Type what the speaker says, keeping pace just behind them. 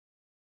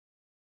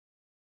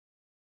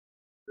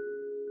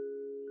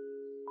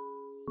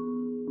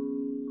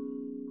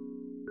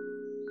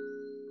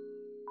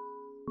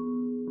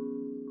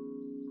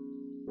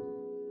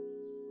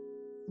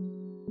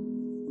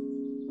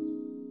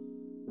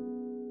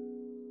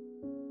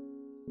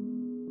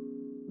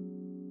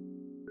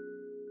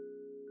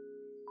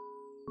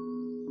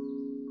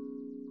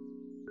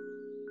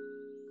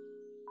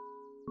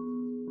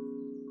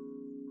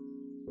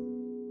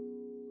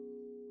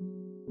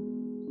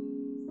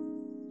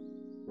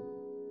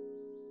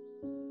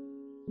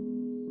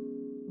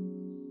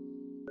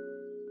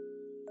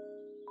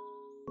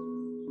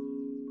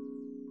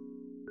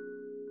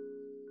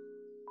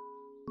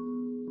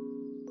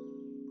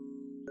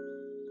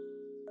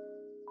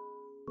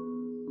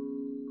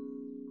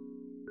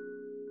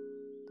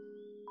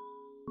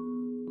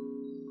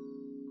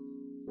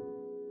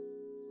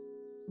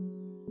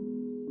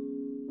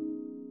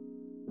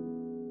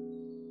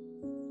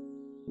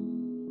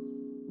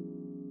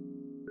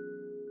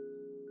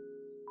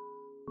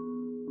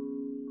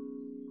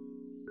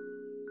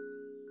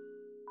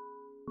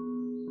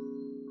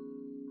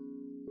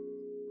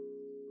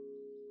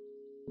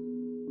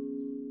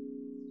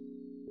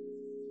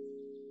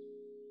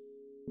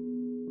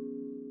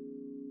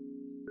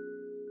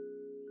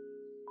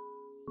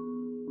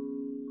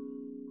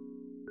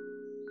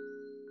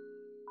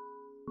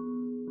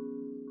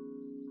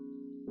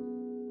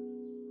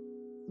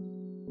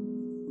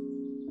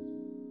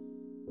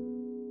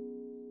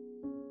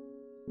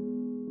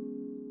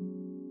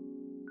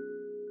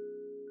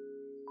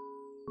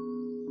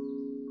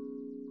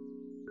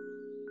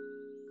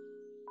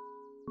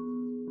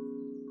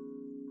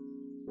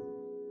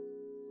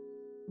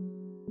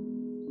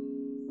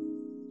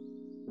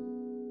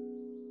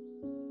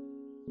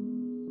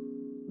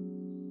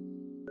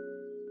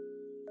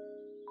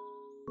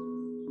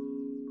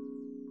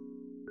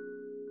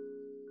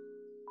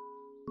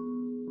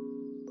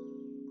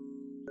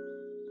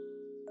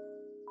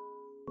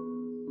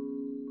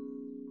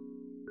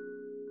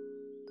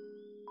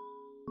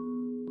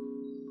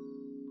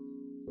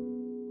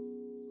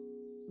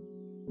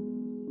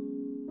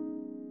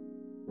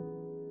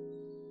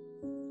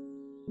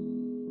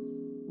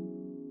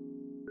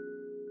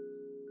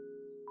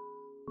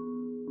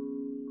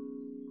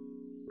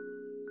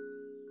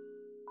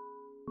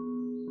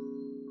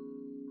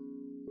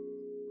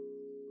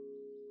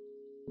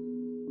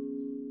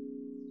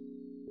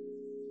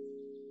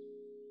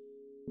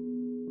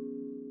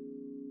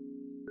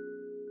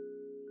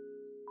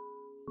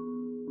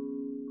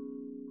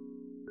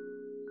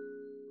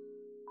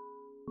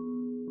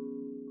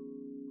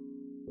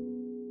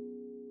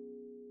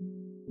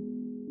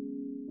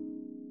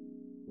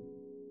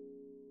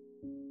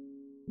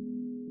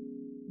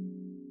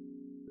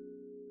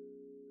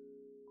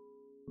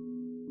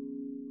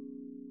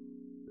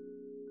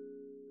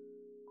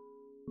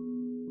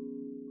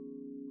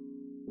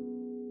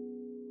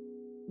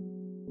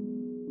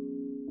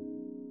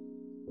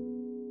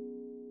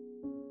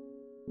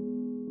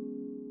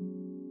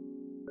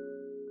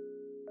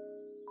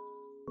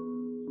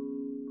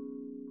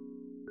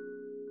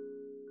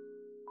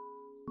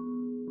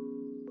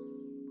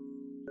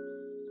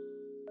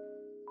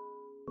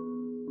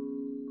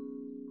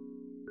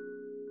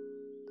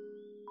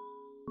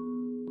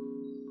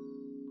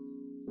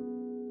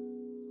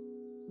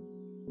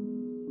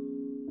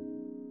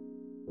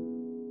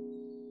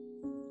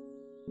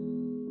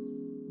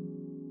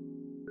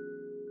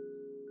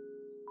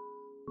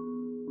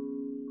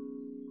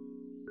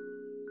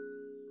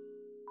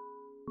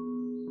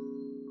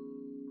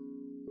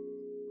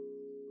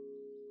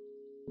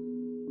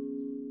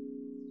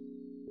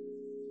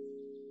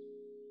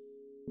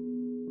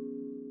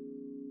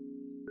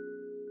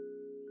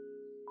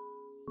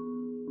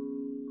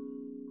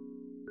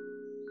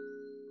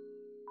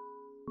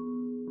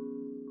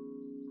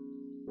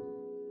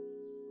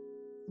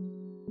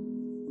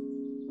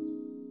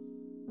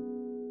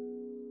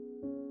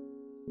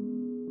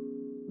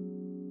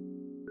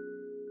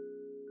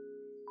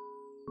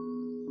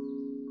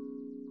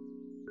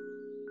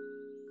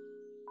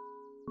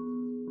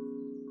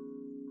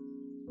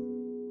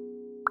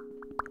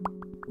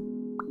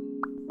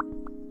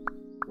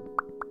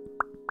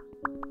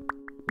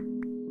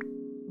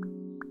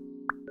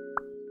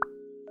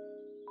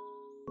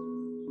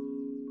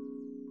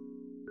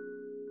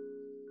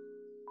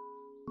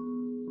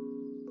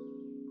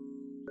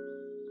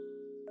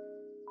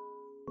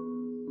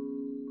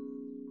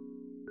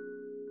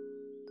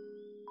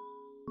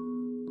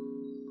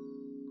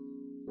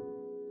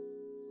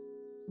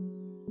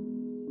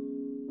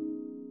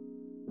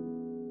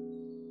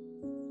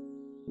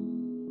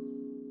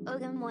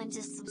Ogum1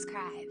 just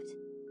subscribed.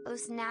 Oh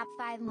snap,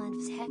 5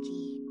 months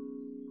hecky.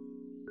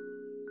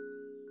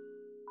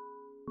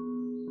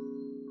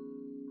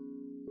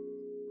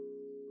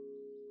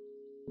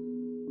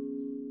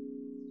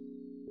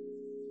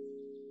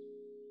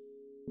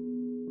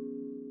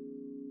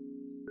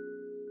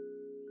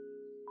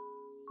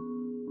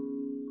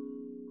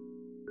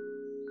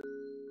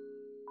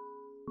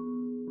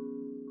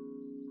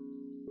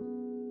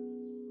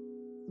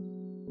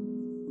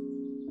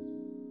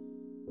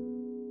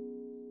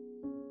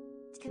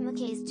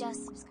 Kamuke's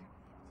just subscribed.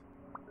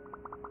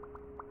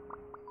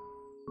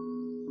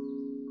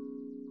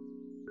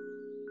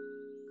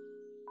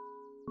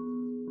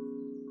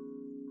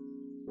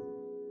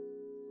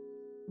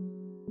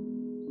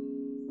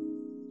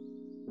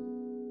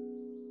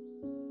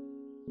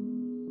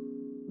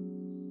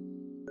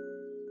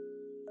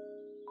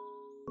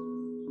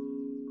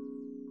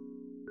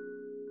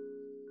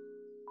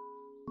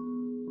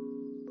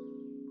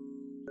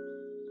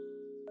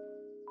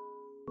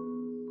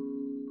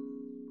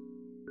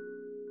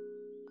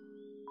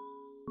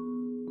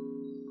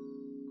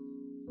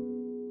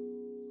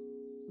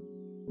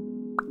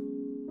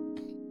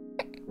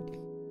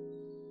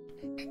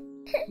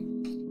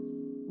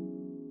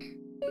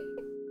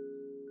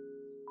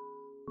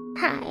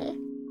 Hi.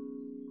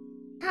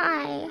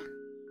 Hi.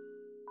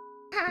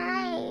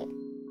 Hi.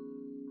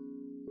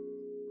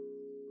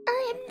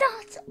 I am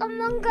not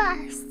Among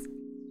Us.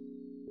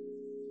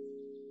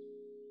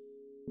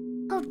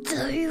 How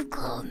dare you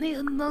call me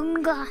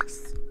Among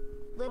Us?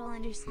 Little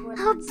underscore.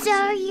 How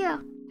dare you?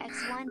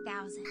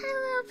 X1000.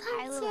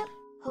 Hi, Lil.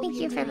 Hope Thank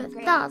you're you for doing the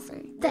great.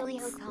 1,000.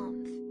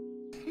 LilyHops.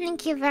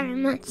 Thank you very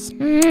much.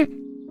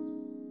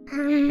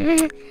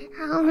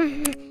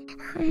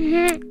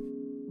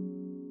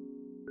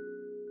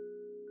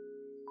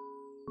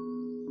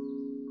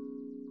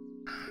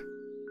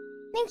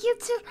 Thank you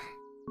to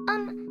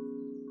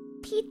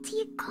PT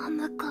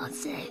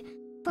Kamikaze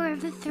for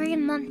the 3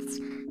 months,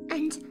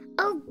 and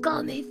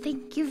Ogami,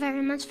 thank you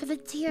very much for the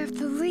tier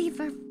 3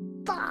 for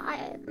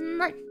 5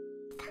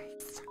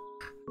 months.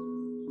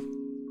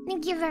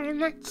 Thank you very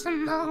much,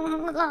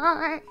 Among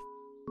Us.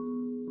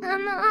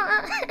 Among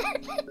Us.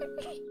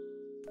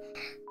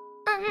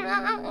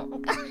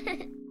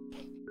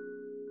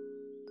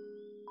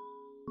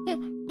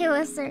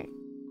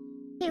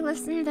 He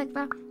listened, Big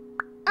Bro.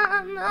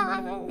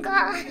 Among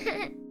Us.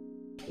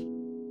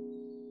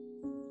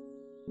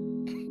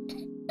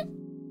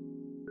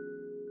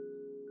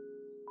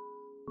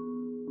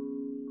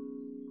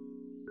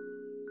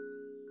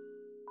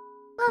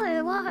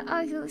 Lily, why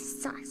are you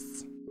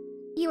sus?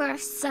 You are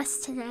sus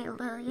today,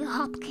 Lily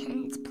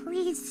Hopkins.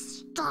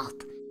 Please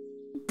stop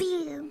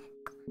being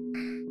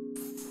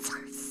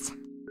sus.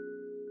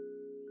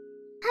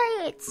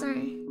 Hi,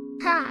 Itson.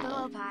 Hi.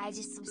 Philippa, I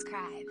just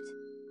subscribed.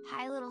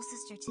 Hi, little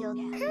sister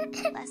Tilda.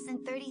 Less than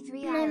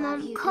 33. My I love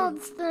mom you. called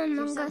the You're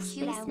Among so Us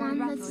cute, I space won't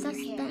man the ruffle sus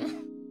your hair.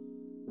 thing.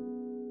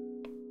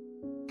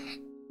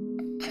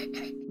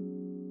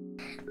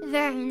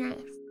 Very nice.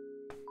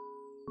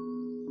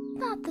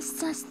 Not the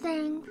sus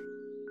thing.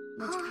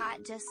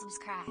 Mujkat just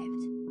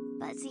subscribed.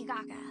 Betsy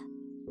Gaga.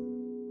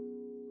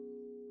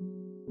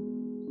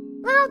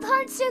 Little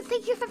Donsu,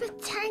 thank you for the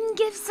 10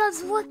 gift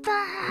subs. What the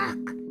heck?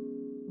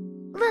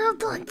 Little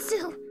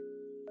Donsu,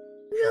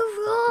 you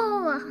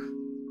rule.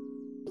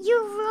 You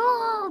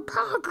rule.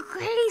 Pog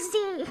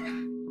crazy.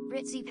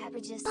 Ritzy Pepper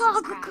just Pog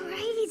subscribed.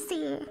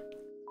 crazy.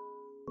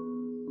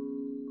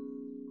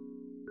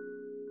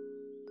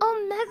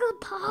 Omega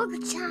Pog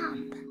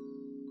champ.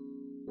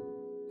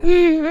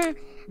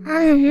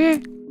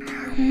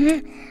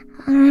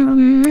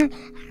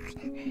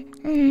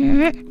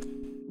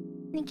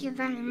 Thank you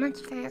very much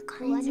for your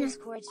kindness.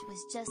 Scorch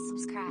was just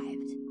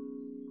subscribed.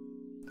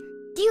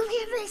 Do you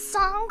hear this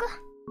song?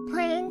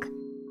 Playing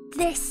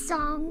this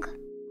song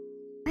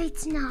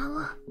right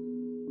now.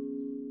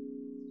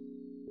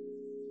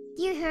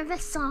 Do you hear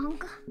this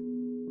song?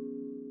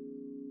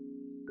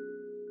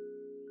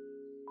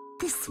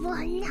 This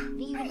one.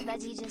 Viva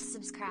Veggie just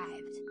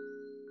subscribed.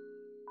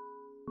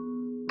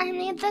 I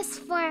made this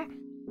for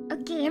a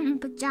game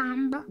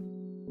jam that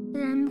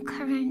I'm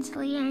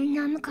currently in.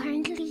 I'm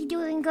currently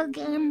doing a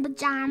game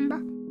jam.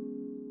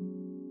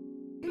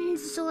 And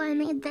so I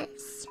made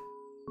this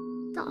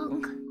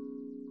song.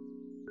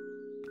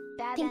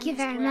 Thank you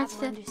very much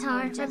for the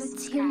tower for the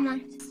 2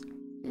 months.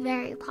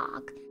 Very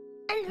pog.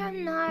 And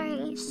from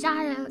Nari,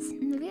 Shadows,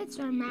 maybe it's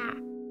Romare.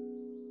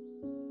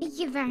 Thank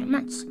you very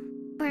much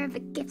for the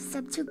gift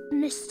sub to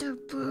Mr.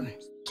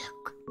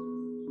 Broomstick.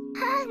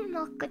 Hi,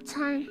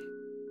 Mocha-chan.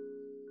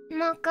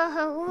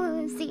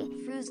 Mocha-hoozy.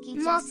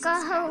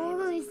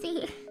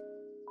 Mocha-hoozy.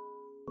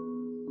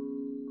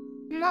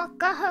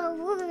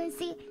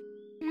 Mocha-hoozy.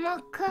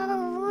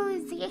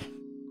 Mocha-hoozy.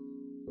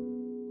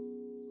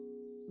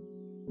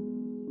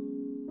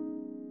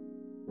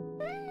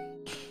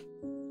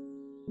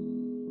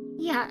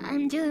 Yeah,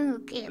 I'm doing a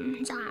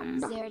game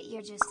jam. Zerd,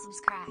 you're just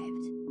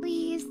subscribed. We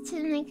used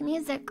to make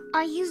music.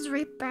 I use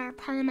Reaper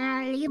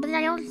primarily, but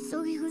I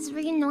also use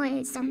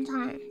Renoise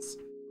sometimes.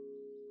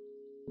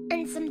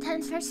 And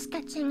sometimes for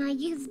sketching, I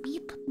use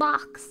beep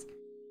box.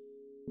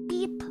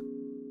 Beep,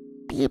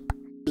 beep,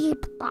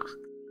 beep box.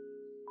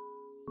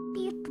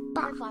 Beep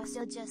box. I've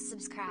also just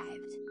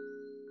subscribed.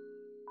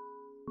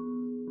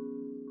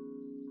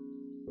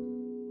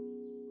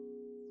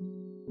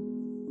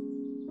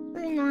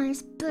 Very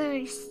nice.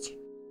 Burst.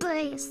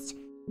 Burst.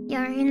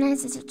 Yeah, very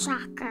nice as a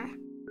tracker.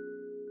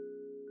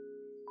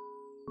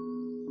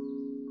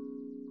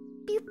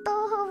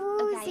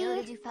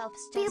 Coyote do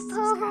Phelps just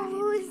subscribed.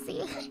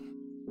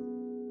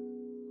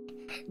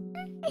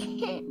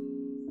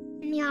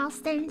 Meow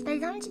stands, I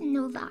don't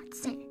know that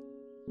thing.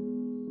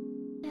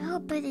 I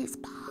hope it is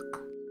Pog.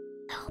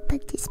 I hope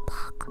it is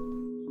Pog.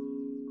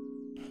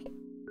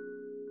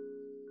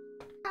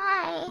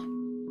 Hi.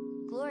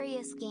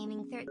 Glorious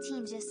Gaming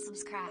 13 just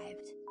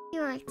subscribed.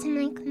 You like to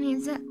make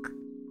music?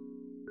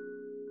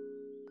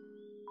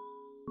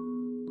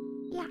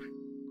 Yeah.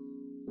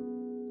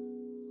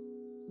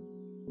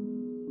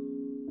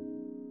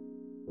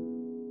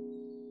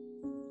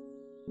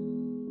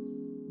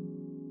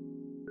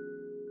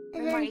 I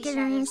didn't get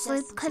any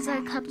sleep because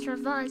I kept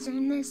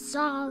revising this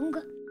song.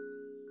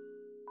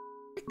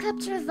 I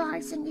kept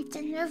revising it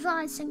and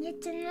revising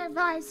it and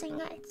revising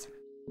it.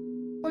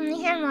 Want to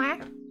hear more?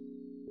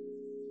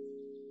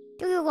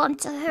 Do you want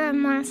to hear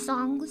more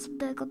songs,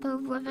 Big Up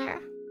Over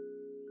there?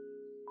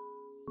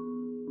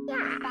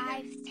 Yeah.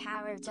 5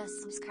 Tower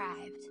just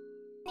subscribed.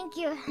 Thank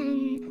you,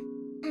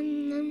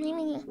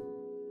 Mimi.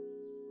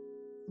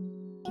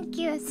 Thank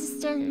you,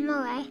 Sister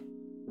Moe.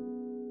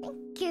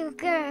 Thank you,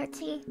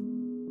 Gertie.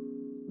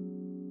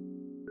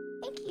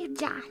 Thank you,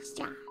 Josh.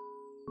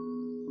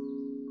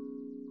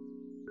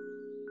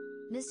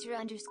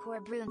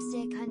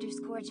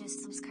 Mr_Broomstick_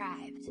 just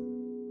subscribed.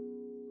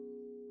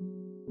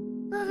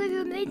 Oh,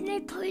 you made me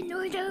play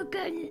Naruto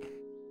again.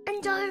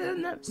 And I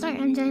remember. Sorry,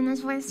 I'm doing this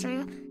voice for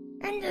you.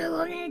 And I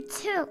wanted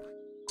to.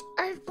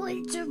 I've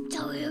played to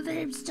tell you that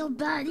I'm still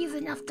bad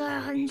even after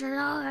 100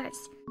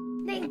 hours.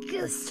 Thank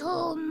you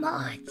so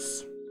much.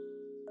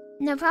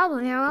 No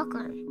problem, you're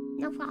welcome.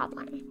 No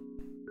problem.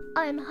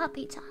 I'm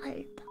happy to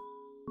help.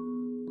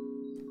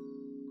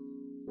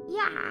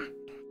 Yeah.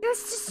 Your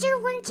sister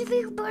went to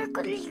the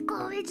Berklee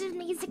College of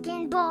Music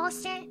in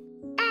Boston.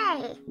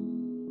 Hey!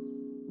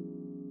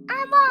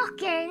 I'm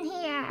walking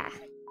here.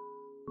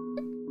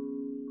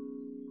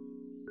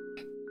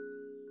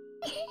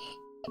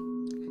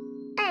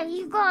 Hey,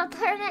 you got a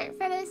permit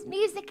for this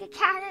music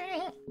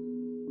academy.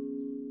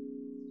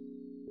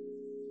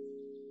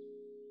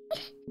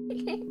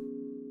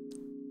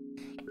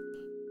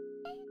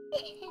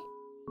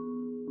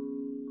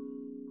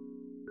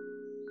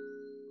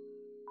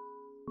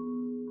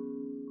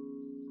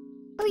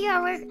 Oh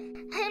yeah,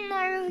 hey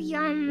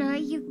Maruyama,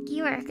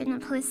 you are gonna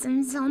play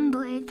some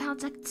Zomboid,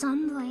 Project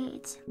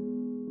Zomboid.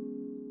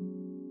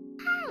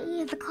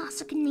 Hey, the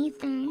classic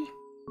Nathan.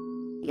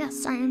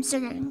 Yes, I am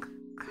sitting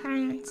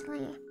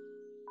currently.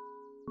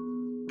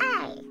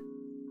 Hey,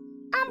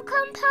 I'm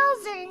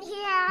composing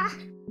here.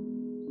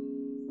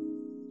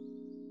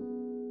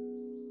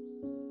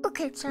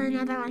 Okay, try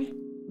another one.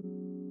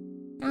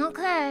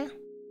 Okay,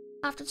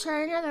 have to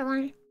try another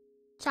one.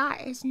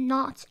 Chat is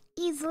not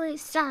easily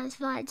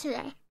satisfied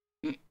today.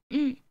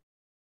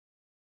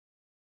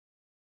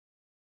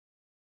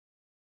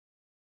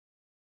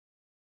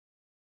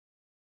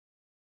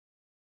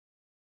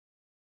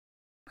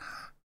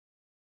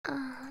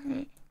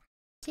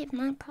 Save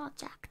my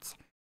project.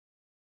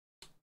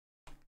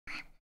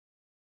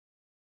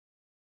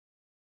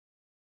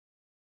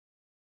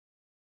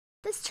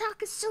 This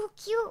track is so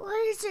cute.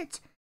 What is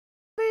it?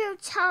 Blue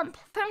Chomp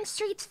from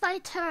Street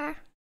Fighter.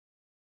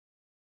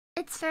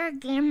 It's for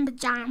Game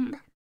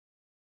Jam.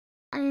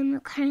 I am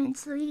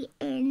currently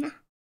in.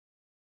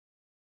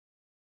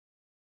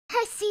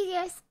 Hi,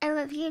 Sirius. I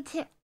love you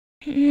too.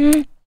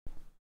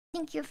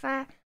 Thank you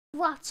for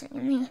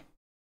watching me.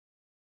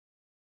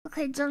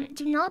 Okay, do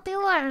not be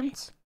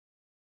alarmed.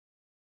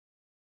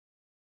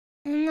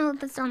 I don't know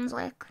what this sounds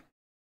like.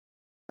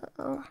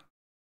 Uh-oh.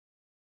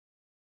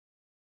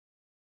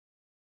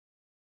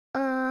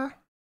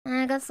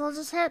 I guess we'll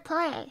just hit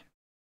play.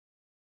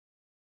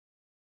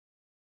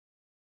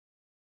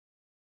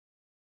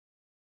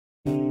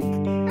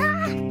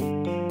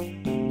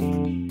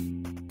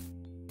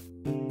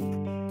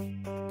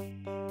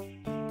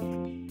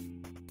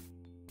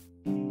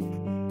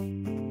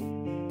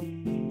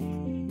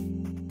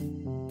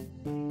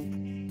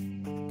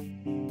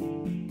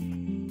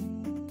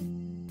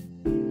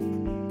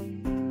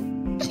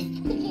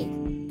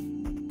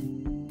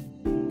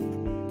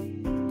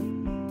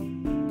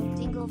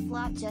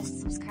 Flop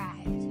just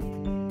subscribed.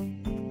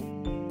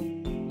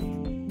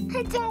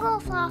 Hey, Dingle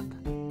Flop.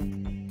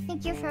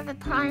 Thank you for the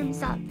prime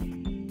sub.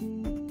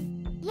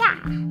 Yeah.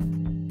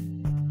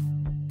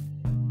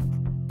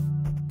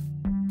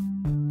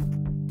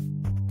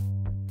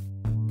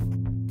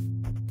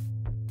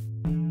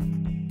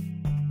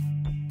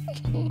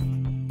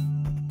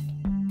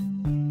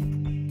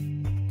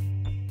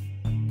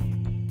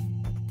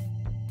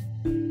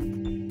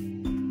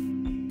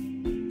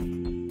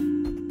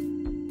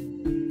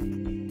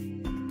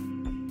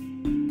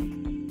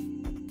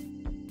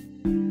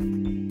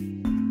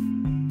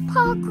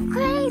 Talk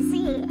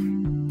crazy.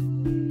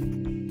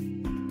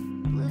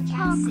 Blue Cat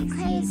Talk 68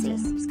 crazy.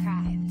 just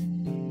subscribed.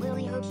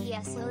 LilyHo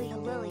PS LilyHo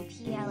Lily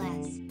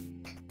PLS.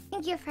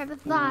 Thank you for the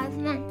 5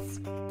 months.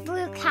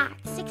 Blue Cat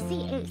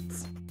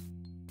 68.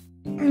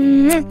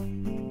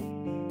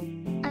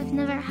 I've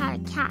never had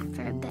a cat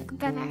for a big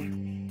brother.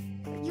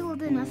 You will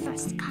be my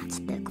first cat's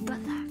big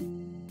brother.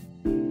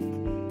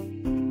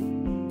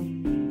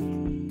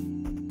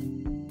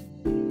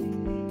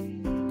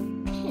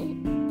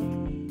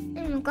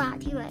 I'm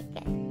glad you like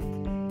it.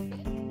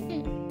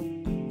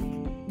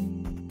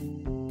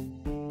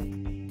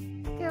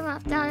 You're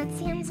left out, it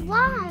seems.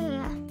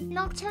 Why?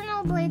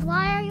 Nocturnal Blade,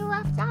 why are you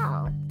left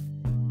out?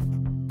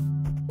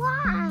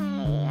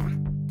 Why?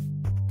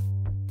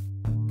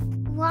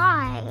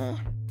 Why?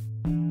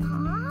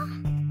 Huh?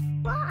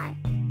 Why?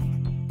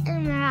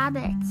 And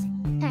rabbit.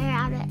 Hey,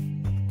 rabbit.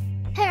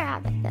 Hey,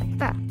 rabbit,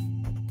 bro.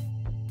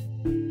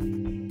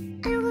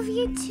 I love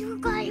you too,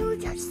 glad you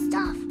with your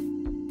stuff.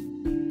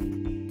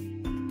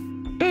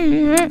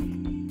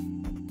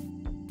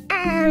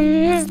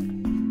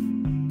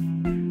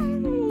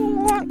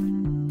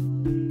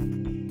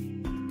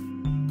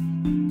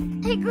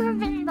 Hey,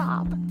 Griffin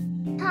Bob.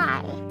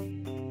 Hi.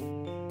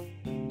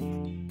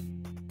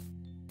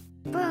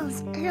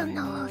 Bros, I don't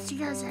know how she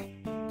does it.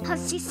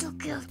 How's she so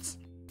cute?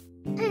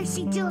 How does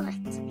she do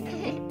it?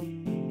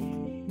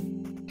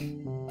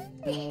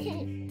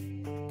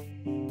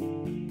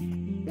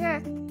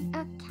 You're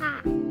a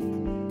cat.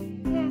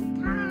 You're a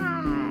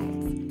cat.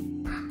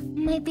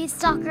 Maybe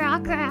Stalker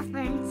Rocker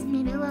reference.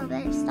 Maybe a little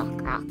bit of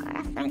Stalker Rocker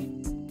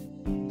reference.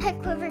 Hey,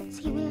 Quiver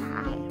TV,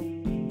 hi.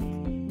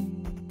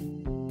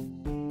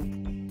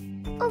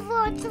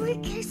 Over 3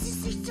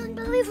 cases, it's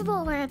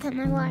unbelievable where I put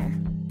my wire.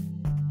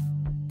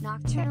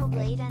 Nocturnal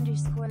Blade _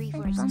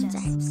 Reverse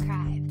just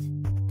subscribed.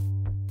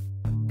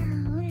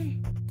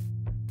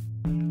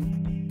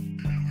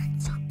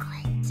 That's so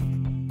great.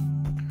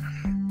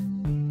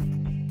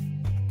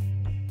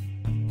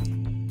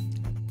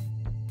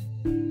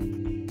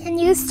 Can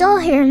you still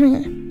hear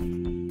me?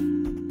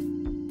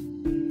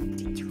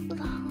 Too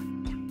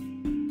loud.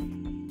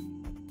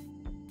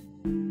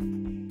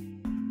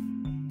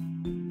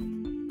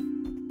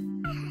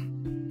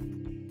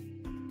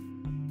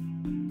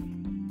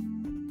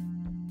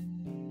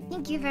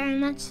 Thank you very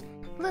much,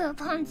 Little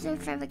Ponzo,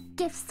 for the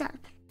gift sub.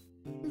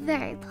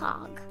 Very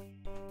pog.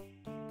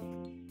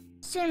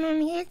 Shimmer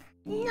me?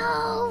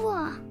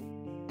 No!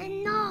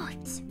 I'm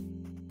not.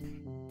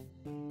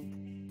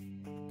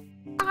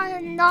 I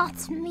am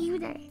not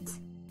muted.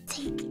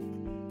 Take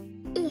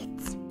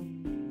it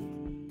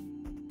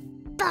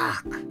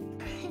back.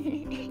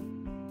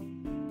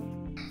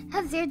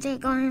 How's your day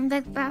going,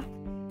 Big Bro?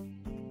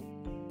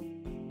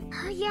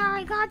 Yeah,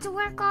 I got to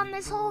work on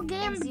this whole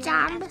game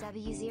jam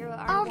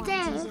all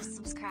day. Just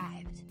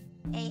subscribed.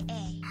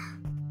 AA.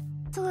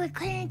 So I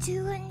couldn't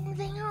do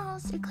anything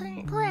else. I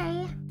couldn't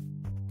play.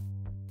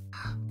 I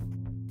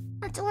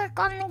had to work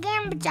on the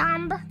game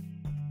jam.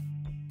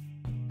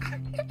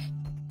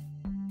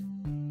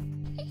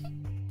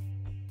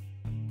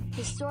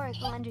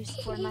 Historical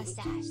 _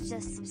 mustache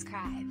just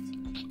subscribed.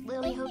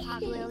 LilyHo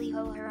Pop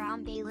LilyHo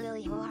Harambe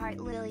LilyHo Heart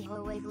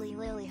LilyHo Wiggly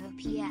LilyHo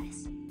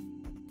PS.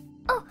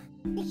 Oh,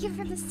 thank you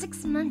for the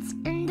 6 months.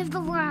 End of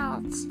the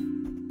world.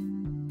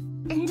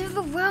 End of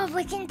the world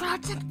like in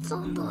Project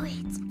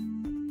Zomboid.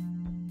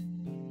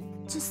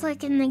 Just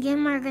like in the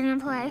game we're gonna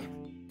play.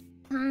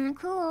 Kinda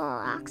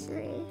cool,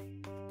 actually.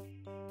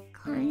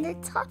 Kinda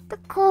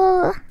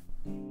topical.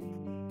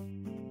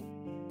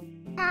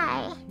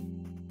 Hi.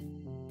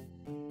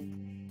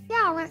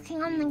 Yeah,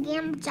 working on the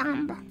game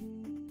jam.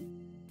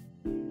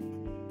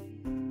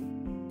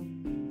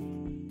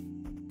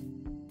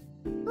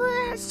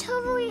 Well, I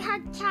totally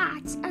had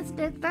cats as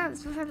big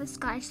birds before this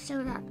guy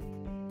showed up.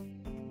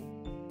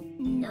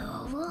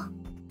 No.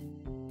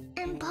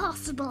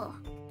 Impossible.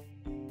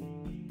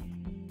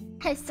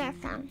 Hey, Star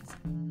Fans.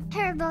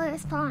 Terrible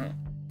spawn.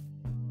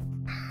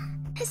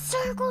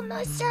 Historical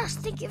mustache,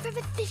 thank you for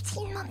the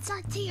 15 months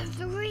on tier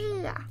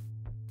 3.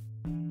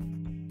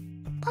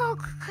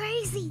 Poke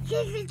crazy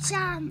giga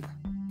jump.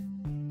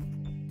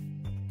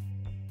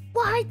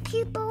 White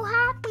people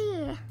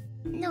happy.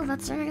 No,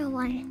 that's a real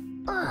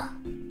one. Ugh.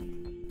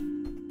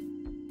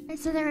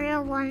 Is it a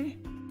real one?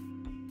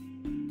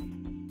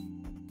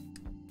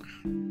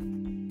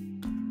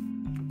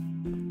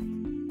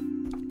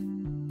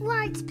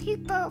 White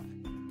people.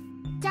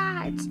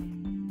 Dad.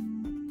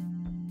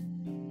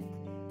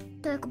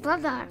 Big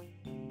brother.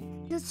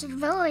 You should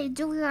really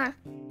do your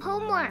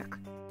homework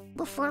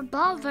before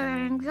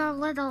bothering your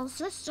little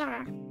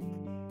sister.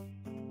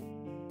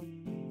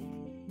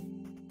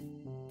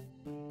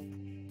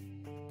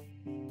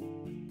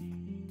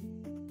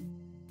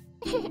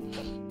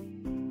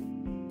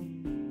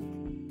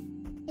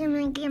 In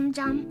my game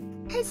jam.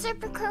 Hey,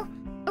 Serpico,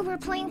 we're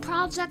playing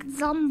Project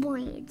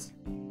Zomboid.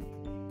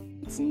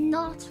 It's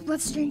not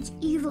Resident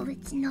Evil,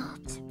 it's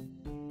not.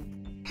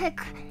 Hey,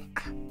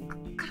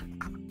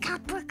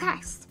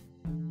 Capricast.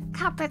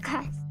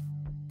 Capricast.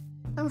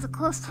 That was a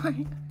close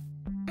one.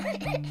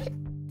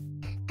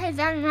 Hey, Hey,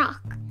 Van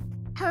Rock.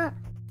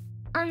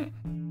 I'm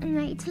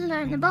ready to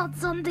learn about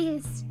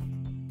zombies.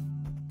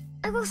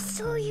 I will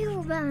show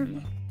you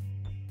them.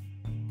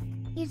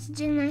 You have to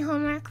do my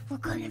homework.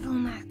 What kind of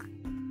homework?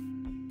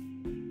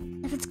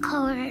 If it's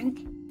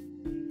coloring,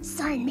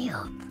 sign me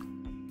up.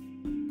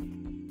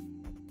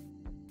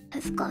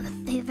 I've got a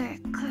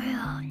favorite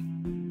crayon.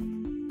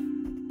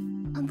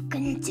 I'm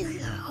gonna do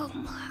your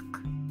homework.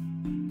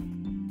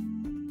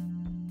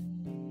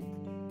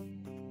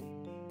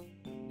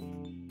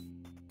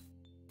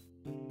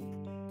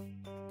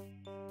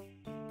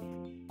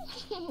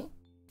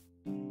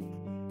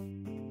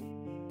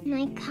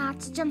 My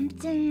cat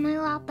jumped in my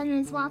lap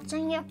and is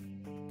watching you.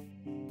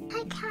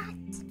 Hi, cat.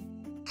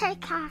 Hey,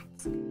 cat.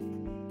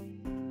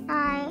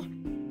 Hi.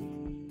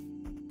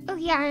 Oh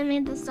yeah, I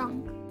made this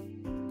song.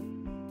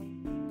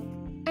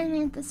 I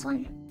made this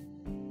one.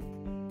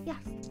 Yes.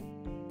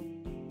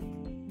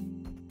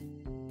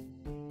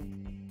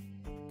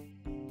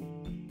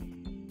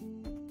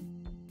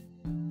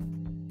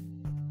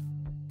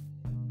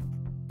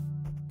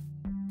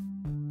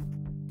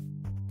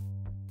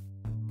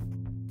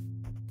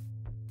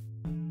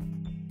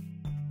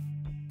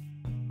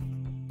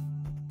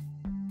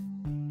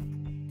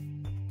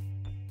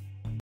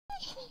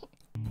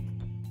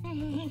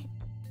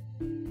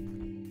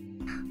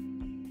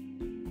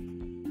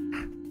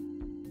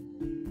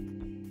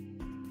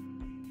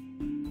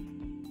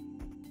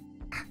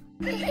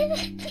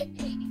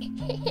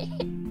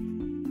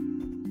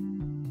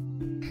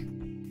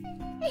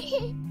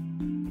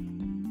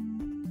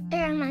 It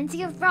reminds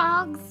you of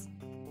frogs.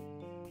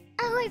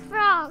 I like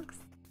frogs.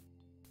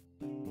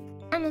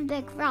 I'm a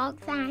big frog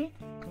fan.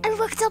 I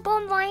looked up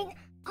online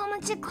how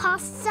much it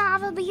costs to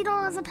have a beetle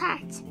as a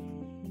pet.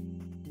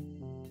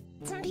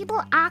 Some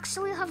people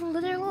actually have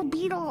literal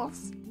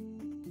beetles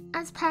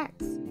as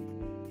pets.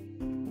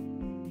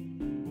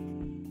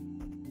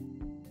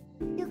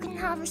 You can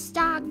have a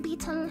stag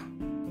beetle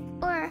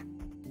or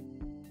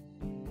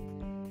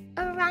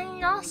a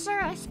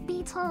rhinoceros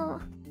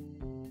beetle.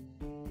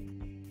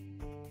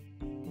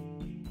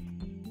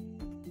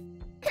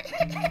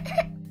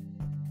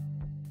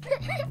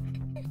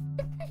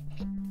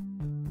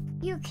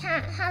 You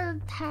can't have a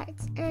pet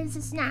as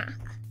a snack.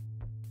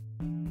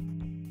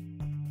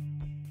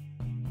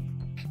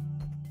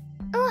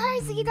 Oh, hi,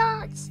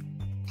 Z-Dots.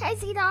 Hi,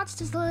 Z-Dots.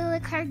 Just Lily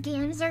card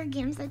games are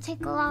games that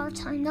take a lot of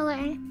time to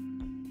learn.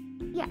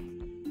 Yeah.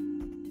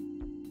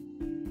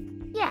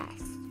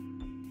 Yes.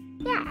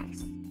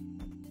 Yes.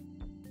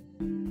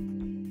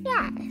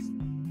 Yes.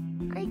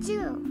 I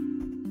do.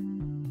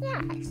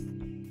 Yes.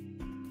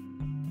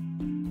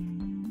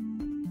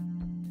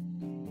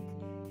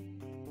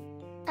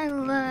 I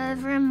love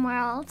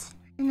RimWorld,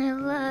 and I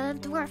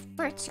love Dwarf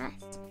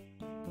Fortress,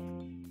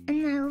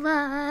 and I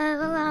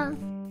love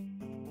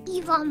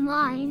EVE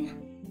Online,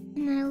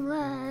 and I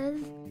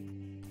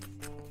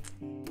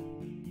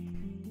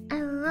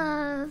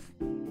love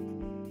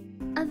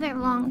other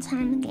long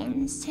time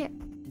games too,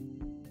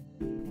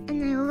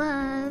 and I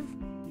love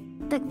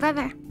Big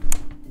Brother,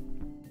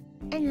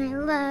 and I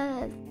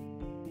love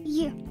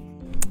you.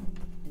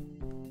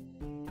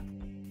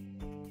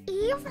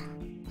 EVE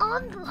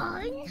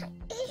Online?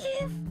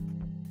 EVE?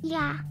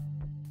 Yeah.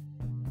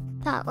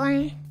 That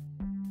one.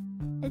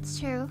 It's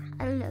true.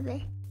 I love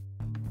it.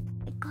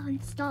 I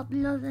can't stop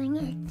loving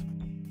it.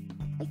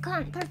 I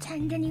can't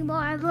pretend anymore.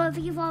 I love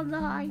EVE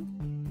Online.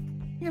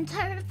 And I'm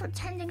tired of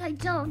pretending I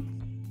don't.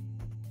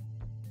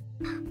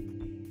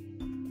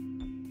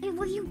 Hey,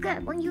 what do you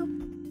get when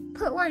you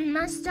put one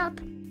messed up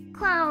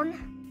clown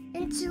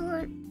into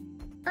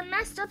a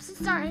messed up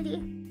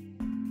society?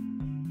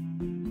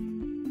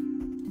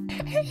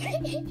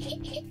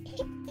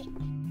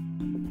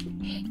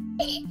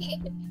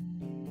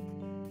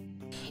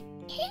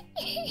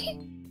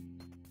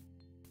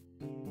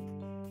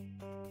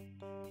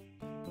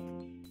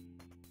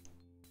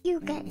 You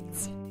get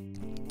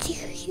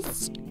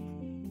teased.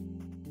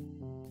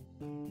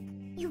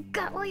 You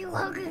got what you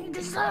fucking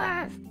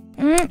deserve.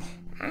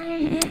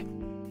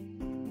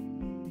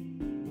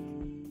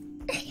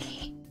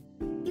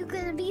 You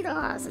get a beetle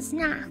as a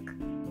snack.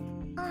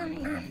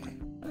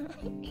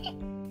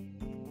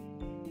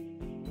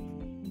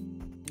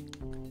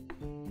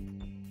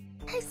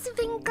 Hey,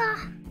 Svinka.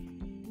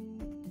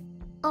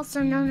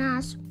 Also known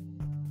as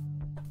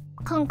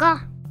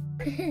Conga.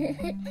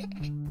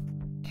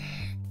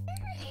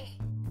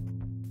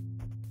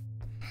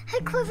 Hey,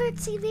 Clover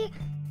TV.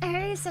 I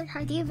already said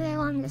hi to you, but I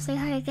wanted to say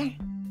hi again.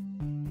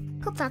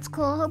 Hope that's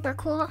cool. Hope we're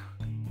cool.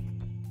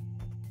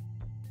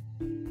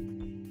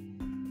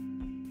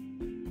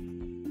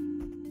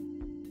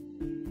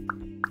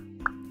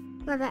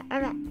 Love it.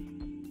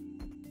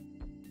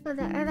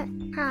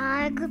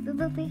 Hi, Goopy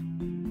Boopy.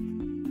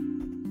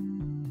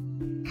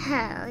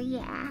 Hell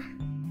yeah.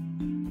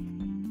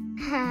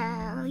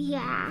 Hell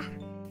yeah.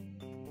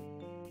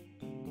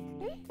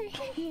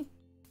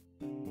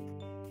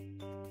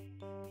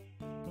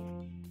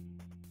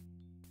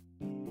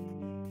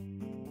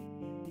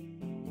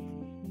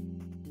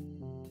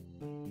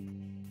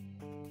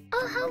 A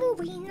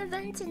Halloween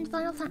event in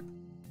Final Fantasy.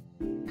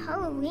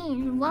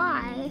 Halloween,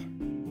 why?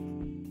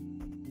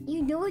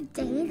 You know what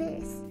day it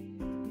is?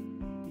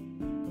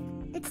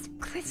 It's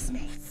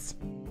Christmas.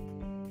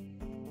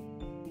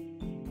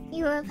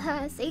 You love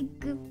how I say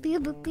goopy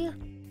boopy.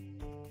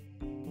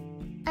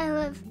 I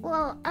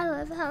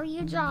love how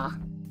you draw.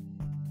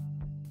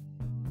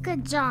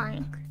 Good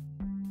drawing.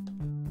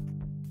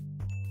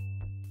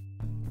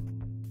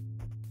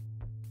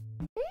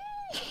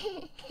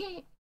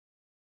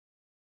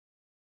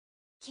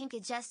 Kinka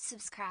just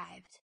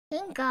subscribed.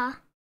 Inka.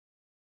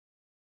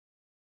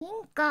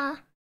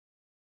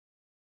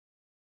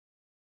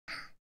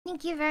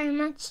 Thank you very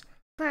much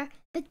for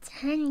the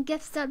 10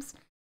 gift subs.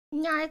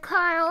 Yeah,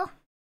 Carl.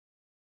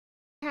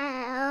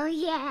 Hell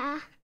yeah.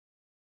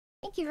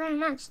 Thank you very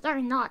much. There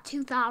are not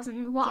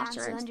 2,000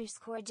 watchers.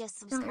 Yamsu_ just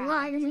subscribed. Don't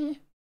lie to me.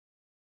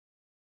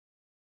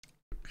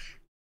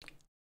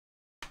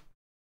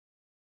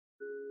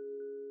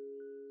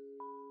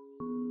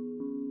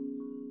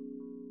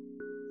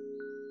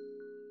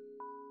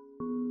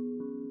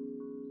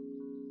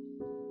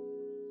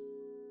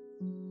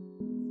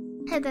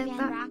 Hey there,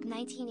 Rock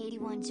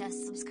 1981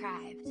 just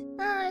subscribed.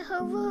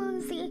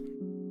 LilyHops.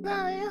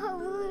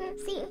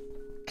 LilyHops.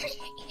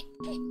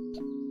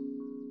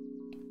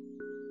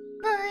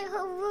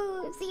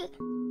 LilyHops.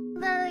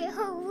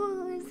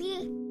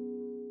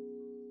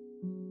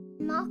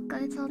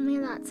 Maka told me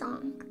that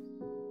song.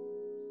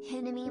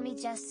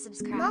 Hinamimi just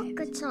subscribed.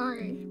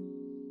 Maka-chan.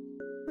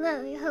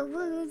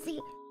 LilyHops.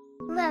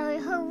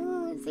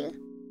 LilyHops.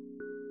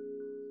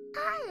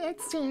 Hi,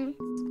 it's James.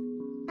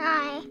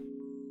 Hi.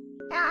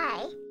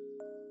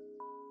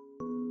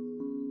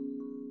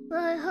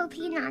 Well, I hope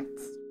he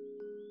nuts.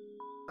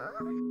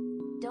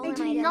 I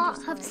do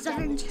not have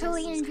 7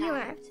 trillion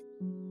viewers.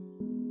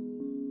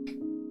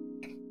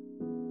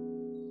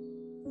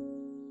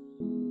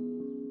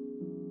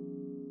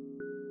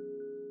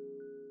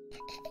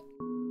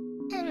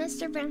 Hey,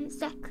 Mr.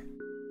 Brimstick.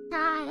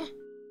 Hi.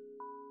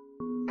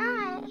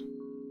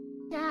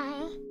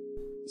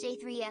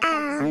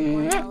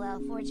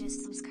 J3FX1LL4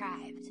 just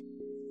subscribed.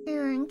 Hey,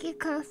 Lanky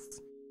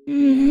Coast.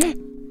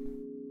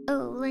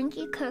 Oh,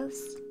 Lanky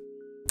Coast.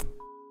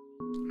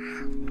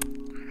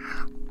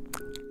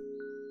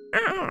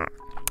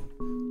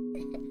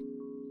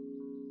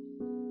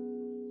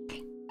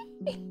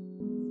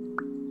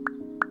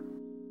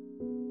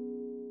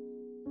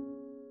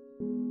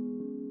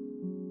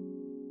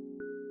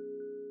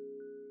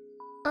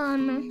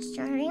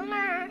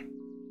 Streamer,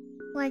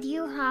 what do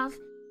you have?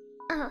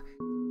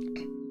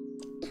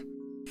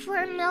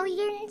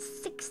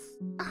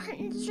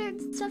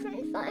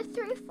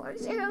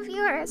 4,675,340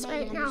 viewers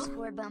right now.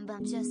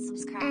 _bum just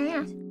subscribed.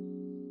 Yeah.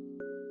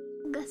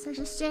 Guess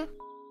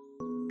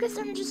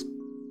I'm just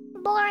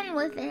born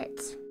with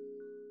it.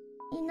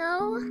 You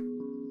know?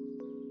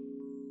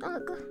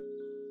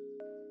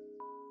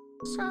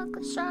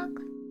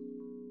 Shrug.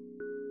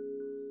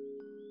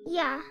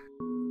 Yeah,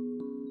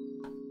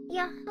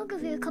 I'll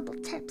give you a couple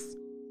tips.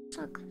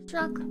 Shrug.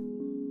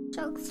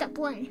 Step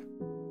 1.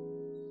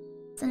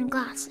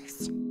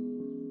 Sunglasses.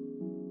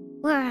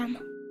 Wear 'em.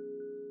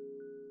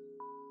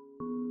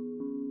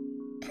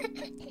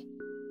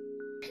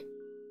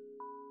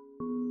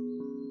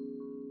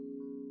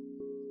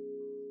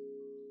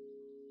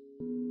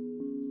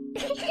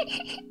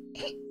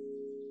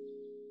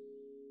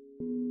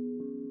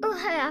 Oh,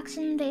 hey,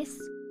 action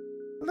base.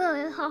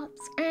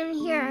 LilyHops, I'm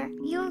here.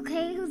 You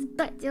okay? Whose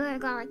butt do I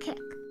gotta kick?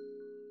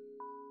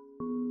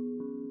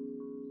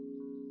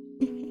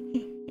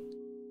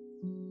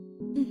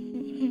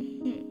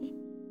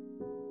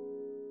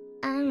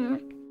 I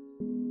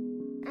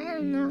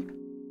don't know.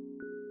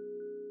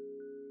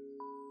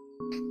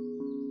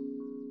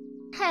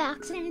 Hey,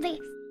 action base.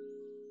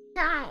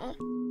 Hi.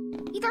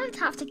 You don't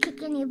have to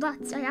kick any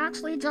butts. I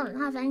actually don't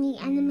have any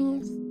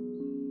enemies.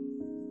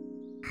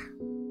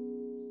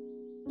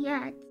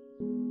 Yet.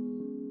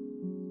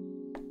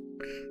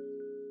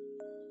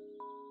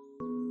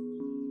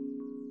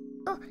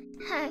 Oh,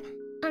 hey,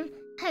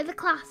 the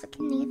classic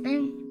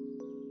Nathan.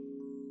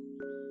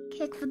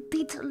 Kick the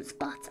Beatles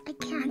butts. I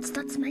can't,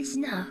 that's my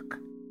snug.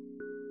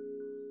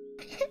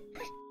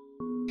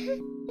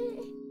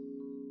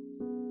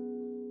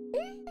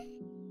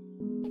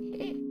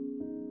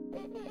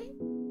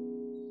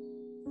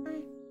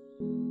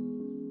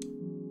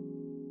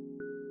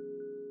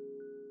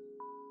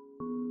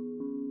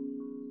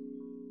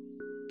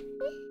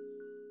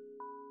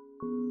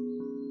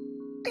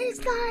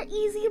 It's not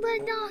easy,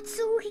 but not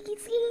so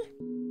easy.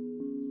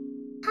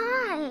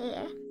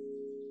 Hi.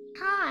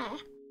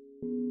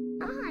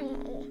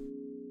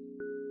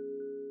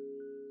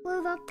 What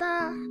about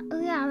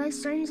oh yeah, they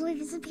strangely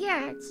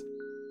disappeared.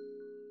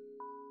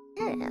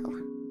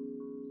 Ew.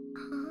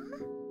 Huh?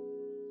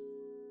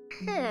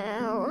 Ew.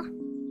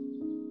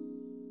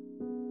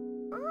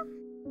 Huh?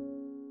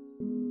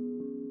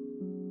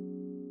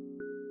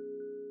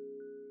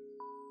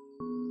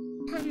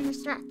 Time to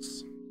stretch.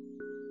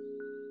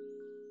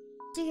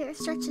 Do your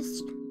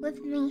stretches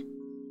with me.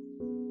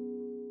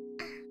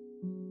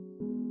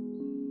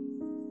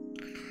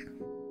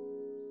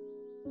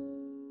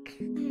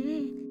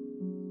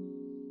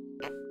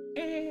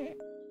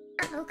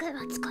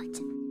 That's good.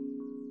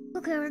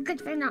 Okay, we're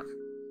good for now.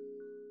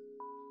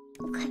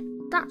 Okay,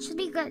 that should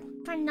be good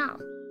for now.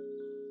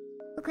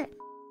 Okay.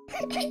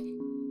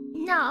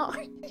 No.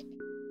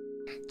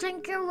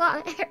 Drink your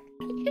water.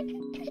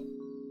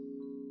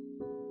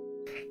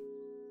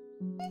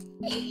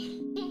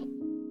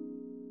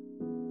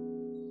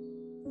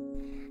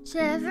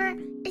 Trevor,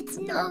 it's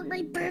not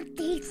my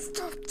birthday.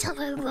 Stop till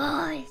it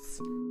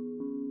was.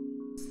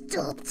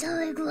 Stop till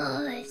it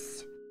was.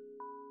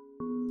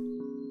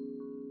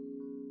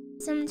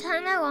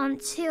 Sometime I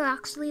want to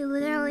actually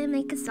literally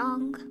make a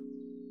song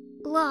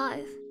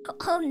live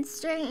on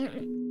stream.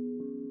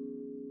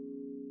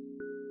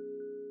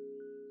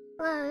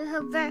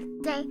 LilyHops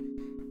birthday.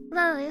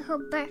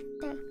 LilyHops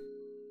birthday.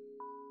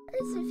 How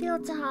does it feel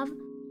to have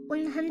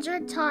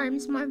 100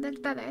 times more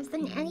Big Brothers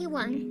than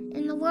anyone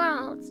in the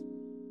world?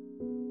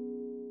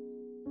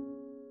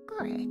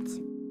 Good.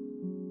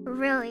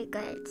 Really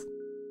good.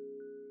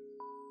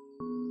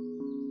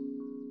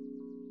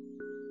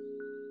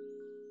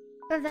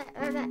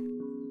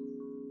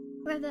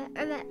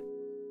 Ribbit.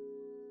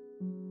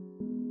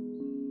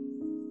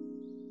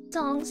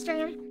 Song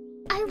stream.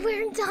 I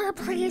learned how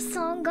to play a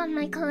song on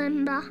my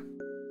kalimba.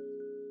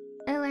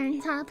 I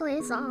learned how to play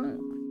a song.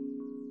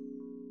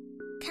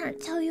 Can't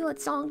tell you what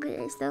song it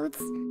is though.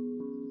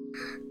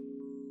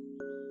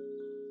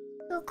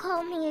 You'll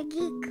call me a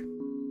geek.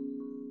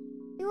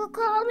 You will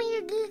call me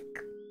a geek.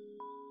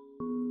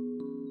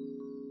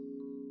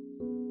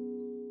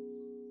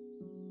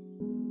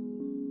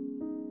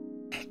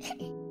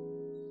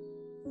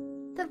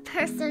 The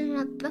person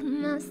with the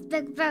most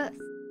big votes.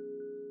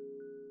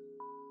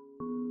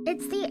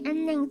 It's the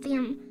ending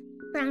theme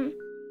from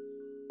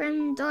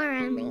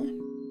Doremi.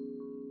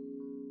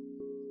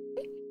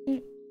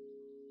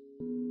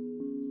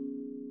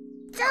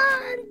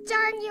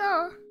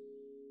 Daniel!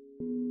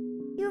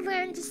 You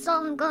learned a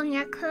song on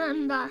your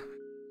kalimba.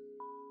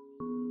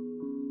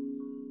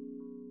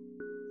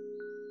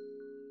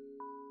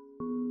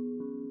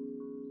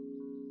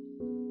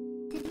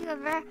 Did you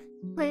ever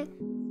play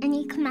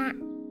any command?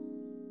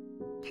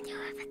 Can you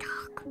ever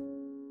talk?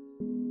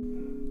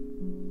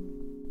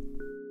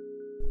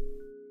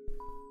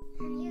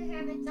 Can you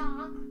hear the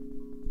dog?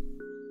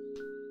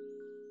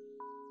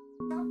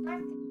 Stop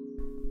barking.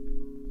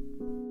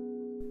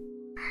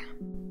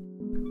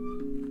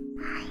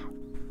 Hi.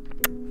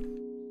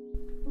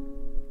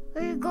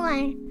 Where are you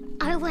going?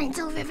 I went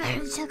over there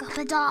to check out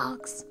the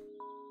dogs.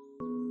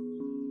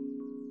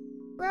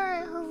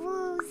 LilyHops.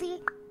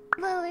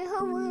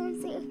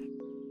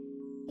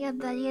 Your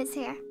buddy is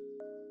here.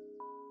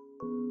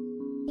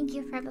 Thank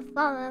you for the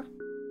follow.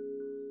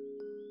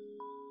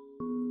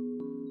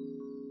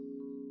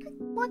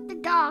 What the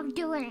dog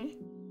doing?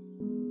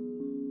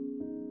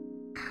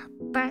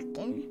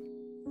 Barking.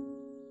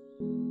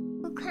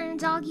 What kind of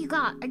dog you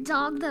got? A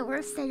dog that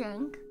we're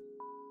sitting.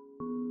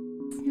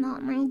 It's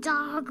not my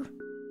dog.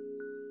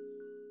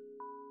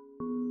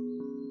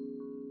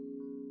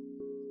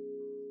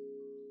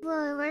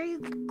 Well, what are you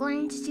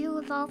going to do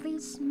with all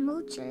these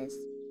smooches?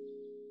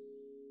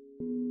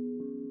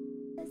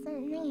 What does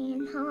that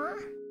mean, huh?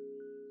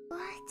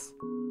 What?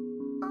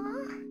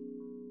 Huh?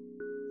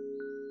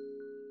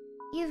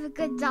 You have a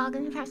good dog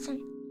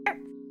impression. Arf,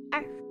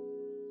 arf.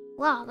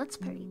 Wow, that's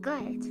pretty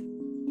good.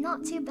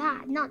 Not too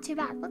bad, not too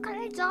bad. What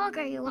kind of dog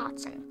are you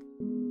watching?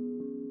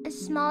 A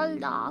small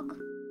dog?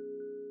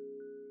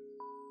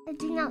 I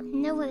do not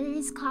know what it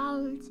is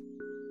called.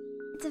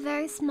 It's a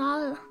very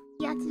small,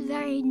 yet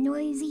very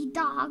noisy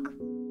dog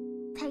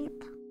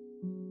type.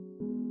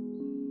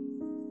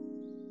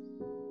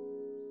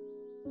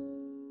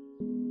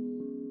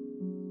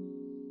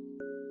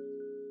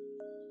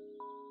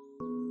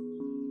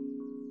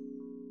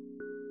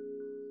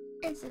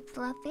 Is it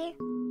fluffy?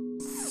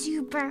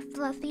 Super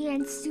fluffy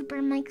and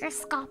super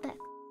microscopic.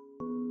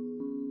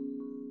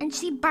 And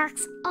she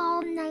barks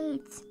all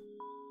night.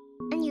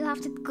 And you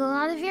have to go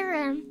out of your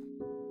room.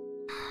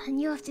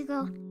 And you have to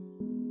go,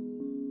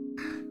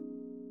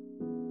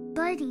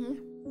 buddy,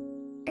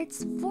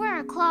 it's 4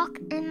 o'clock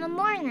in the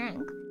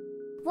morning.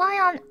 Why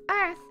on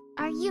earth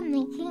are you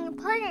making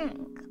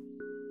pudding?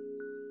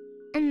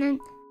 And then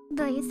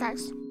Billy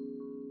says,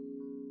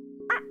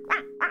 "Bark,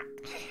 bark, bark."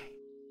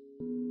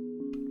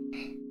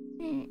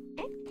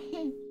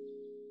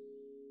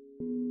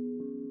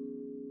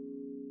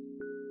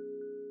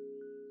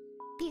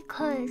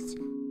 Because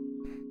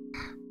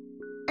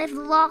I've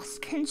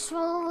lost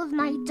control of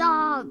my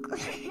dog.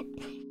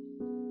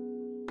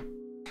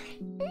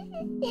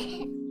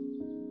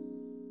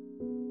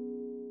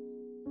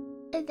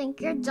 I think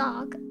your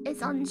dog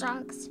is on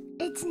drugs.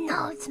 It's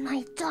not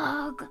my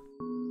dog.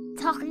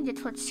 Talking to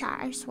Twitch chat,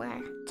 I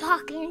swear.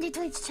 Talking to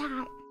Twitch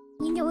chat.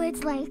 You know what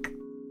it's like.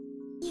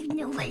 You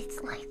know what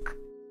it's like.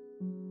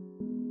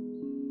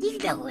 You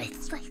know what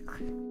it's like.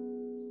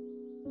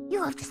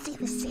 You have to say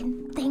the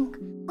same thing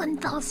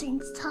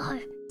 1,000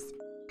 times.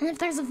 And if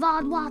there's a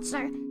VOD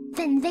watcher,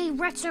 then they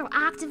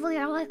retroactively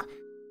are like,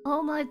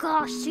 oh my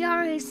gosh, she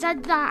already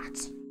said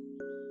that.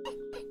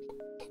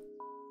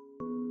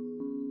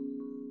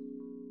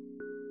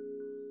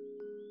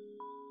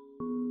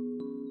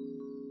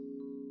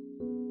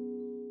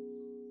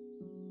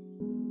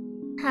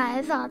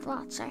 a VOD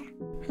watcher.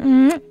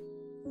 Mm.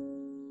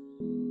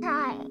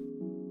 Right.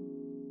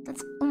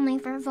 That's only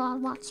for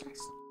VOD watchers.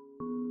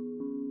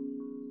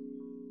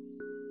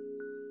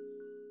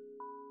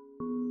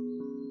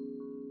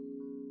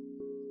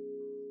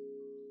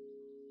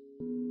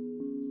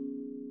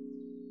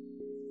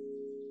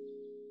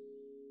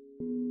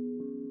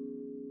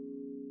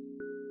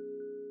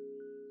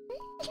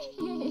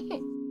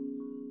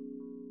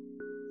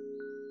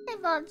 Hey,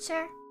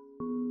 Vulture.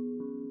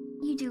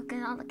 You do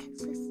get all the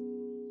kisses.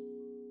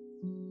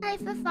 Hi,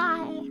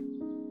 Fi.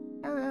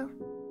 Hello.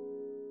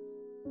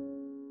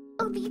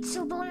 Oh, the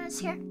chill bonus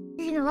here.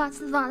 You're gonna watch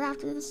the VOD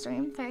after the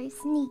stream. Very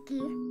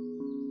sneaky.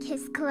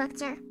 Kiss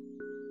collector.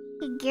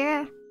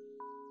 Figure.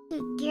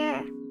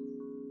 Figure.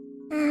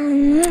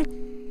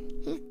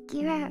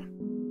 Figure.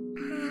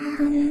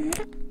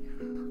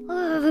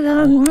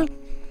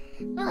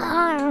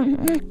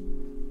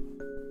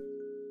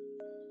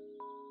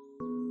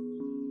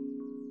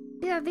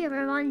 Be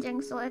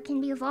rewinding so I can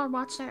be a VOD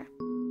watcher,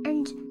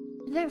 and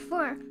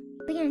therefore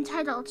be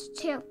entitled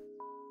to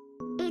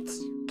 8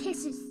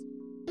 kisses,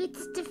 8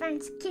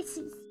 different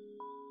kisses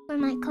for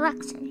my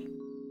collection.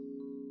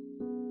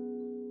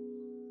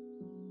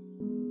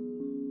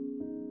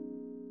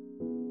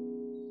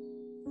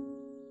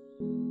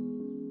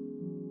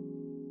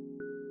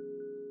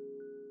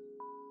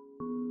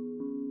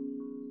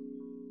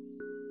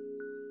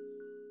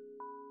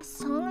 A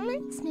song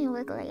makes me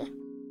wiggly.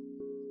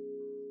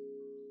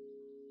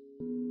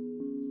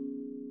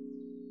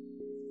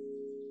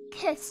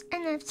 Kiss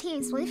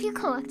NFTs. What if you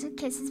collected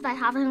kisses by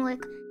having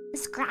like a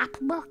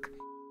scrapbook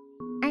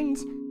and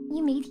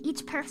you made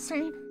each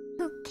person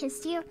who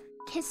kissed you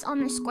kiss on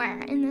the square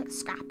in the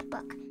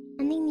scrapbook,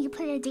 and then you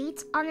put a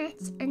date on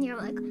it and you're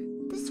like,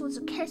 this was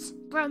a kiss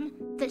from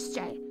this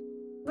day,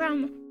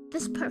 from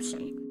this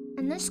person,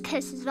 and this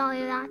kiss is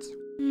valued at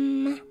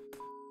 $10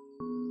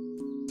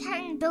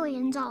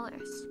 billion.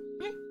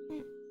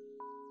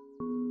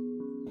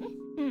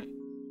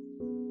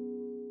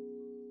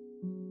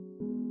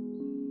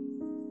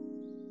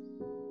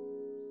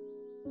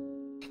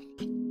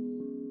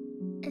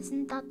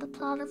 Isn't that the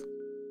plot of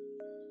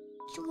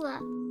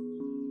Julep?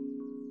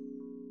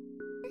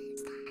 What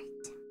is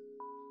that?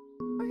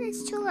 What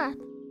is Julep?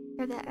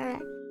 Ribbit.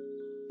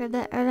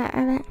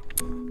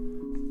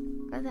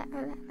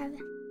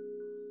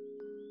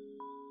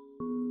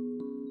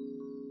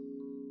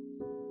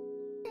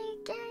 They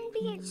can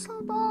be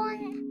so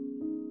born.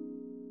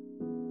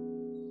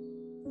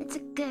 It's a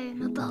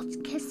game about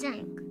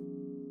kissing.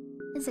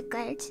 Is it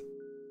good?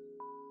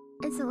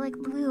 Is it like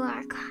Blue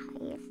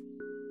Archive?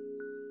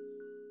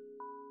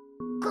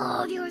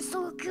 God, you're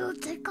so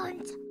cute, I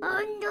can't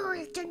handle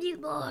it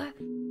anymore.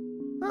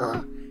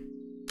 Oh,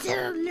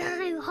 dear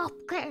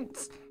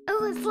LilyHops, I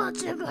was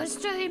watching your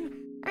stream,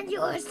 and you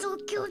are so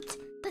cute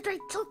that I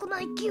took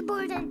my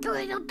keyboard and threw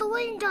it out the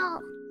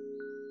window.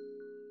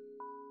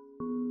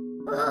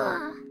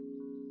 Ugh.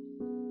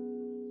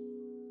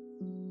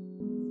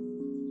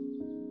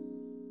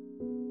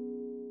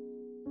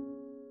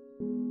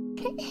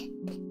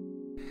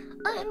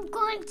 I'm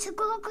going to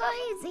go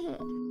crazy.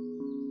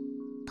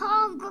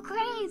 Paul, go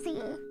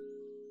crazy.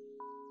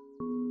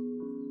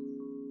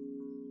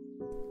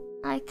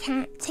 I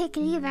can't take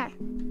it either.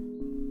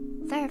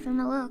 Sorry if I'm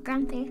a little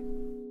grumpy.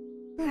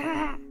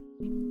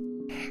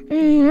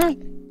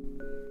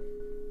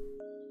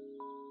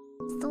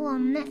 Still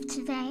on myth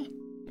today.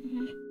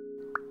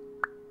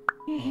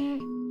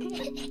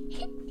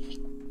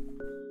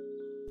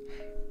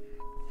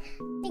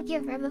 Thank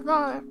you for the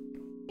follow.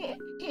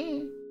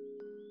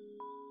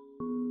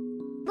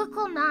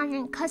 Local man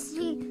in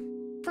custody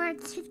for,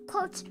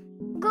 quote,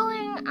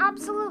 going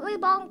absolutely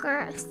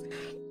bonkers.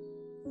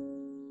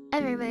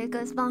 Everybody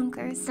goes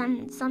bonkers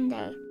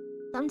someday.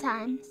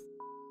 Sometimes.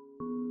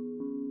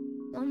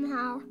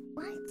 Somehow.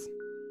 What?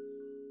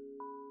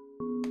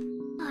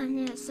 I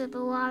need a sip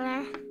of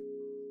water.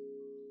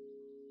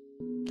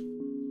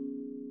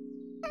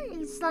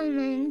 Hey,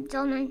 Simon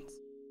Gentlemen.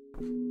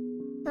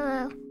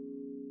 Hello.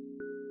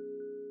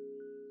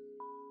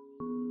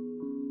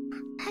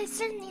 I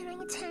certainly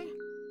LinkedIn.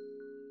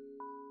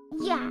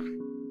 Yeah.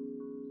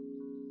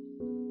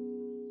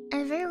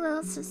 Every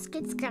little sis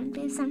gets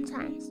grumpy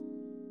sometimes.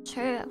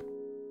 True.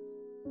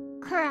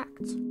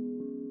 Correct.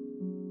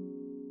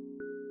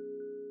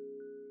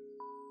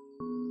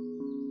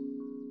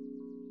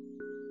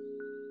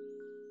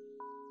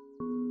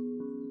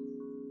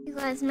 You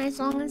guys, my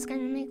song is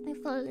gonna make me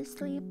fall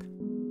asleep.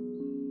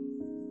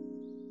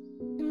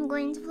 I'm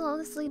going to fall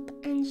asleep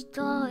and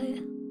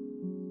die.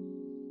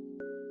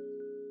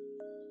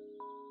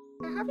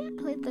 I haven't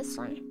played this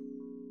one.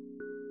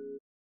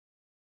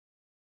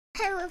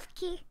 Hi,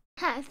 Lovekey.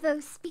 Hi,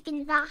 those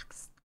speaking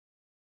facts.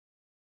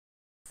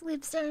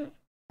 Sleep soon.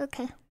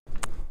 Okay.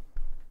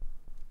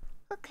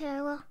 Okay,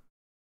 I will.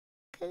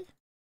 Okay.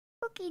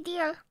 Okay,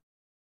 dear.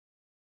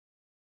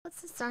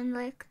 What's the sun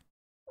like?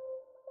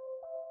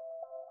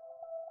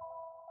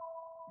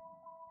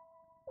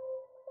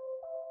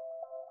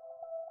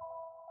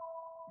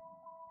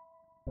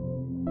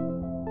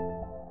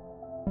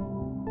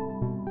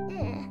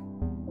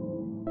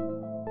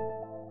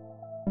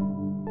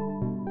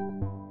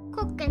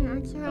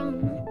 coconut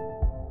rum.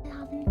 I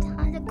haven't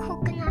had a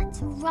coconut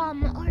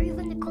rum or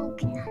even a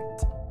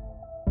coconut.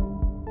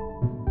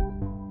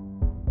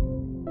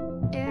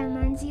 It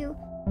reminds you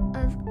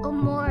of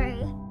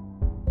Omori.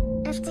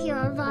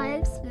 FTR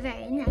vibes,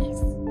 very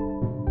nice.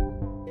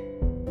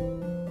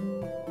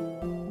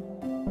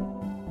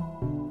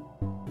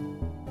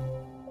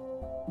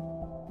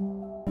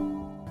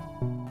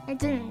 I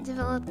didn't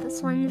develop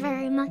this one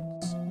very much.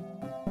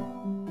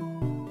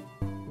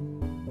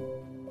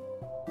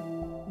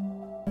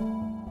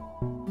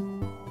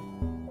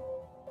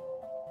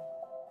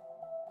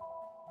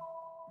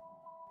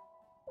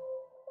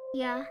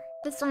 Yeah,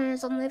 this one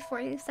is only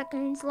 40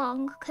 seconds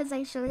long because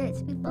I showed it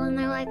to people and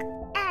they're like,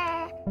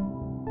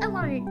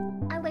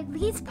 I like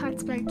these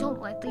parts, but I don't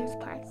like these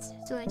parts,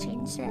 so I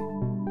changed it.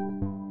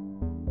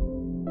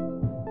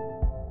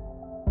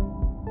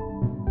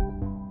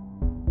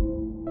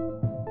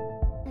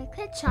 I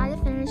could try to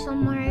finish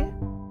one more.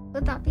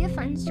 Would that be a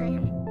fun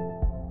stream?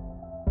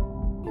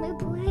 Can we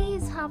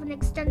please have an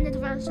extended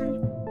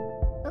version?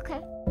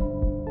 Okay.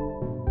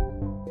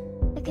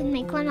 I can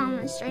make one on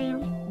the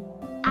stream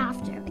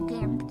after the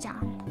game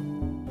jam.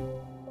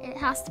 It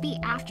has to be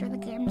after the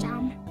game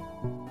jam.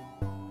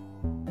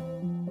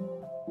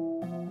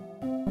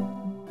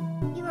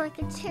 You like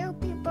it too,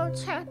 people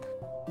chirp?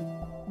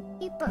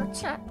 People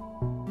chirp.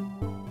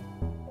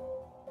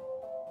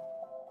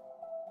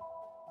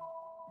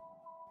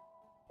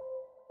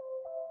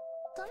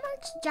 So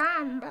much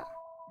jam.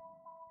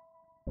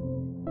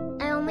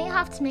 I only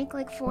have to make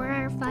like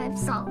 4 or 5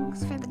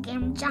 songs for the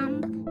game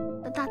jam,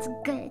 but that's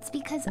good. It's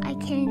because I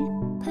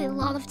can put a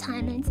lot of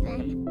time into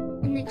them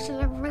and make sure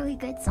they're really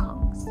good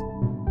songs.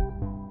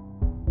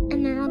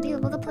 And then I'll be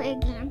able to play a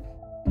game,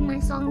 and my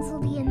songs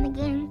will be in the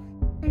game,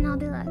 and I'll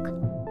be like,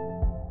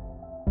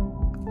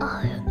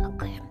 I am a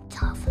game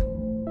tough.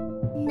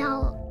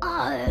 No,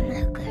 I am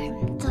a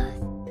game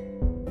tough.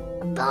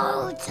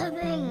 Bow to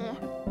me.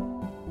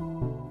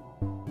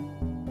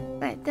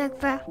 Right, Big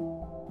Bear.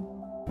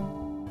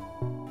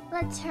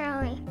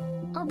 Literally,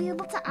 I'll be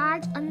able to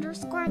add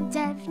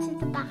 _dev to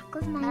the back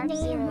of my name.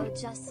 Zero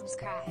just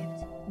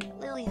subscribed.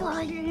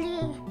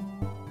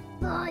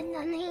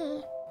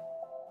 Finally.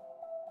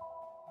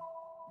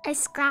 I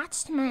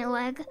scratched my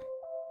leg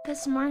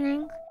this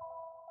morning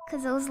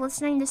because I was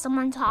listening to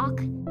someone talk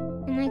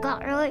and I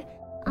got really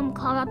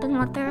caught up in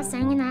what they were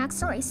saying and I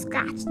actually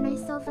scratched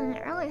myself and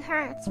it really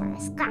hurts where I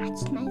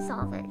scratched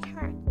myself. It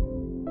hurt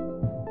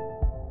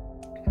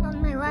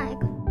on my leg.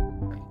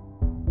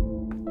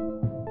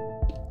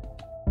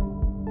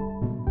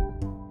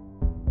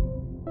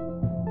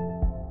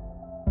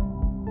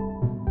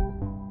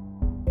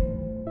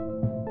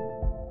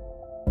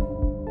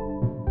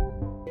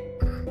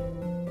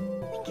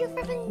 Thank you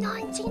for the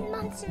 19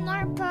 months in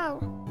Narpo.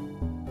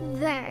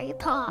 Very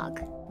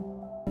pog.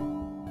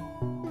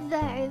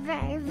 Very,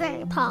 very,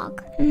 very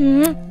pog.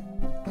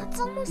 That's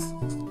almost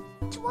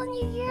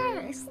 20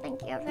 years.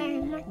 Thank you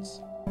very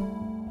much.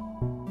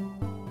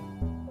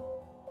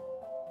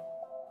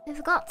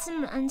 I've got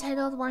some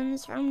untitled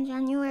ones from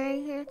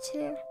January here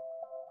too.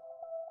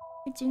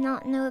 I do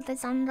not know what they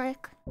sound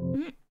like.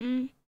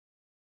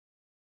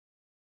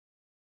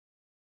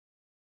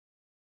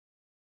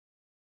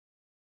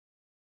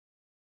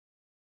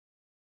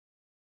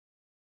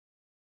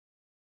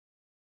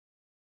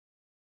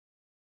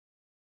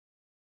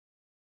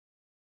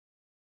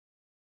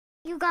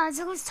 You guys,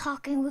 I was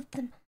talking with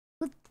the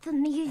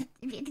mute.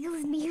 It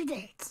was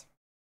muted.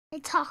 I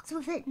talked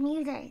with it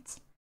muted.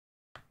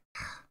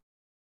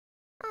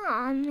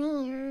 Aw,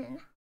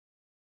 man.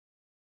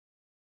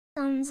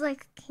 Sounds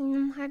like a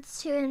Kingdom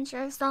Hearts 2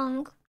 intro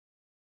song.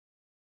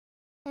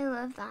 I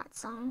love that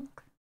song.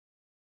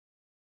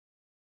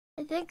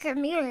 I think you're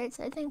muted.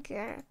 I think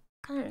you're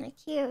kinda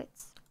cute.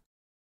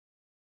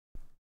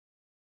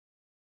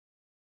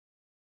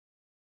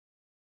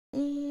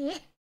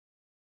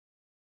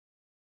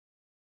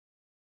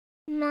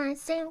 My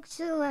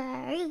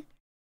sanctuary.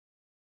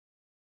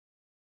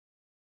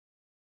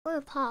 What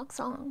a pog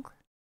song.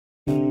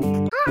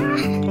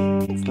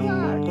 It's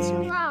loud,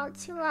 too loud,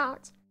 too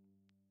loud.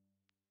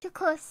 Too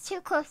close,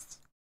 too close.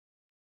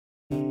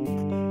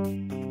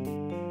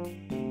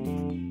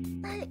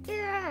 My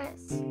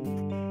ears.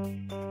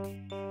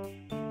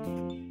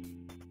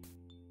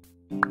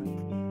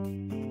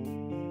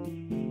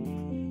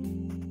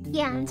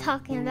 Yeah, I'm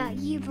talking about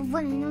you, the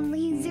one and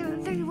only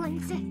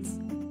 0316.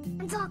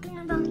 I'm talking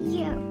about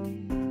you.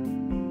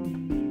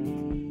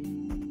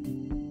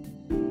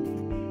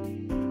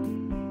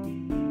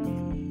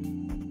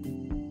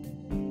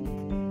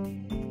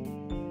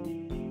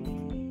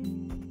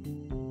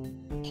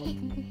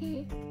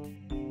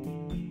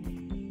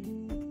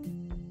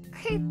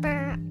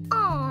 Creeper,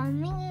 oh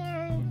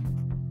man.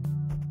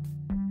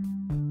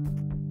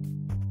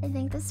 I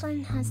think this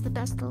one has the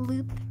best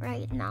loop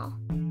right now.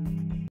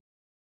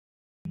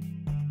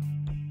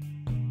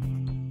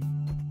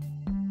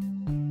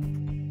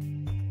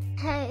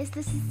 Hey, is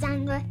this a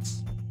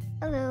sandwich?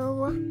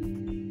 Hello.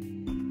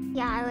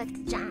 Yeah, I like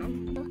to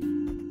jam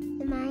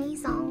in my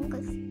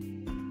songs.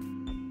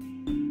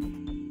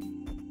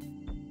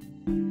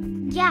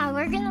 Yeah,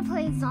 we're gonna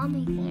play a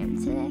zombie game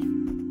today.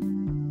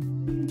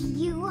 Do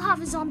you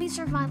have a zombie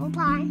survival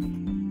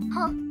plan?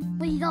 Huh?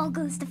 When it all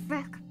goes to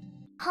frick?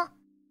 Huh?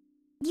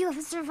 Do you have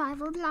a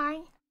survival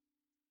plan?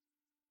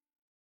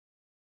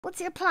 What's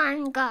your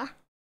plan, guy?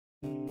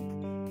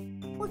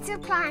 What's your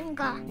plan,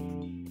 guy?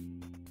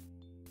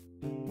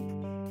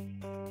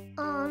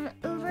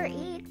 Uber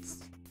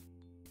Eats?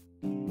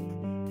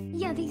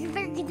 Yeah, they're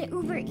gonna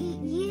Uber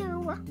eat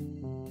you.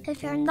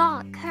 If you're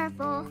not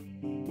careful,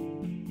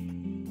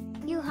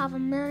 you have a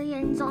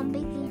million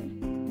zombie game.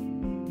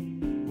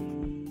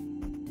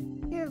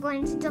 You're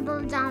going to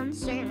double down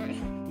sooner.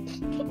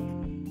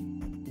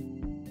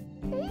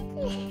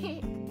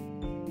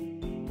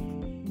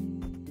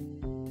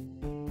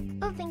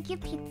 Oh, thank you,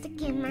 Pizza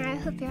Gamer. I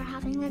hope you're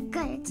having a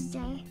good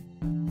day.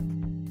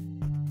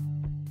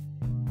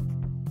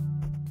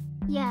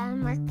 Yeah,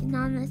 I'm working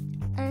on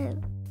a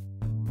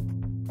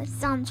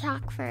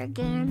soundtrack for a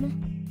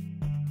game.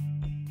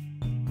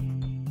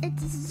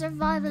 It's a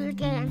survival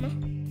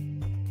game.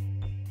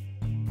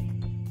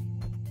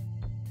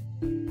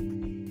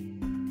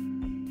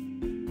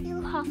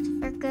 You have to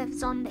forgive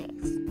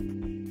zombies.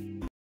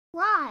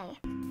 Why?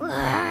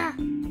 I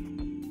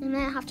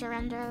might have to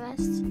render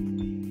this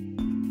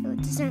so it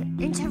doesn't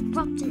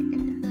interrupt it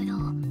in the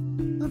middle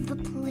of the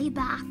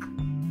playback.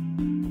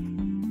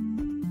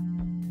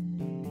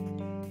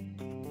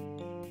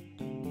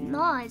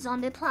 My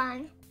zombie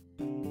plan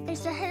is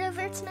to head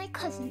over to my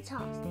cousin's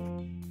house.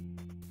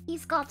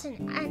 He's got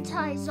an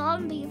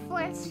anti-zombie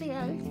force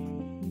field.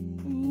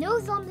 No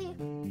zombie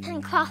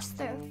can cross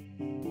through.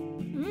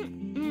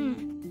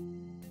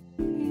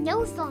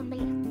 No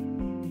zombie.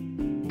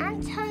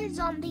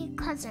 Anti-zombie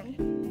cousin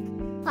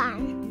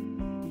plan.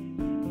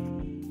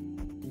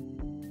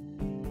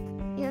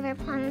 The other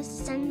plan is to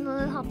send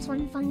LilyHops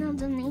one final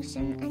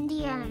donation and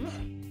DM.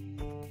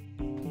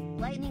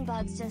 Lightning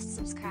Bugs just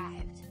subscribed.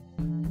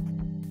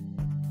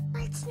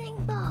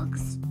 Lightning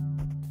Bugs,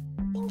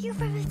 thank you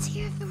for the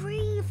tier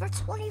 3 for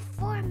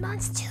 24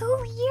 months,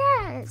 2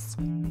 years.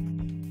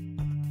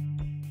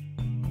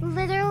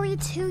 Literally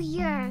 2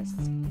 years.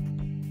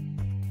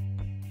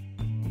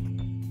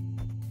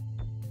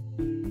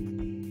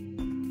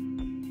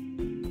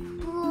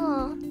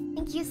 Cool,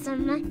 thank you so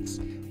much,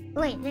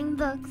 Lightning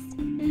Bugs.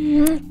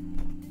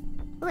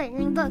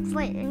 Lightning Bugs,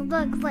 Lightning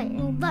Bugs,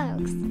 Lightning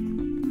Bugs.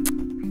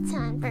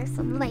 Time for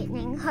some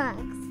lightning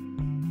hugs.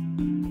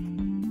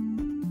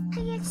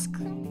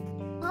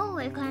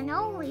 Holy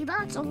cannoli,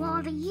 that's a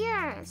lot of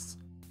years.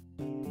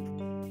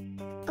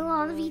 A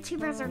lot of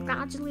YouTubers are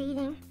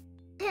graduating.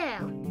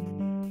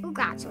 Who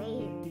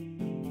graduated?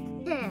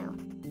 Who?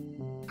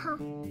 Huh?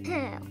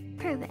 Who?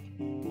 Prove it.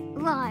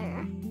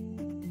 Liar.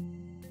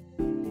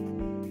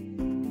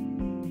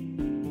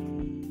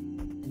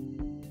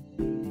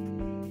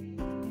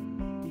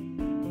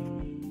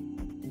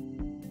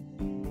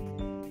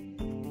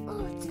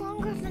 Oh, it's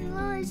longer than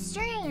Lily's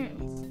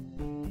streams.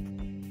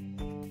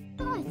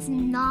 No, it's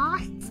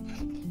not.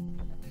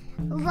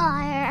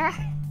 Liar.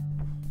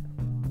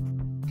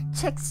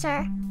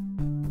 Trickster.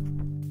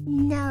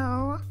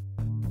 No.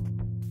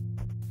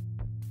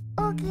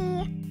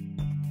 Okay.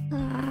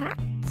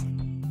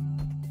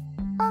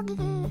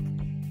 Okay.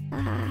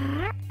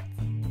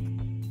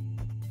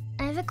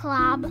 I have a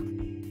collab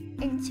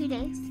in 2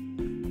 days.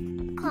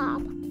 A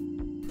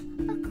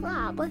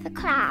collab with a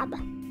crab.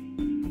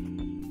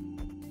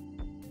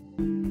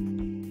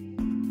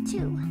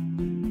 2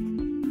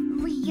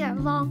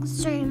 3-year-long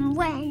stream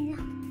when?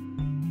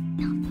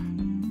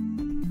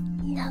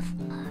 Never.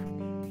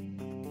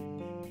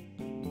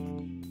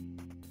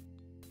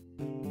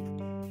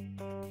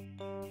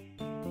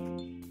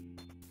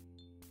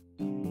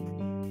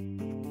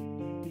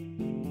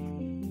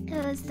 I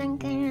was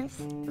thinking if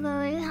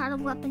Lily had a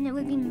weapon, it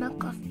would be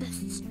milk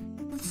fists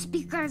with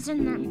speakers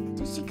in them,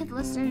 so she could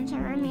listen to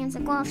her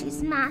music while she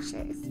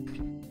smashes.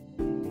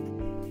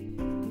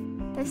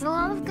 There's a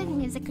lot of good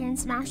music in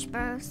Smash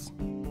Bros.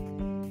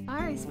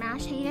 Sorry,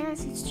 Smash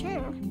haters, it's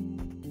true.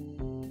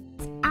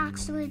 It's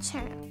actually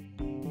true.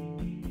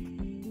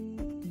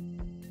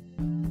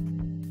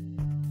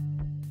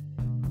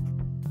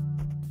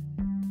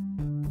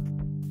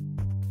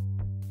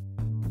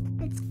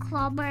 It's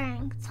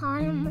clobbering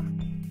time.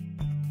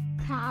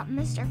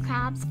 Mr.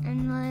 Krabs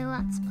and Lily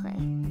Let's Play.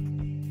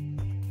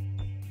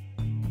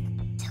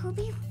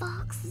 Toby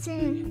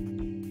Foxton.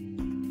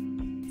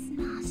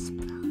 Smash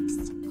Bros.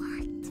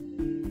 What?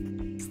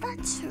 Is that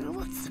true?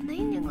 What's the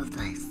meaning of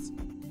this?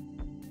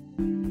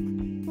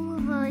 Ooh,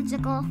 Lily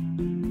Jiggle.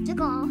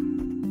 Jiggle.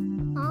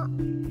 Huh?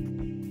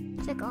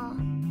 Jiggle.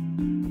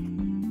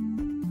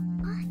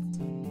 What?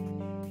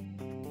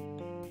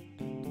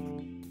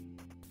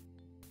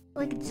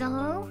 Like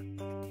Jello?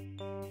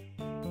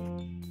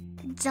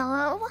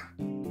 Jello?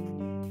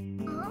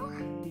 Oh?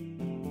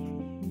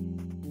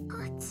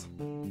 What?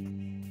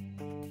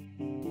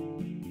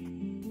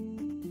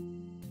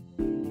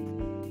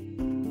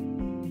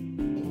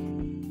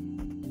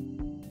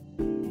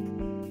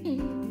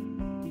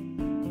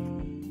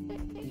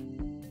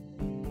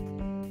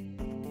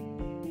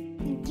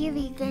 Give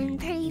vegan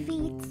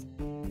cravings.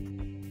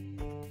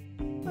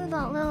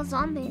 about little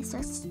zombies,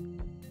 just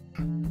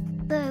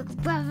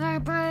big rubber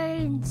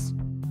brains.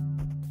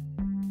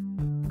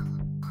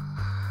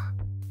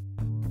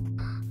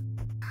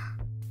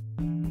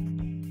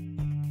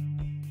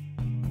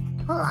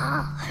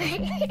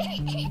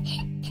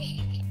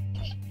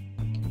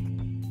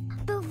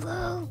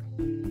 Boo-boo.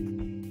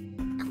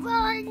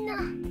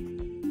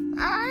 Run!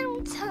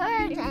 I'm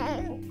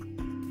turning.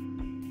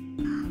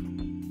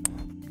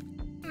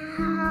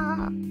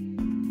 Ah.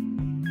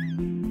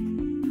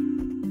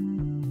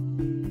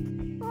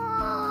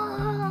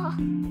 Oh.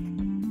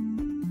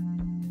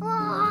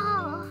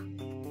 Oh.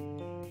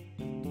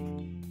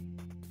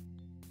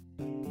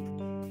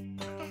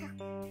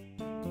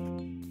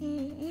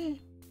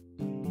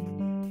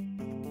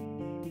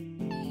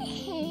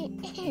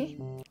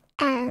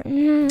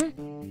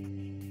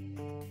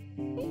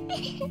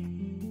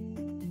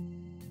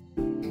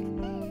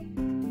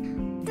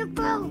 The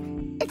boat!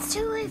 It's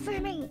too late for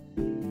me!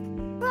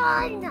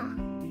 Run!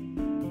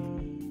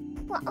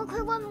 Well,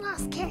 okay, one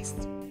last kiss.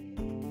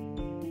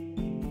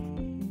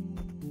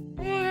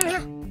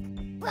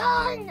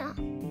 Run!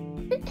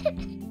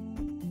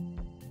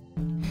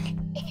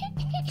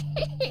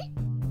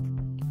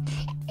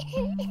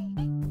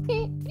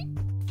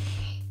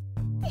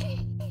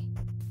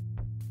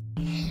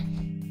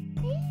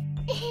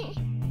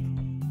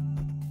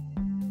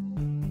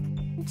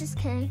 Just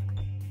kidding.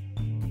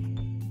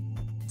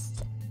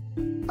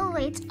 A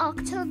late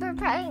October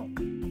prank.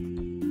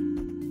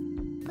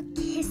 But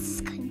kiss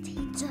is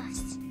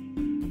contagious.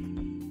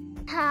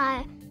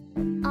 Hi,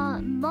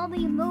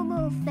 Mommy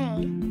Momo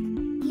Faye.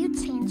 You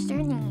changed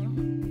your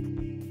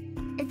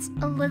name. It's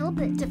a little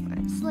bit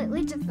different,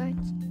 slightly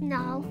different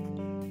now.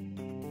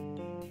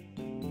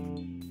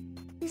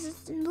 This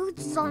is the mood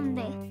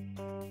Sunday.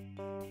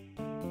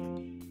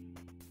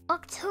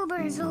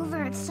 October is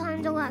over, it's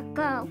time to let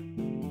go.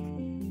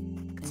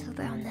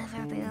 October will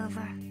never be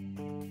over.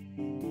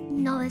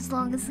 Not as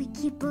long as we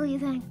keep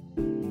breathing.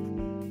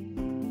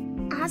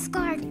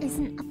 Asgard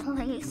isn't a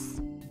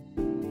place.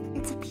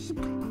 It's a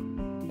people.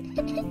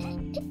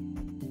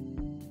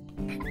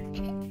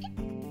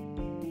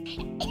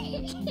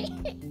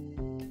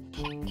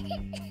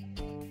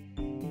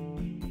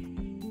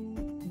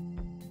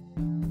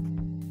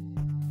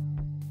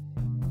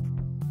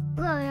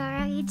 Lily,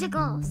 alright,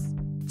 jiggles.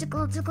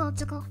 Jiggle, jiggle,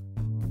 jiggle.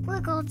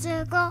 Wiggle,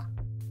 jiggle.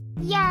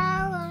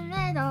 Yellow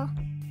middle.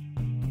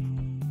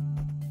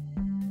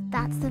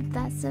 That's the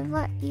best of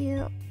what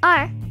you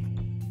are.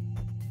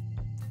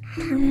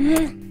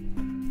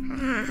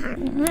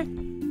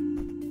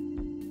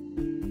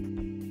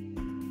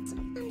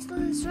 Sometimes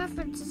those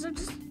references are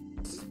just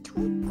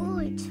too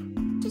good.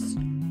 Just,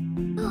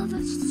 oh,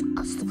 that's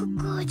just so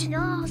good and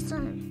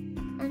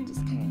awesome. I'm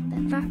just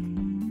kidding, Pepper.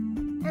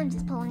 I'm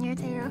just pulling your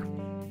tail.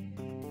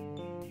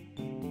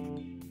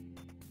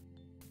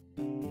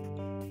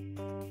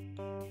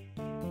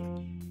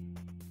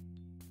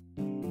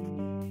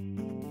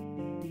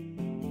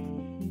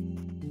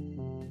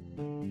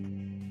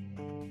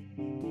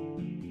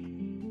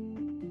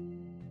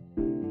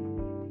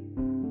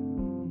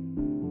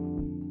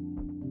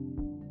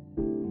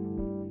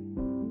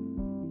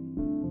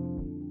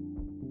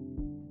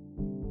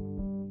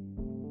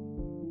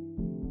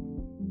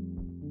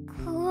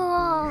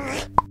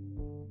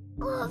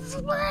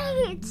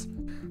 Wait!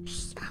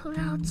 Shout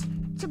out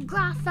to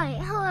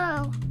Graphite.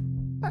 Hello.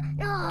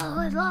 Oh,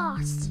 I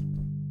lost.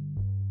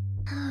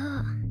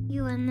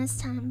 You win this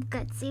time,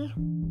 Gutsy.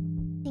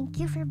 Thank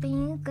you for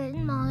being a good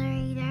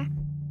moderator.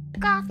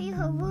 Graffy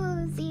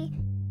Hawoozy.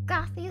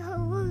 Graffy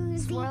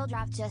Hawoozy.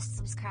 Worldrop just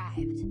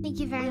subscribed. Thank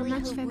you very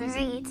much for the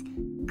raid.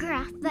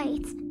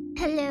 Graphite.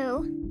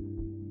 Hello.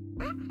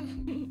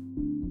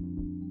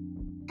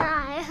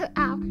 I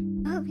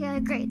hope you had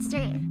a great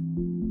stream.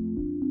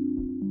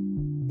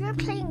 You're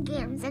playing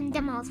games and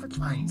demos. Which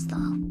ones,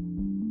 though?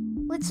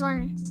 Which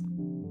ones?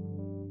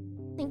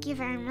 Thank you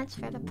very much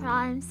for the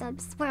Prime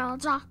sub, Swirl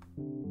Drop.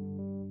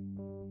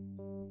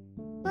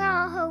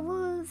 Swirl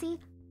Hawoozy.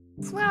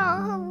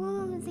 Swirl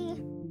Hawoozy.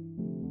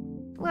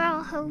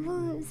 Swirl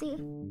Hawoozy.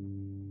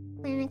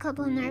 Playing a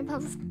couple of nerd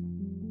puzzles.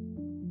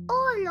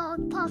 Or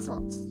log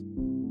puzzles.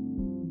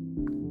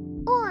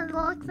 Or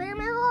log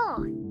family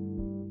log.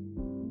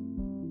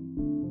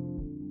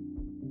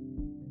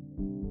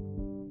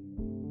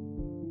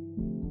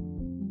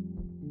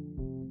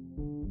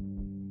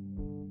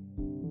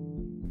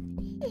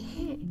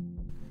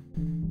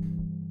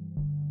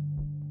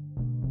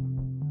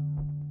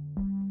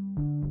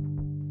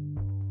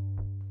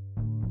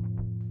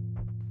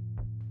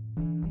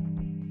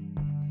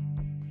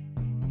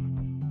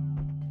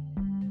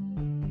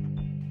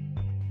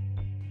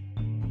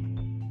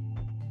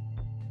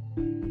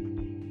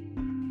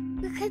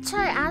 We could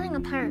try adding a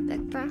pirate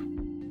Big Bro.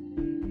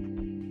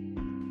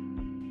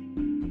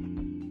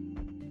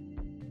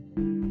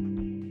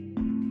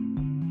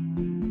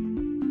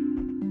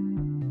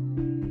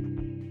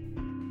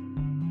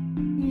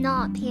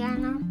 Not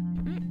piano.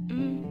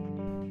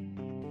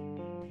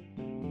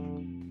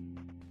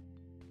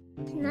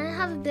 Can I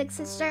have a big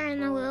sister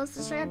and a little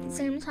sister at the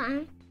same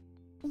time?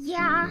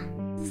 Yeah,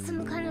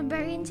 some kind of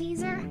brain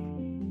teaser?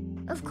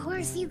 Of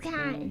course you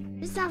can.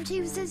 Just have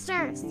two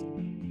sisters.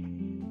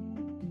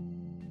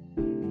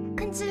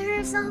 Consider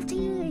yourself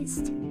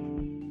teased.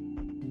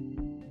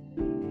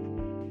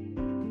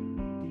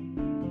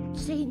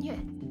 Genius.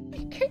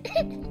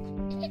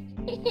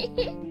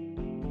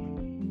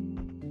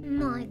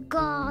 My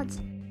god.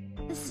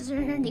 This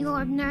isn't any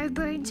ordinary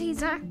brain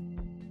teaser.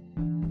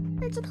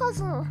 It's a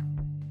puzzle.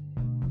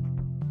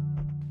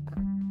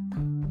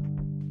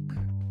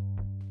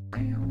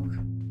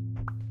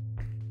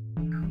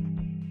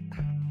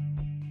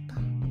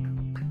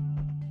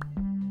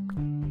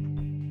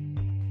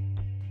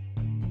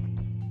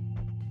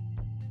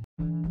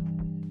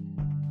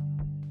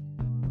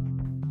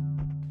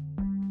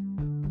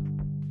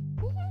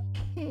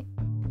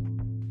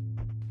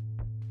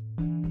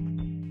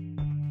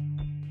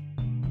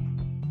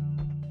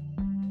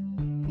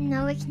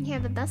 Now we can hear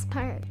the best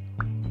part.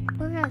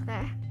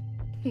 Forever.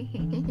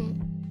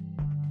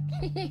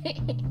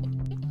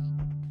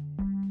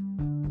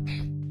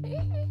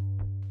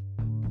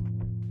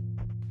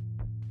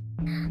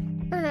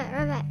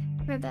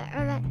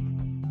 Ribbit.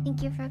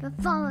 Thank you for the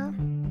follow.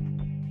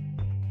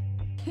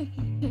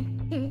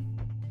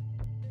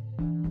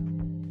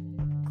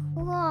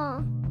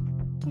 Cool.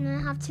 Can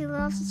I have two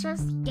little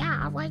sisters?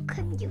 Yeah, why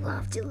couldn't you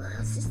have two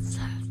little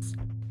sisters?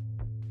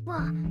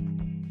 What?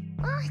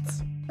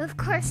 Of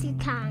course you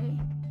can.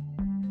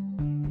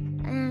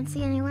 I don't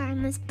see anywhere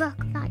in this book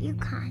that you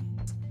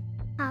can't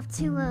have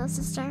two little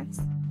sisters.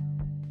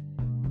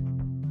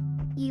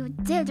 You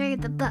did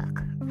read the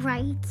book,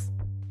 right?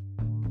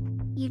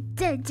 You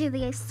did do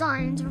the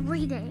assigned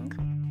reading.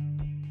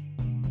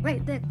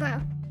 Right, Big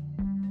Bro?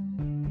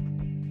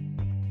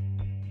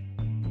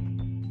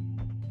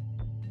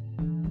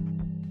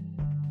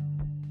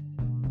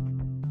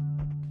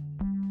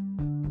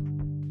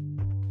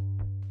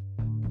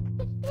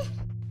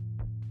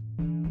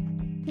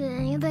 Did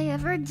anybody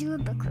ever do a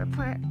book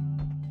report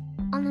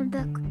on a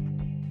book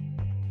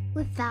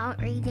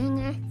without reading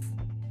it?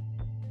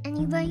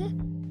 Anybody?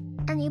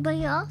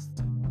 Anybody else?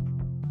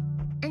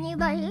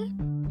 Anybody?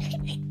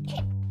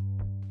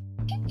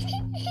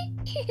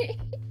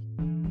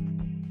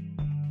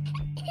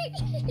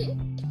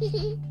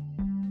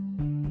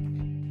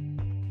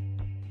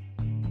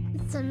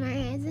 It's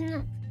summary, isn't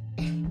it?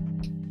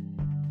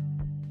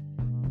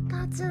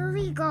 That's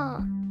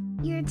illegal.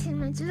 You're too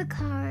much of a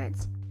coward.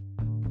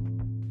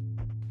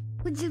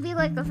 Would you be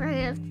like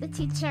afraid of the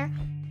teacher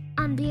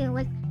being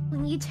like,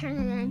 when you turn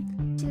it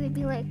in, she would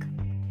be like,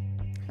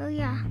 oh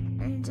yeah,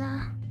 and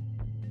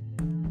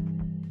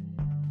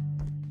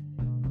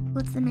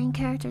what's the main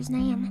character's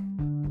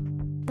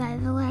name, by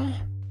the way?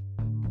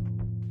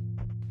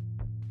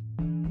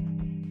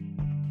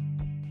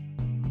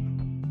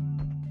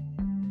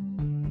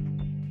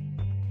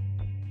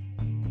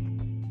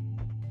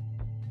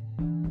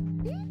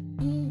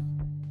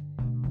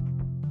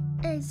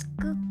 Is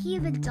Cookie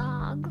the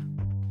dog?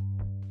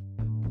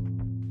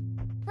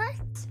 What?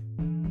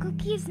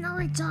 Cookie's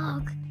not a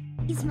dog.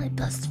 He's my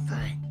best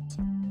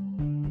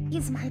friend.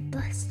 He's my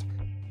best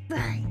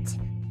friend.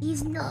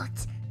 He's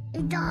not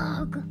a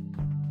dog.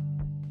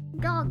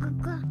 Dog.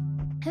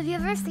 Have you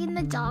ever seen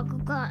the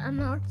dog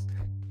emotes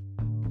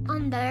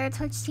on their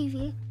Twitch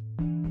TV?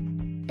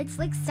 It's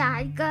like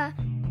Sadga,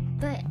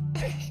 but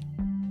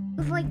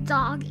with like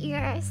dog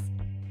ears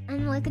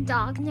and like a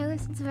dog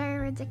nose. It's very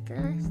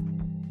ridiculous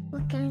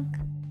looking.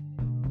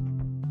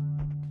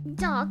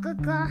 Dog.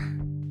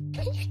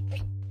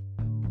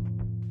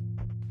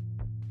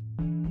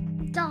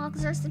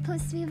 Dogs are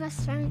supposed to be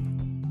best friends.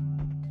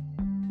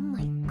 Oh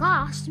my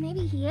gosh,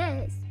 maybe he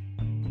is.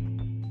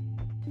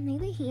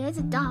 Maybe he is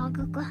a dog.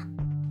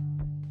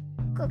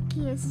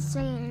 Cookie is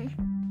saying.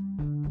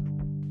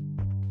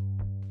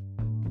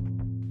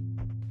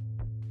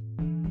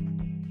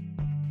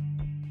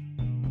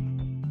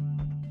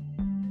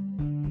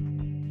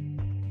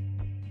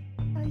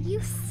 Are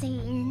you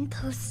saying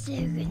poster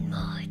in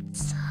my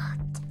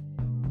chat?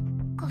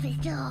 Got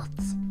it out.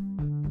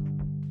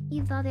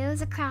 You thought it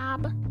was a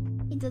crab?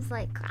 He does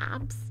like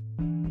crabs.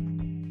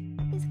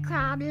 He's a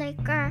crab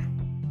licker.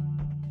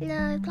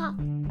 Lollipop,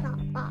 plop,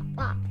 plop,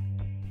 plop.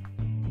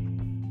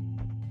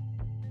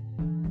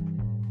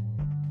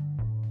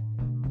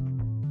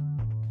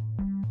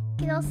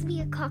 Could also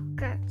be a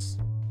cockroach.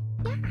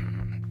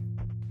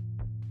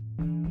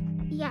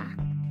 Yeah.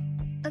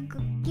 A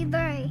cookie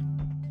berry.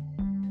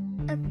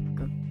 A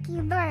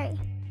cookie berry.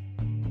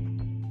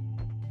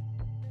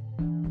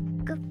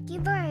 Cookie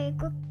berry,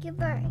 cookie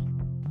berry.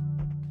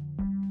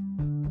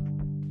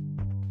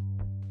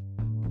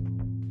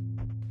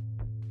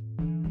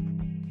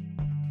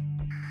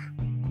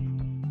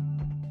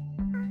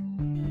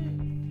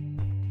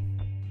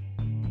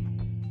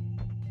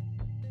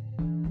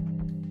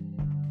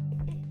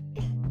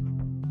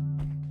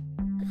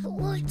 I don't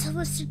like to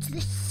listen to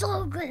this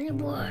song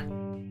anymore.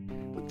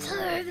 I'm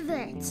tired of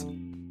it.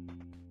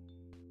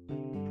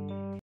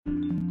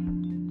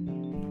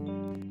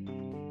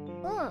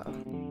 Oh,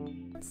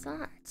 what's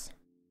that?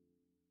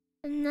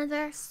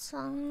 Another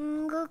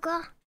song?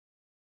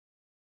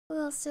 What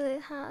else do we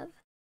have?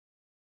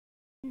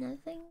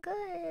 Nothing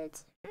good.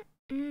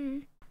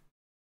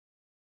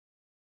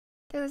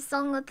 There was a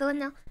song with the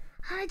window.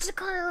 Hi,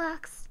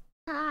 Jacarlax.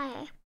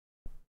 Hi.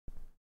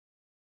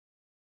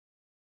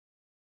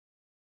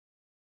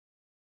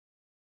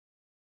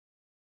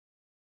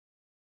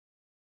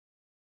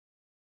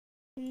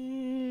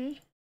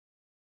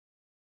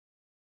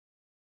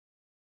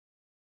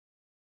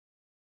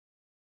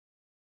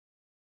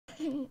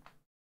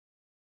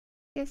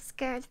 You're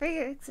scared for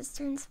your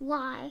existence.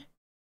 Why?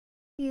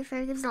 Are you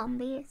afraid of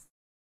zombies?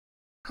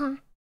 Huh?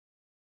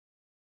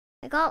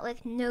 I got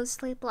like no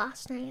sleep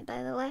last night,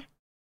 by the way.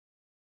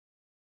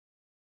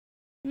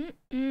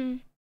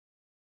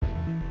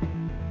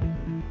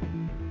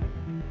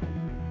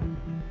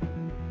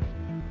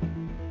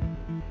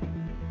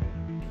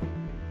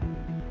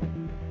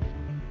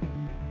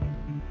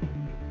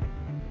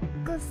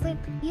 Go sleep.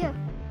 You.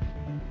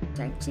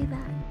 Don't do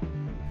that.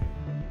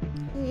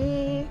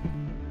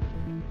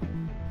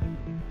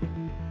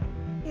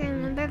 You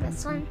remember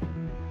this one?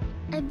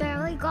 I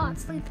barely got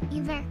sleep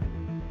either.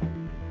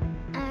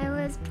 I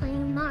was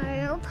playing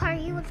Mario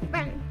Party with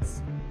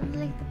friends. It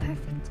was like the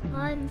perfect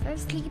time for a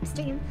sleep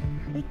stream.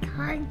 I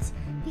can't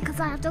because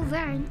I have to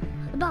learn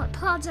about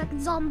Project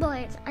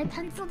Zomboid. I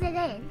penciled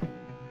it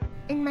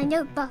in my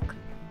notebook.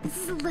 This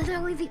is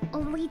literally the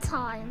only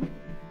time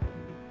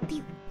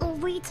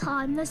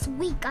this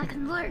week I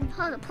can learn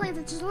how to play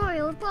the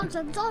tutorial of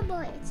Project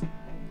Zomboid.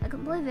 I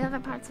can play the other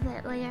parts of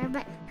it later,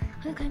 but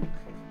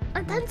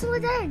I pencil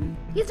it in.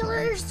 You don't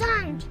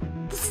understand.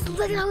 This is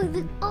literally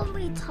the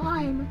only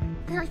time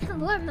that I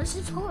can learn the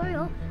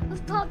tutorial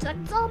of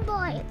Project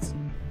Zomboid.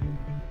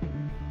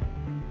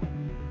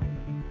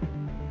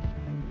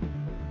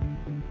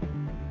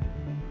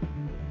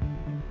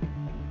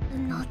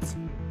 I'm not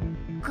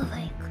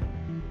going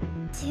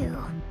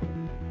to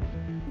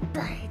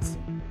bed.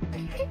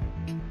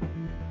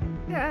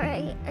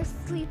 Alright,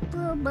 asleep,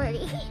 little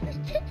buddy.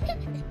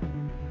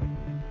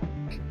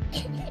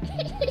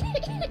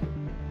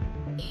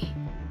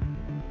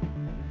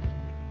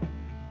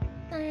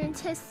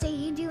 Scientists say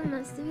you do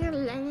most of your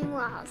learning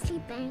while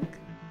sleeping.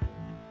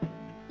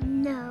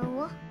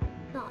 No,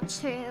 not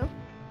true.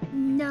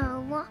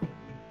 No.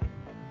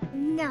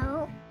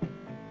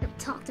 Don't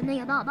talk to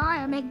me about my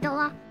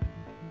amygdala.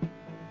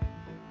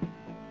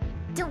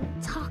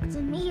 Don't talk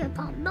to me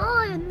about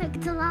my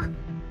amygdala.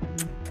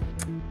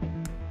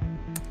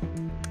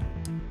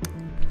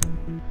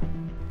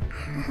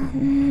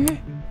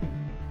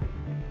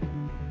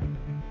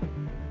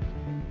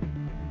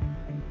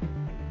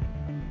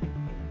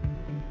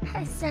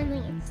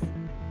 Semis.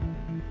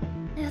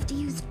 I have to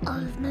use all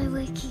of my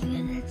waking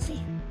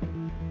energy.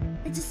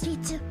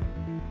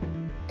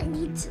 I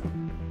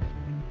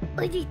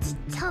need to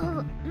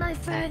tell my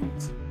friend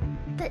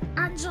that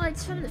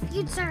androids from the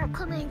future are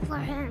coming for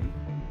him.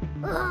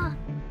 Ow.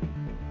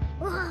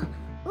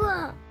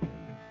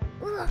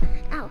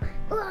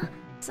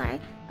 Sorry.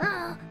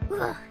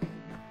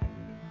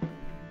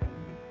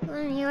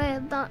 Anyway,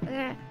 about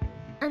your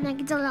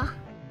amygdala.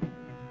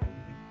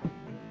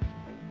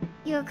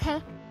 You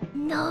okay?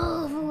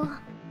 No.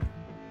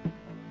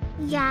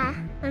 Yeah,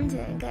 I'm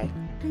doing good.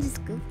 I'm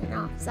just goofing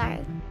off,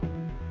 sorry.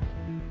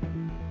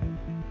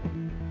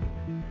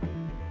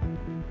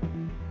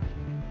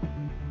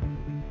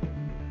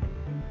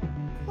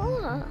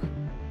 Cool.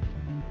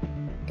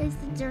 Is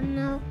the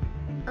journal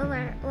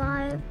alert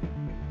live?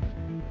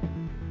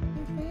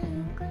 I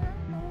think.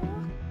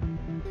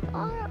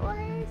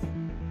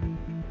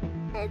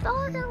 I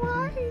thought it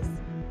was.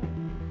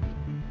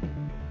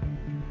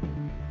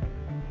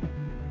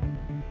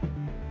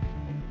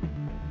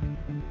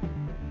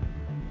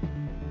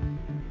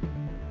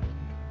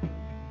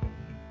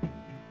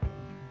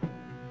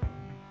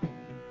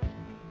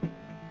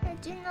 I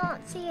do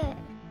not see it.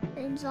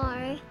 I'm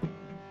sorry.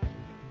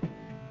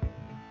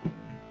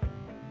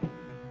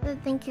 But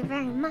thank you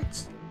very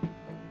much.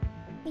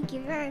 Thank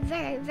you very,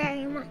 very,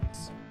 very much.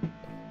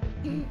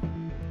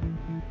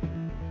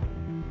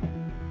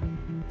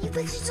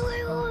 The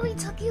tutorial only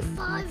took you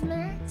 5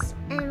 minutes,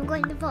 and I'm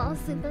going to fall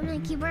asleep on my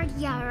keyboard.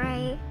 Yeah,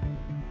 right.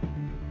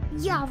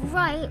 Yeah,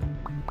 right.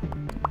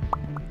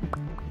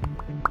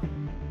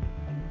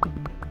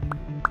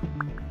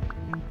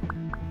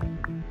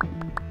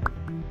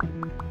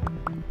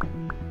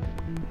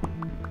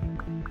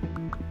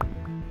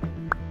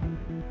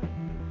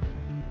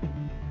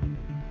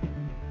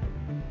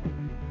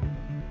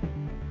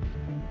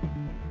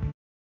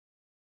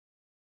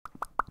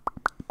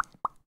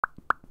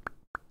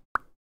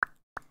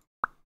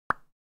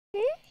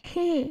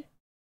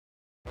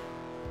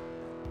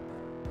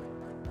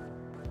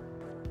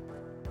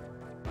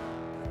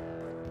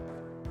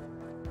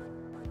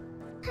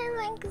 I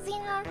like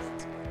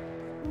Xenos.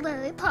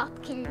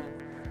 LilyHopkin.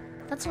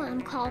 That's what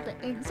I'm called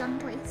in some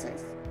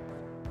places.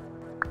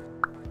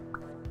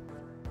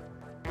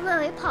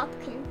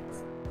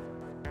 LilyHopkins.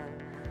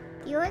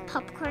 Do you like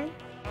popcorn?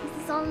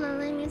 This is all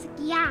Lily music.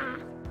 Yeah.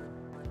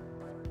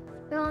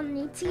 We're on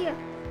need to you.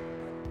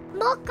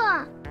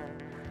 Mocha,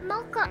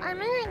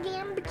 I'm in a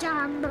game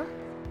jam.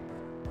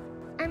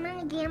 I'm in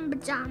a Gamba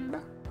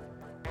Jamba.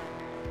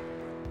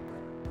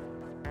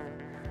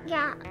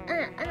 Yeah,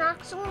 an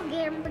actual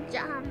Gamba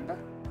Jamba.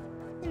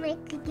 To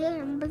make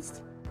gambas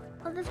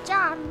out of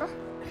jamba.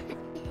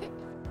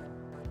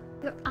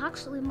 You're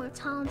actually more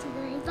talented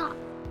than I thought.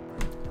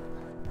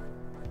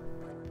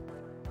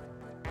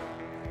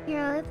 You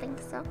really think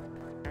so?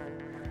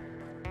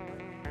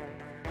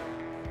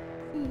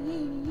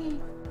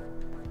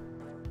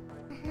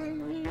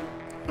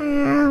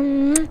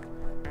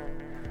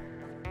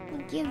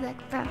 Thank you,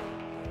 Victor.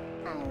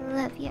 I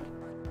love you.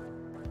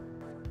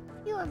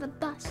 You are the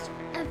best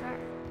ever.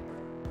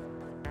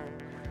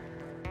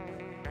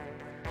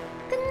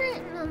 Good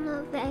night,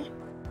 Momo.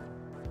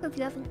 Hope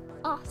you have an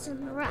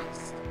awesome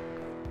rest.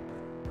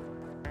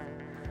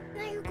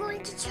 Now you're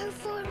going to true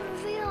form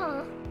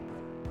reveal.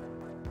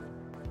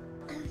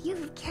 Oh,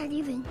 you can't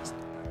even.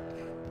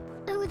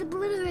 I would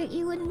obliterate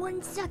you in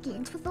 1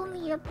 second with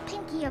only a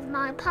pinky of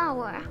my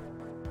power.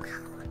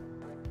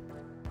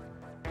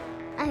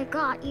 I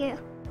got you.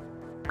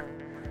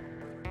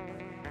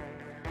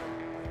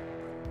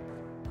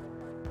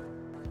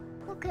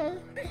 Okay.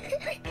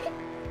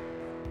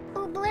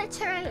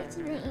 Obliterate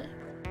me.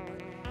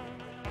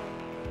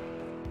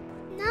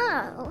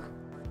 No.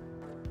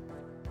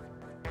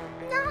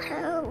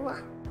 No.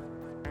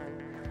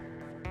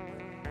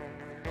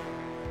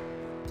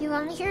 Do you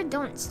want to hear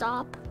Don't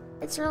Stop?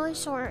 It's really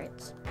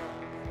short.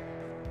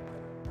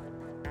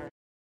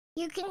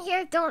 You can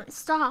hear Don't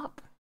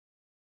Stop.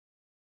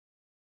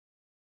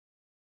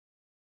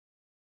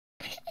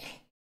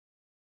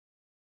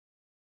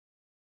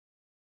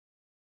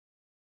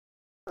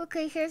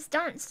 Okay, here's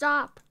Don't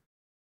Stop.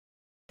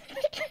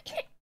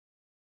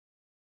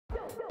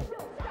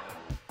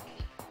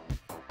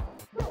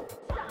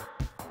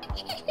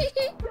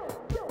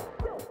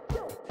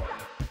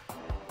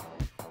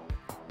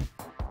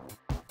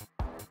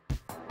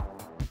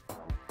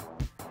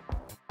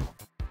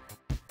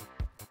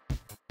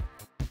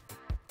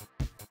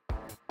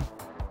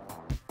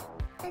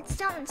 It's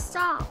Don't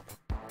Stop.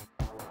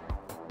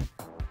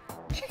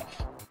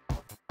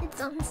 It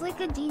sounds like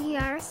a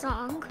DDR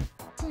song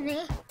to me.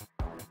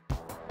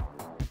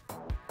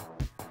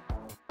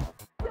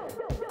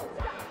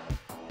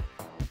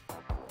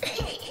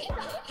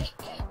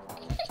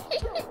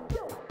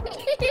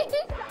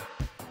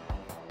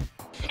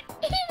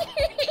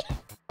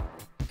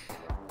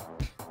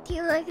 Do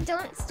you like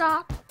Don't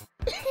Stop?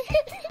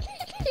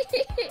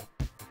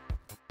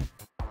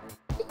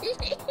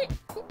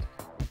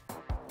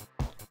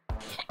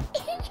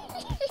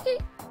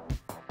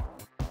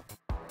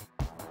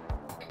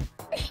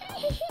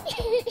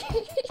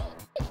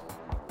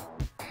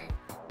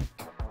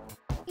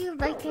 You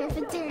like it if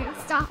it didn't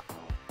stop.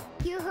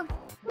 You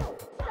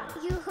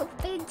hope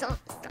they don't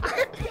stop.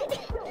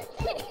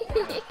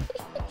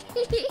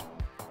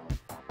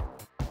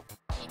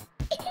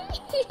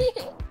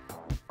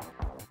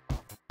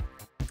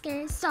 It's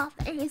gonna stop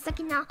any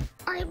second now.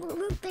 I'm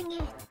looping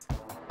it.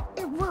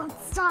 It won't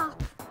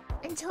stop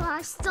until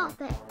I stop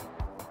it.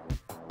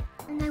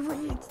 And I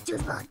want you to do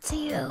that to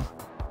you.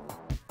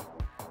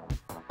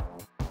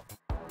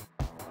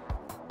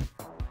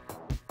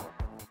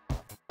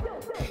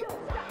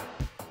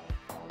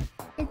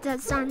 It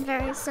does sound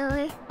very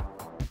silly.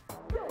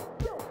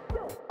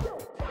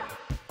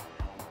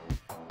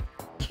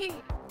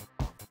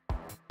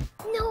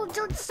 No,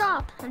 don't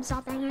stop. I'm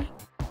stopping it.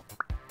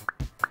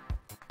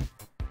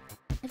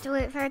 I have to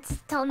wait for it to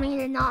tell me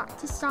to not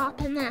to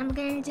stop, and then I'm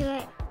gonna do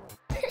it.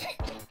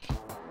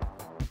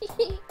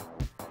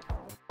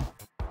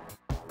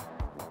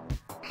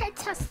 Hey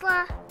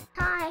Tesla,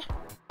 hi.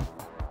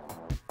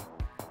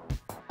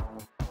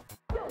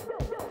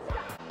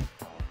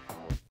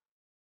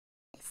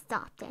 I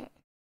stopped it.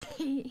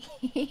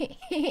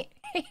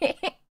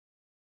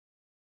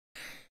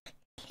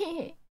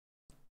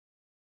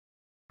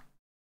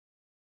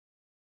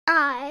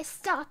 I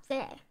stopped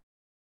it.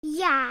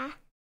 Yeah.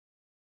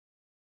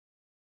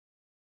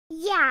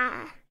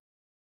 Yeah.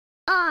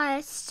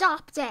 I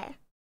stopped it.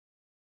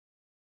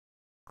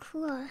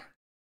 Cool.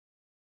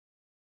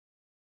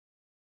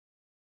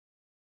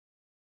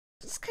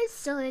 Just 'cause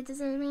silly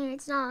doesn't mean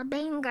it's not a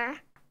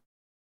banger.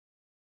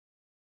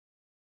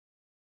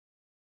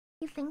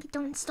 You think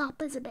Don't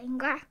Stop is a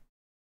banger?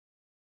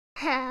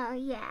 Hell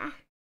yeah.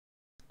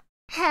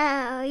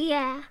 Hell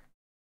yeah.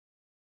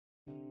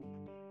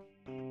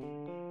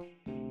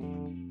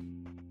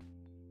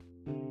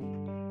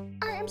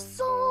 I'm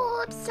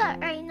so upset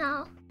right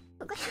now.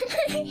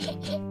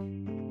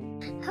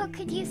 How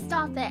could you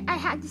stop it? I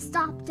had to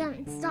stop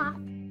Don't Stop.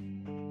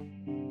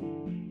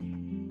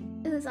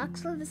 It was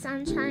actually the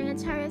Sunshine and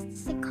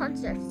Terroristic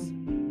Concerts.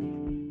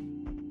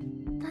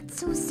 That's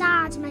so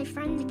sad. My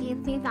friend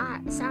gave me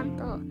that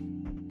sample.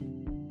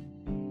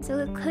 So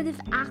it could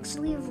have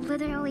actually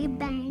literally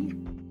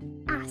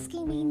been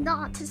asking me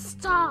not to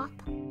stop.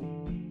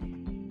 And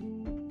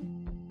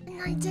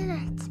I did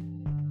it.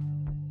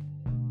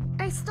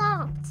 I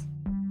stopped.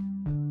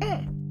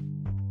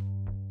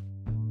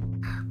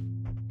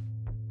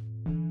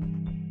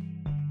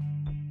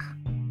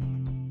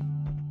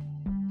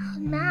 Oh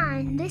man.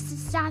 on, this is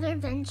sadder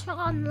than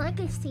Tron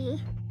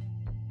Legacy.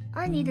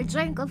 I need a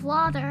drink of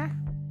water.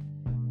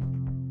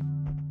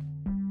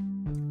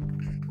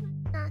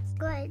 That's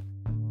good.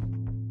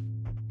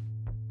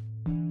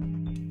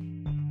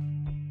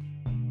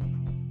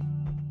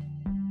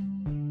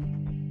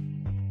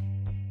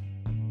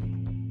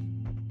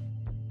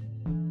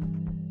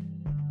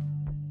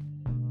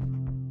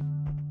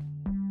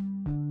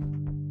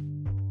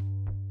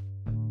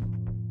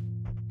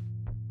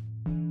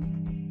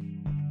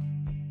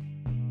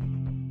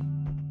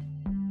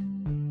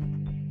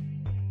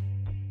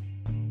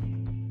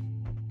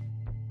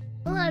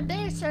 Well, our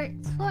bear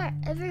shirts for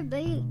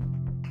everybody.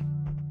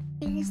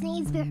 And his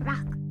name's Bear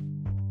Rock.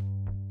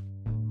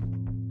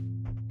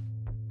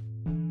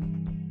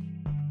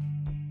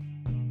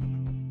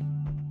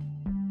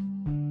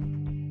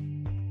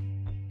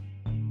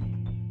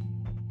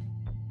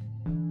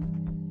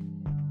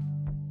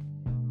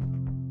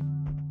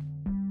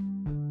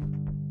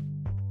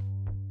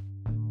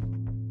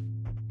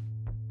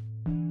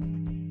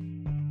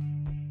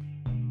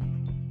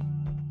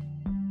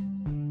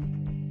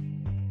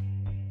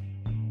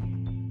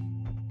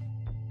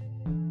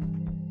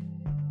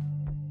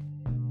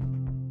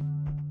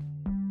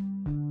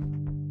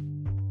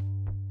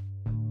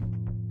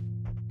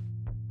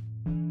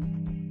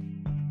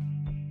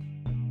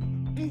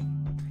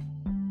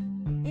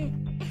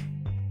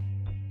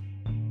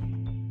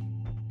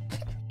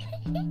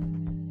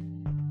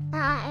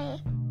 Hi.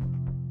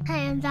 Hi,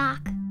 I'm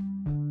back.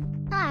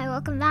 Hi,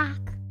 welcome back.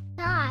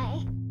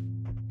 Hi.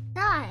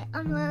 Hi,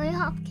 I'm Lily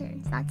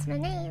Hopkins. That's my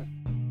name.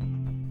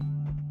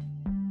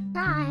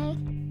 Hi.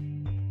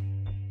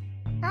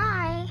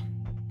 Hi.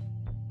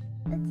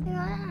 That's who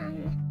I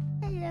am.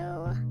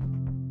 Hello.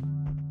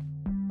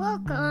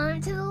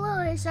 Welcome to the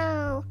Lily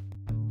Show.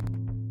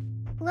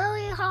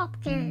 Lily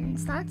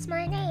Hopkins. That's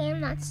my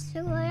name. That's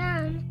who I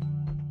am.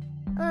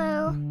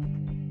 Hello.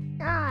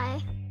 Hi.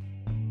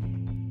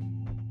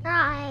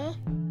 Hi.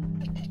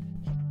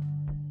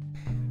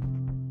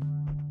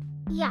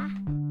 Yeah.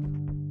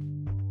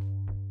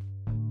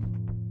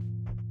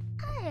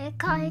 Hi,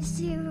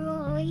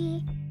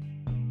 Kaisuri.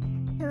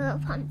 Hello,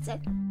 Ponce.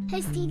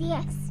 Hey,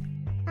 CDS.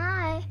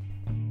 Hi.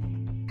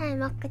 Hi,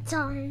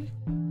 Makatan.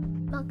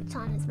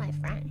 Makatan is my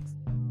friend.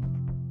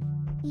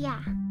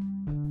 Yeah.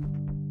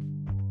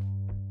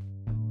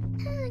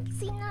 Hi,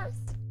 Xenos.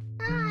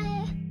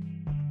 Hi.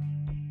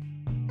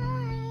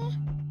 Hi.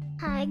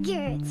 Hi,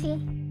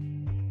 Garrity.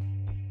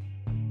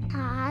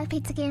 Hi,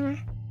 Pizza Gamer.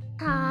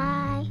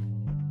 Hi.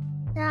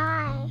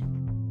 Hi.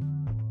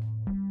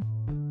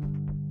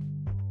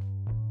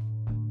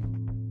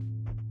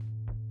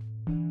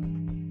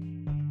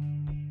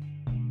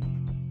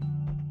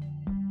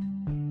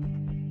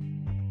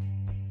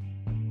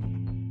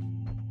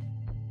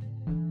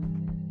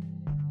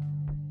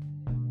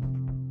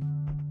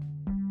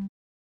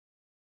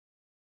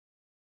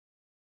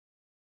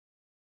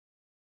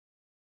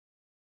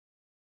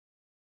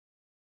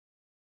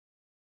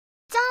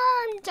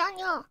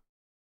 Daniel.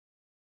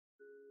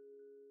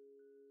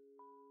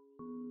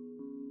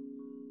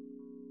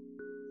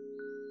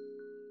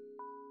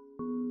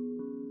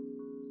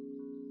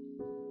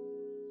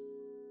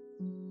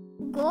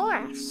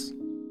 Gorse.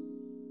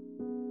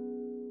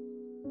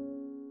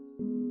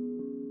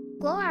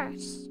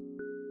 Gorse.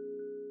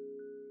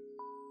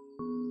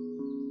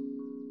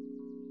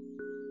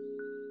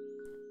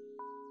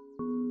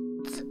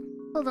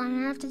 Hold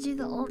on, I have to do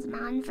the old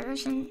man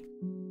version.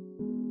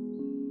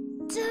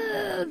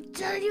 Dude,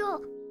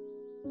 Daniel.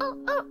 Oh.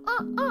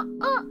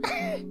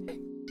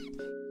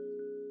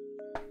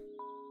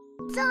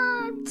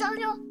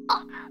 Daniel.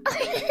 Oh.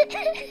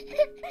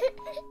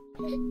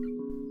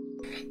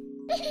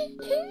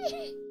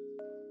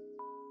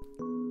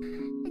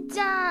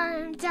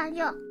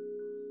 Daniel.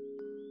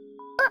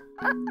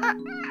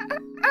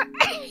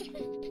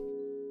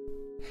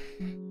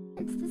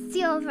 It's the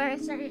seal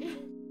version.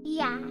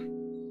 Yeah.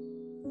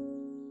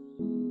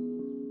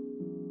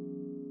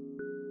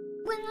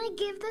 When I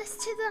give this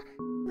to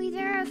the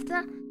leader of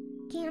the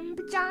Gamb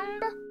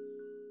Jump,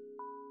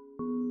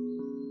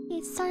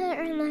 he said it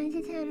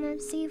reminded him of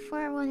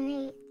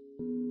C418.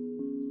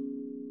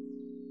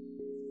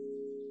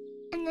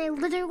 And I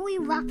literally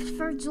leapt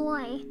for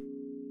joy.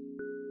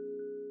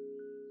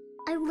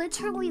 I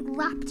literally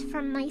leapt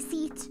from my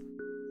seat.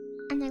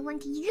 And I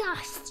went,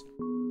 yes!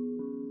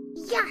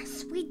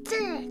 Yes, we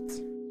did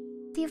it!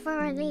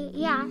 C418,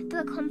 yeah,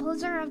 the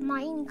composer of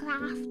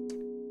Minecraft.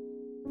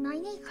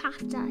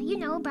 Minecraft, you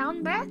know,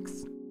 brown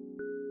bricks?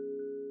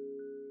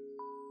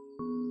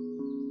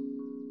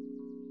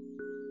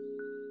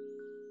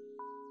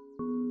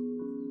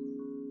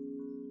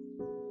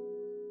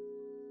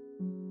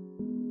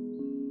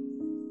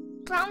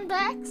 Brown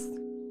bricks?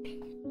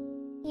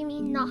 You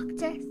mean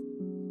Noctis?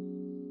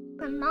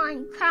 From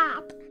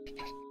Minecraft.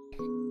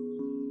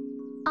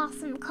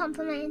 Awesome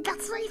compliment.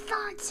 That's what I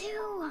thought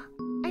too.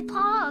 I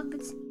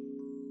pogged.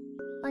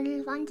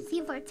 1 to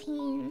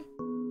C14.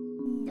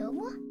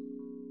 No.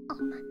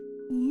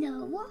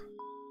 No.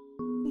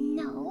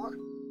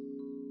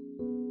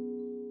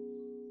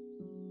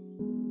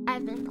 I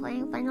I've been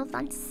playing Final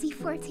Fantasy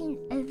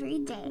 14 every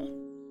day.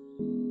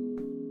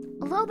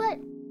 A little bit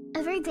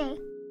every day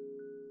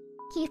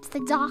keeps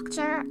the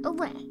doctor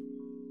away.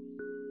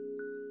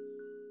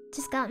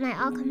 Just got my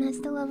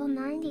alchemist to level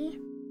 90.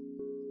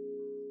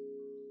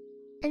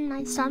 And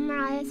my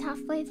samurai is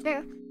halfway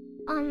through.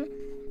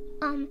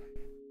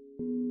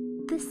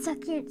 The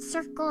second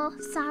circle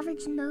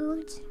savage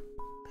mode.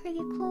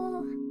 Pretty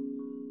cool.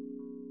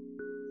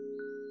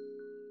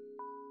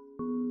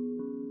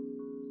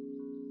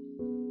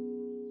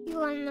 You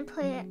want to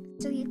play it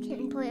so you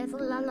can play as a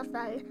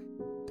Lalafell,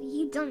 but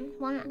you don't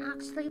want to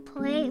actually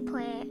play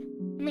it.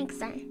 Makes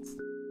sense.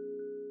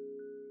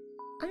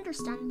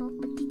 Understandable,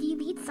 but did you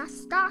beat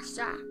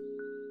Sastasha?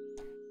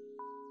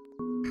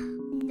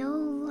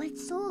 No,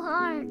 it's so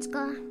hard,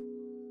 Ska.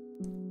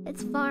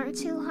 It's far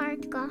too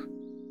hard, Ska.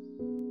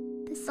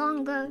 The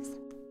song goes.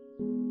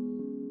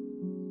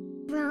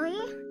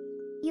 Really?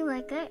 You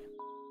like it?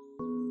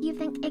 You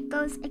think it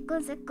goes?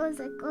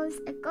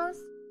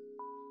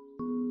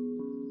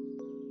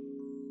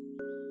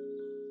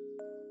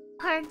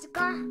 Hard,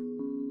 Ska.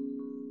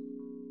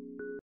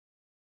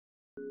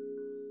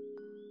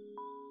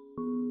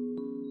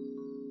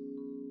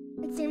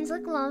 It seems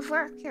like a lot of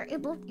work.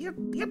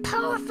 You're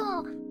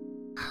powerful!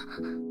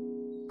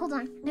 Hold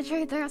on, I've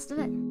heard the rest of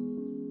it.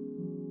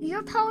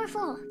 You're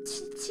powerful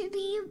to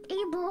be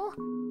able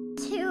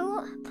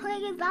to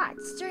play that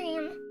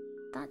stream.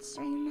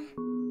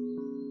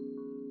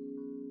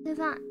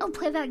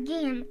 Play that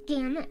game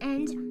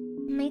and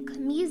make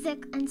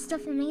music and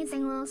stuff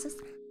amazing little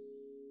sister.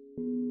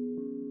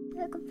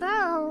 Like,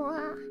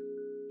 bro,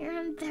 you're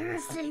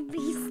embarrassing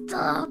me,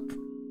 stop.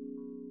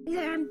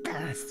 You're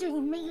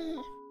embarrassing me.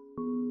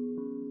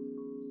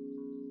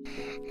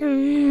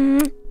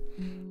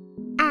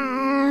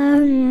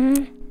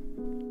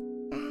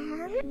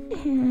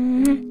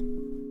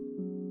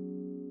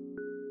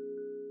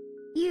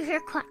 You hear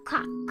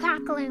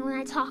crackling when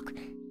I talk.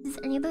 Does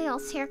anybody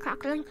else hear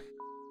crackling?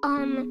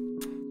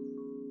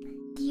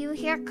 Do you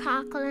hear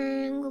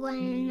crackling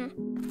when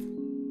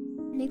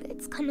maybe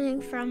it's coming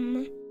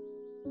from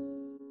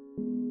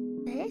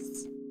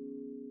this?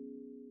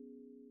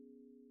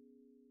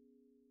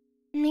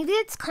 Maybe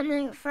it's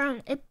coming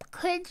from, it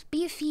could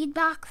be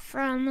feedback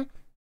from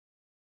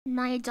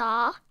my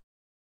DAW,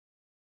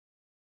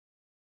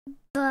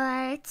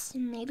 but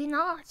maybe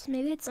not.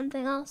 Maybe it's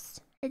something else.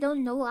 I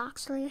don't know,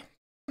 actually.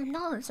 I'm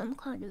not some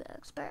kind of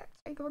expert.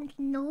 I don't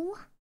know.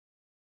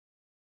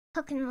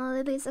 How can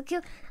Lily be so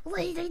cute?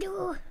 What did I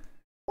do?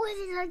 What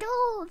did I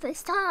do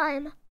this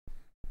time?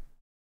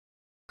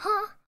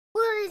 Huh?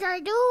 What did I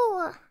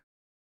do?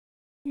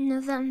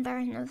 November.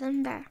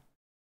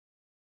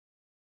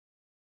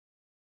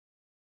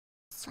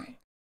 It's fine.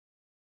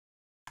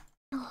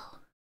 Oh.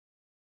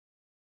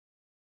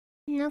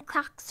 No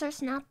cracks or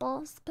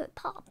snapples, but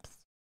pops.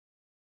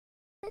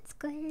 That's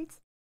good.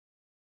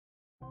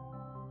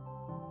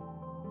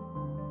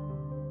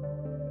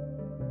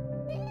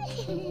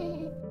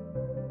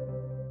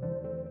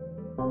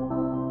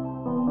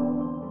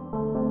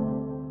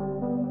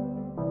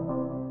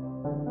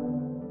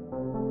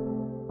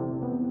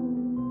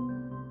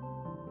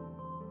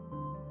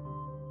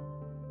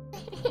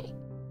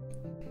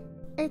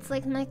 It's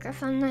like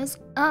microphone noise.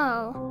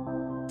 Oh.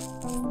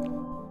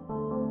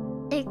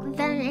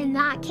 Then in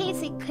that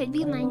case, it could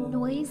be my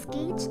noise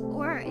gate,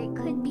 or it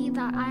could be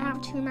that I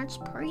have too much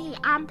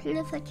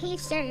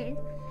preamplification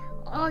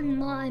on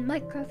my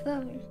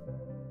microphone.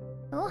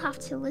 I'll have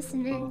to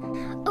listen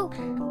in. Oh,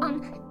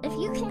 if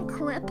you can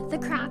clip the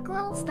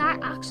crackles, that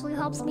actually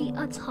helps me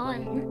a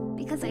ton,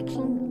 because I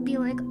can be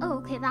like, oh,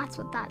 okay, that's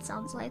what that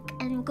sounds like,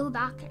 and go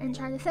back and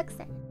try to fix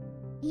it.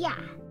 Yeah.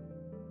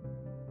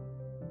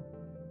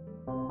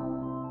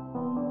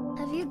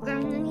 Have you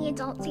grown any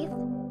adult teeth?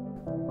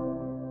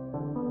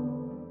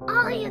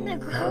 I am a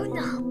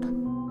grown-up,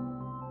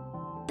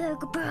 big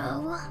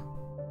bro.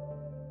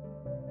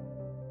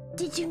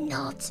 Did you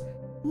not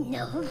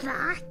know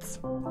that?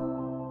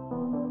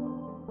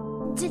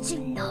 Did you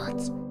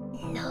not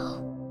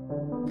know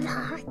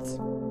that?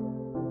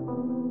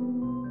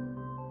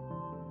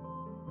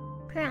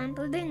 Preamp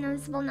will be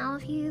noticeable now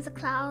if you use a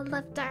cloud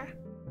lifter.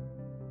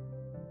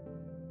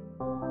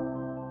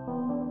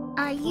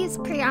 I use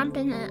preamp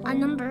in a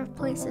number of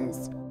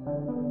places,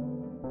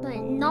 but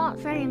not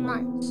very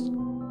much.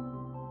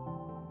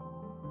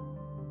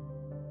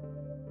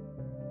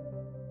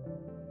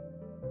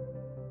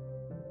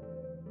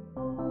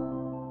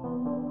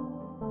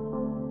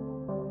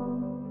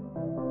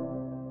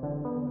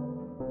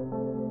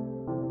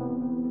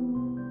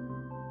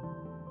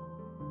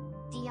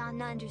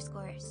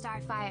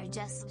 Dion_Starfire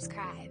just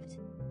subscribed.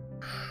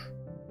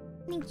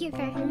 Thank you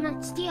very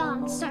much,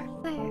 Dion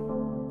Starfire,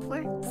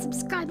 for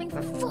subscribing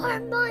for 4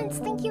 months.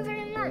 Thank you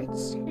very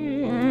much.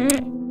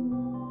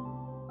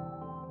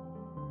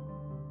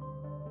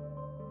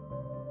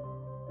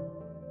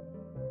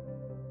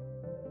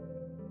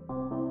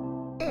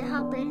 It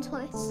happened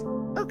twice.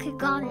 Okay,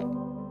 got it.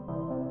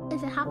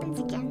 If it happens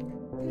again,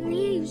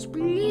 please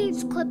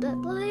clip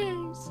it,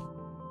 please.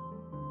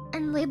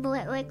 And label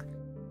it like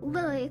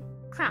Lily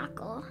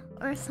crackle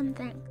or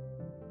something.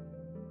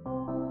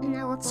 And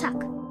I will check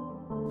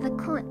the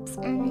clips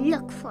and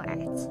look for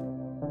it.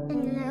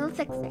 And then I will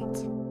fix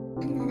it.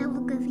 And then I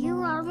will give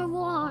you a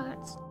reward.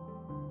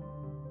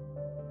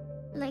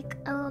 Like,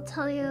 I will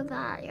tell you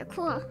that you're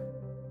cool.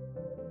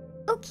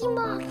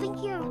 Okima,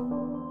 thank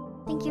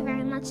you. Thank you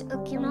very much,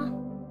 Okima.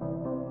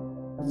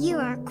 You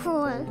are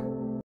cool.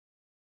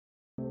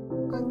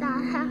 What the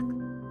heck?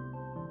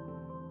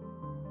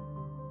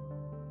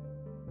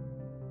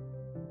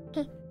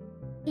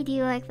 Hey, do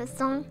you like this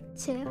song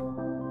too?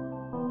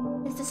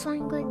 Is this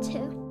one good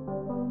too?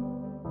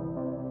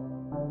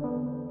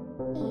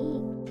 Hey.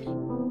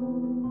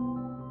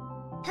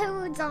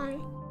 Hold on.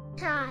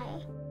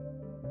 Hi.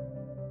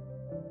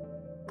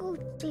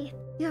 Gucci.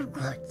 You're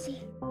Gucci.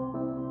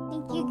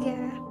 Thank you,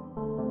 girl.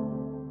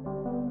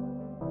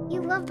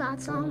 You love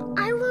that song.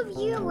 I love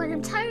you, and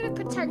I'm tired of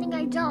pretending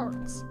I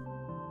don't.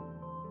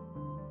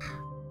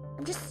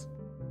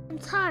 I'm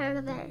tired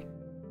of it.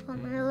 I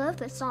love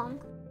this song.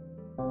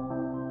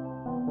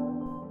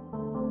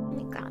 Let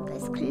me grab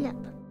this clip.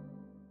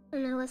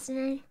 Am I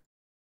listening?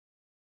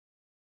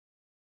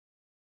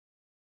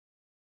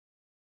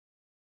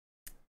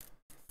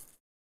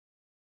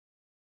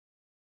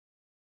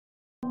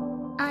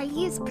 I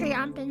use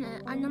preamp in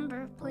a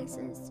number of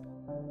places,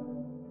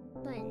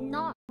 but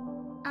not.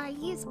 I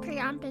use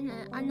preamp in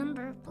a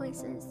number of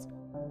places,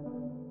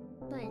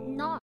 but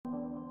not.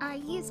 I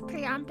use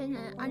preamp in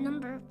a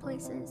number of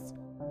places,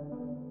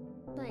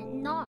 but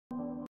not.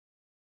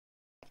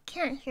 I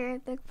can't hear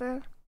it, Big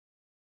Bro.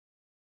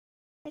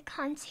 I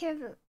can't hear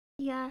it.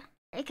 Yeah,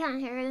 I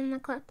can't hear it in the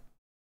clip.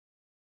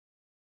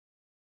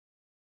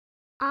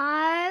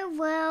 I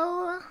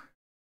will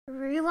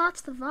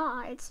rewatch the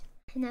VOD,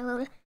 and I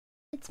will.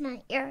 It's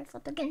my ears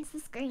up against the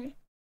screen.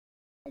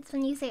 It's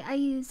when you say I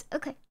use.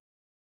 Okay.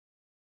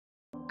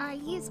 I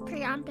use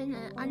preamp in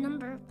a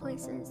number of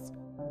places,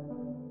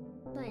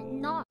 but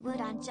not.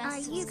 I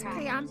use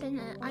preamp in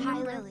a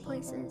number of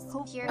places.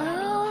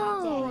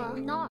 Oh,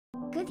 not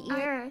good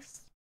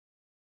ears.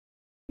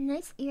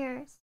 Nice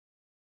ears.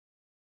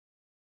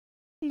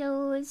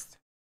 Closed.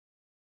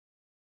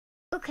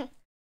 Okay,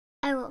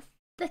 I will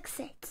fix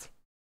it.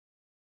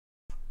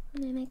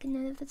 Let me make a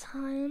note of the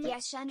time.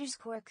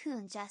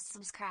 Yesh_Kun just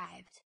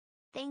subscribed.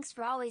 Thanks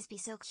for always be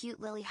so cute,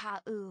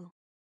 LilyHops.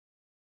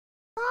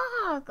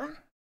 Frog!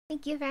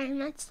 Thank you very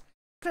much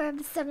for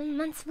the 7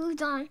 months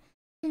Wudon.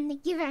 And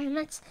thank you very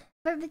much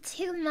for the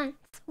 2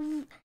 months.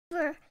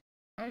 For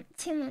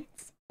 2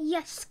 months.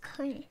 Yes,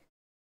 Kun.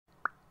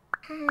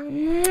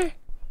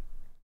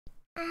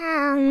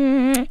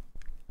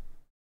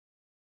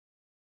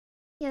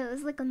 Yeah, it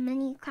was like a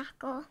mini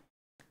crackle.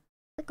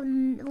 Like a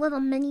little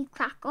mini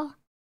crackle.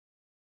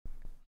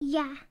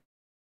 Yeah.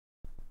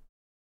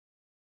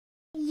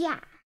 Yeah.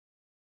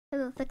 I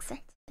will fix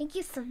it. Thank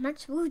you so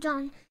much,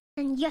 Wudon.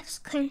 And yes,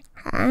 Kun.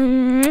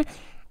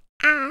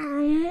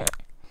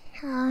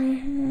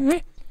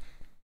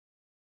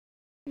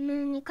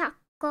 Mini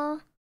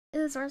crackle. It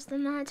was worse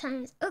than that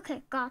times.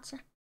 Okay, gotcha.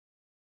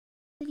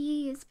 Did you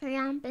use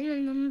preamp in a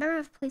number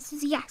of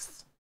places?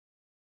 Yes.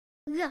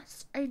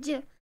 Yes, I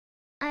do.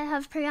 I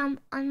have preamp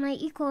on my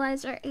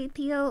equalizer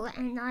APO,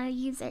 and I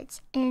use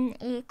it in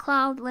a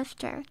cloud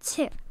lifter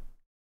too.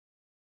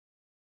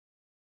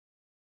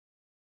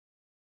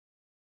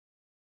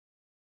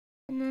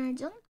 And I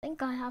don't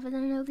think I have it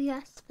in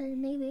OBS, but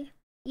maybe.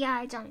 Yeah,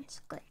 I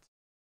don't. Good.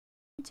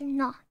 I do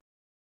not.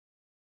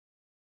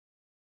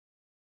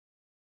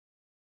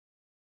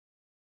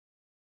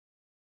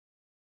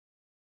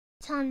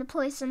 Time to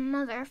play some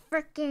mother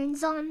frickin'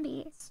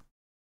 zombies.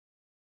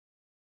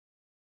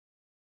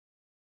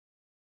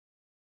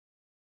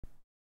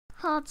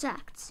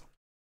 Project.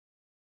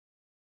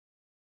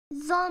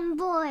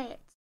 Zomboid.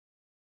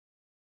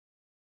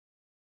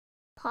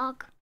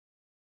 Pog.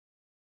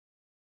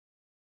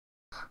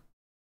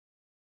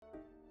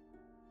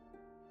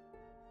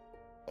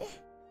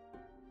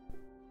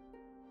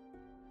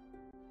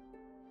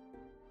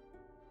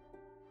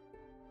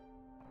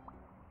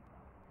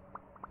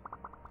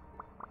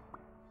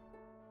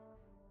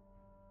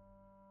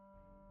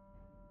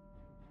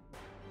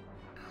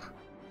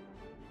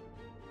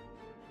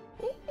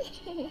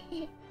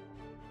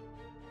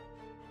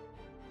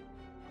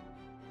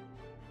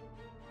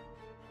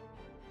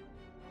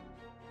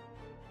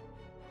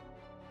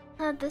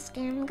 How'd this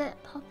game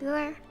get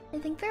popular? I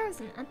think there was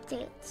an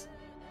update.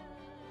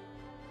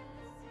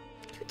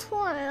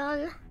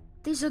 Tutorial.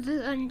 These are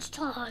the end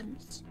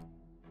times.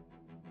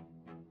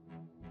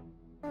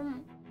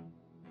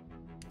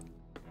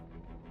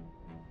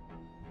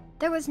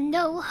 There was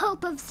no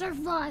hope of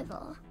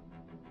survival.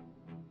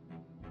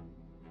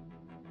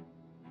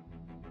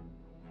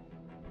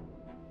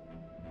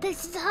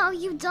 This is how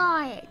you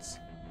died.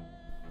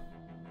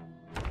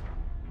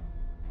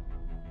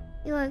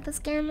 You like this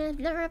game? I've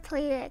never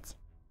played it.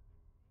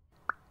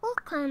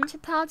 Welcome to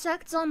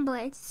Project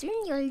Zomboid.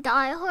 Soon you'll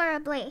die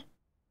horribly.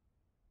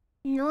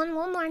 No one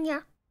will mourn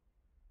you.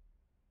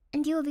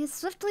 And you will be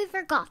swiftly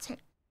forgotten.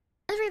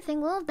 Everything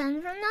will have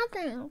been for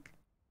nothing.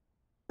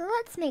 So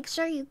let's make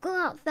sure you go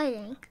out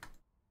fighting.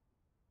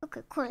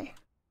 Okay, cool.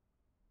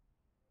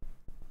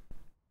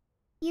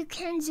 You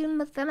can zoom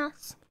with the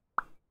mouse.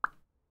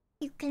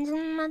 You can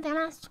zoom with the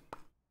mouse.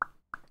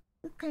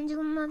 You can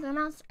zoom with the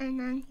mouse, and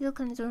then you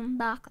can zoom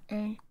back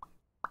in.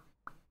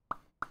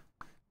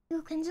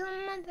 You can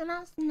zoom with the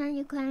mouse, and then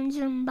you can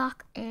zoom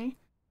back in.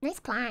 Nice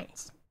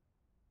plans.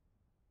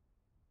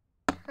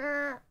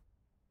 Oh,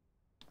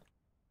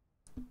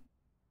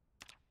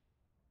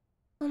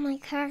 my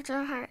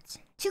character hurts.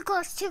 Too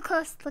close, too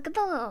close. Look at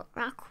the little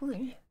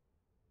raccoon.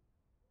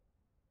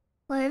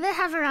 Why do they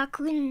have a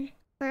raccoon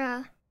for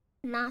a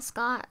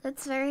mascot?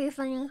 That's very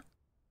funny.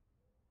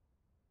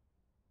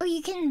 Oh,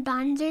 you can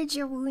bandage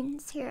your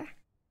wounds here.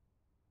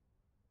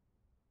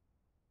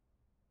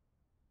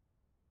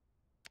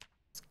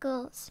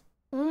 Skills.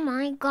 Oh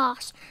my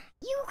gosh.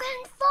 You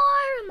can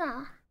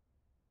farm!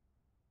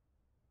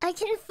 I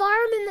can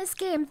farm in this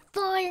game,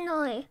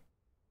 finally!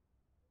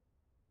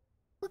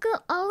 Look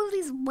at all of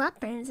these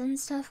weapons and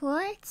stuff,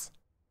 what?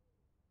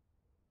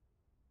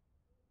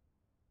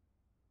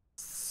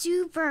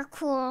 Super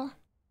cool.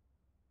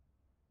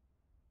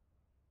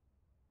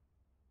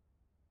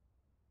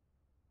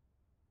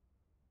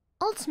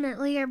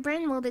 Ultimately, your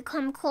brain will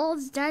become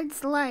cold, dead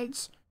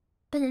sludge.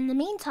 But in the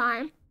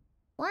meantime,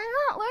 why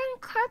not learn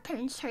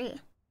carpentry?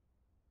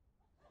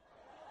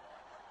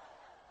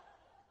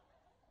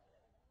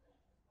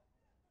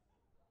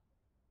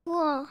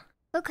 Whoa,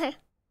 okay.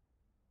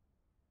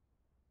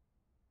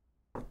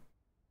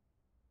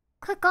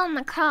 Click on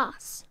the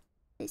cross.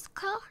 This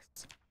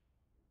cross.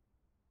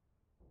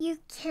 You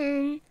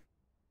can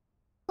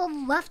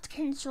hold left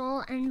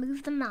control and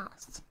move the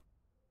mouse.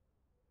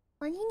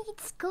 Why do you need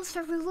skills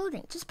for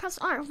reloading? Just press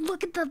R.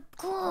 Look at the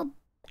cool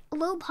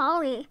low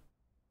poly.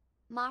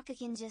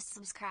 Makakin just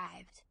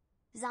subscribed.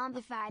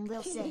 Zombified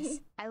Lil Sis,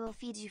 I will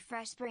feed you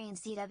fresh brain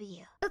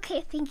CW.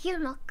 Okay, thank you,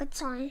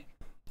 Maka-chan.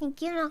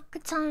 Thank you,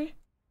 Maka-chan.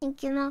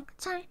 Thank you,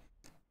 Maka-chan.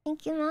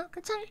 Thank you,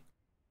 Maka-chan.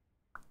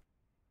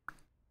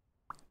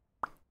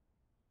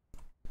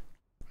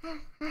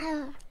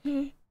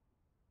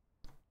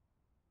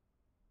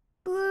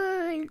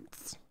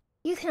 Birds.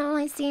 You can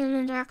only see in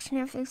the direction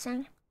you're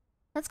facing.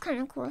 That's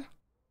kind of cool.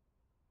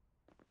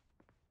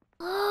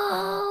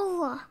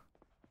 Oh,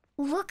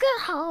 look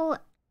at how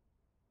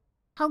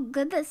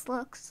good this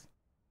looks.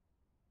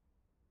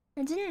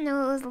 I didn't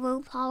know it was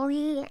low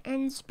poly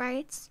and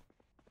sprites.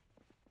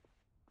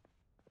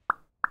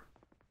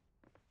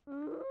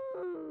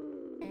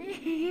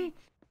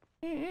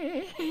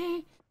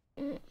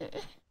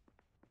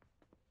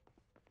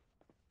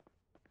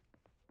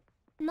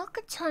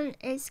 Maka-chan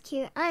is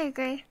cute, I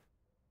agree.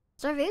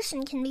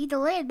 Starvation can be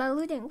delayed by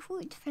looting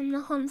food from the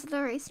homes of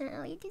the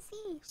recently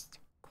deceased.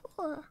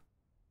 Cool.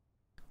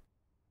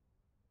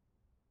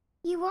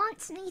 You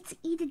want me to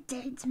eat a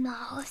dead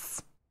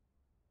mouse?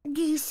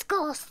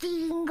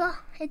 Disgusting!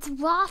 It's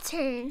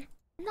rotten.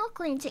 I'm not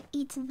going to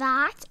eat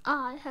that.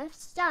 I have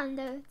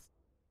standards.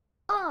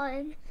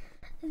 I'm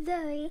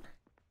very,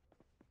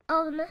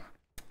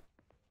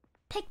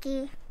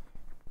 picky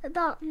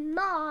about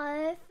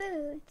my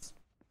foods.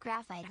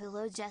 Graphite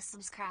Hulu just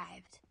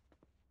subscribed.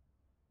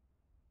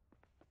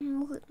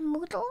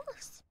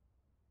 Moodles?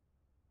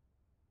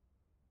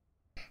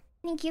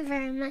 Thank you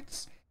very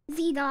much,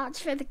 Z-Dodge,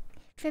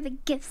 for the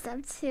gift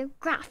sub to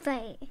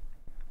Graphite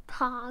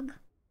Pog.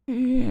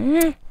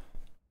 I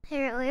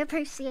really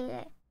appreciate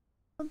it.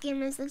 What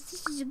game is this?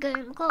 This is a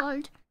game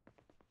called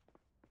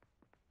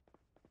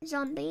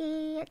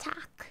Zombie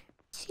Attack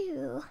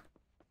 2.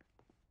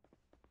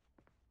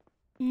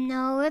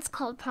 No, it's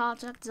called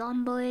Project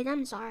Zomboid.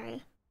 I'm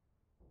sorry.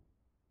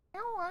 I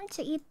don't want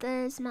to eat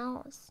this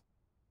mouse.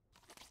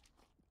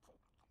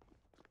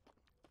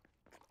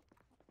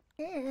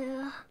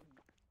 Ew.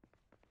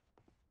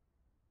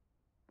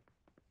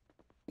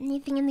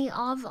 Anything in the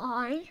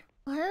oven?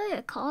 What do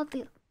they call it?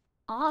 The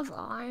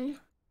oven?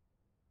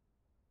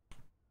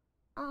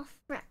 Oh,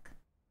 frick.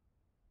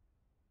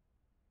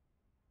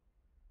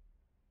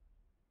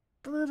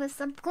 Blue the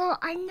sub-goal?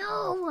 I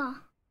know!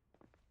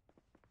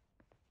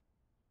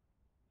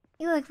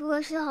 You like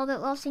Blue should hold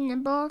it while she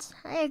nibbles?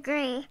 I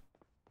agree.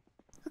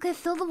 Okay,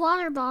 fill the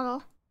water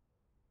bottle.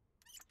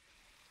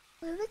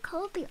 What do they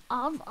call it? The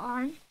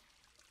oven?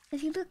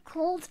 If you look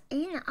cold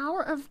in an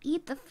hour of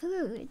eat the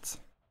food.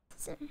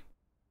 Doesn't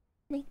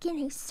make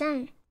any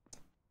sense.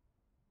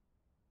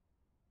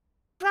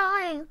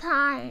 Frying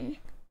pan.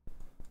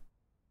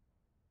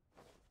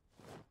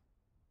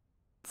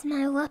 It's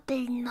my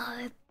weapon,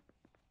 my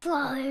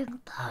frying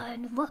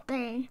pan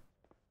weapon.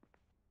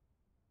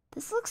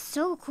 This looks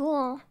so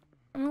cool.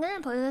 I'm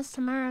gonna play this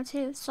tomorrow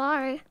too.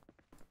 Sorry,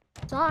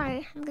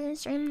 I'm gonna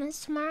stream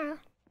this tomorrow.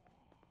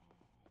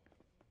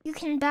 You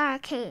can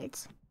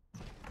barricades.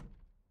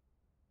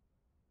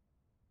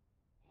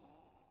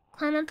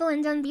 Climb up the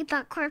window and beat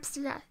that corpse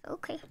to death.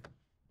 Okay.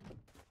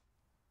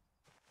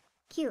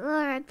 Cute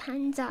little red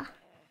panda.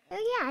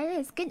 Oh yeah, it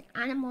is. Good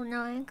animal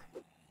knowing.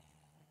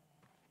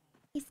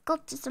 He's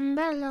got a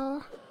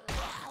sombrero.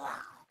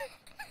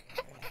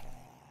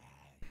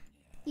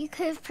 You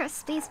could have pressed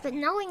space, but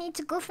now we need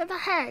to go for the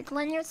head.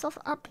 Line yourself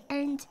up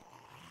and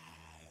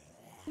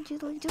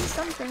do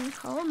something.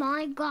 Oh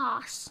my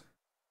gosh.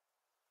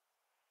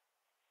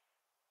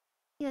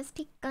 Yes,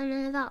 peek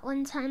on that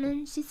one time,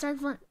 and she said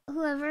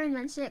whoever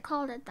invented it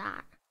called it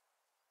that.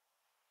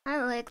 I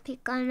like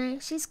peek on her.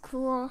 She's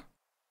cool.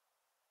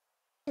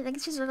 I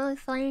think she's really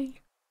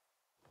funny.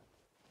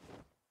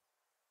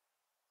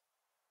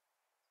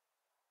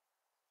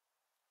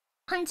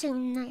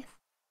 Hunting knife.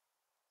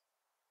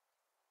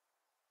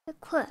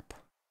 Equip.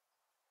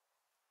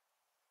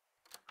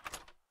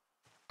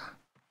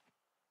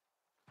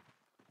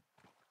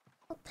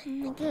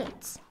 Open the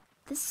gates.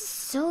 This is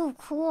so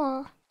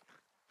cool.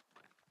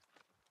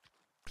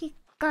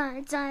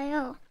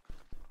 Picardile.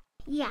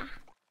 Yeah.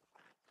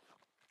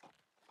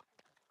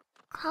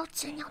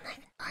 Crouching, you'll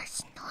make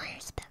nice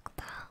noise, big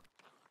bro.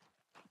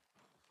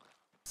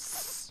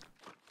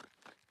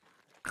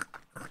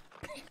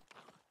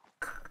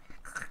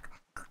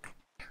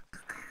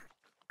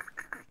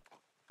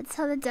 That's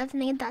how the deaf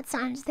made that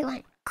sound. They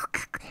went.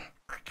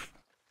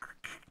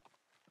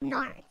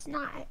 No, it's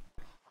not.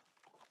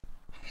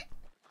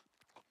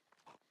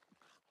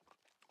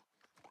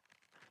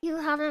 You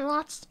haven't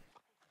watched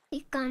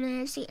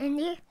Picanashi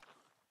Indie?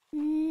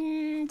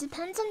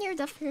 Depends on your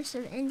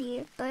definition of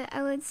indie, but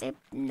I would say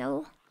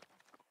no.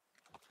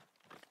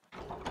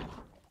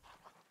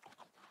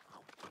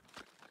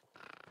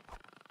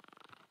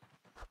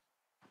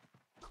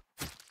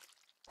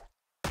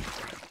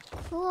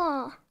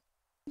 Cool.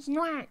 It's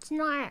not.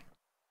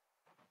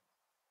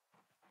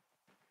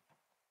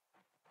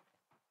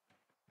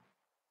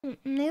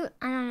 Maybe,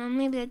 I don't know,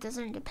 maybe it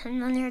doesn't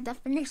depend on your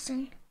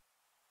definition.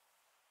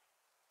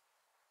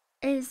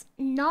 Is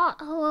not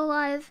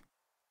Hololive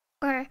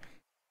or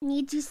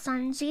Niji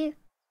Sanji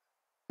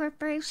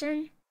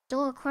Corporation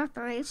still a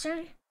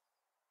corporation?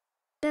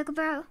 Big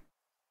bro,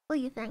 what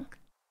do you think?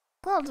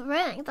 Gold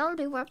ring, that'll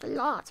be worth a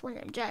lot when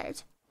I'm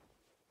dead.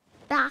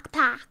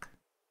 Backpack.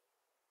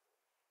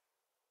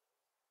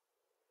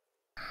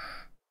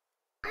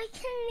 I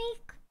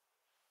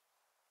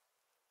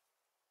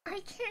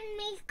can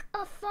make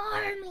a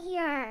farm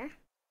here.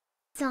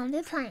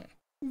 Zombie plant.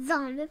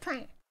 Zombie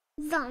plant.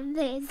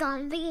 Zombie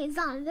plant.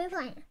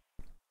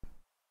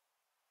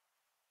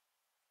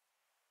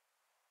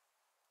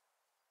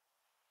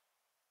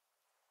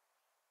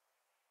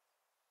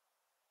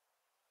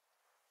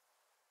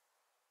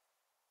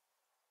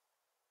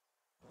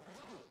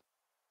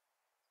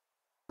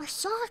 A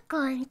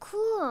shotgun,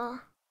 cool.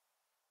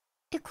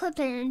 Equip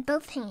it in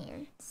both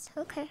hands.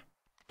 Okay.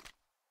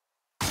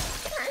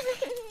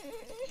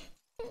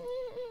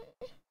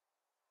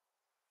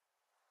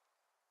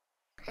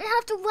 I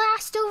have to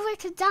blast over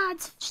to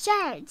Dad's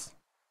shed.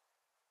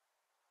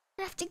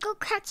 I have to go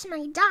catch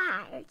my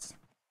dad.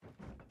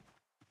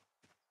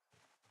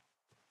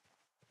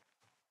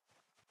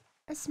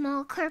 A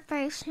small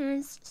corporation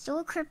is still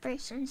a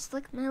corporation, just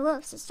like my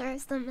little sister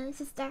is still my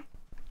sister.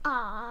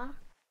 Aww.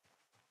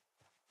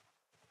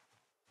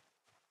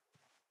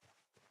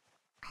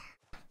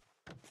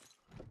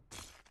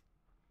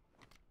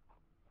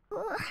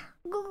 Go.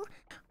 Go.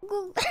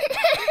 Go.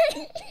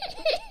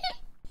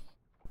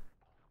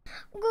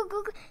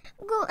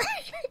 Go.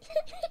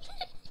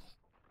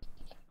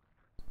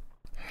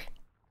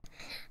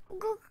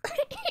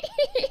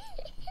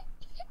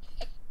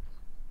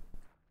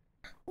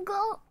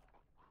 Go.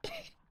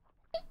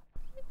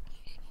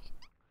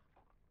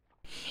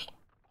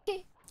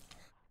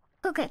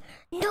 Okay.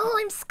 No,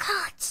 I'm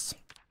scotched.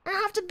 I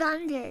have to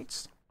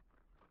bandage.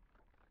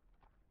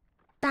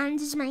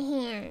 Bandage my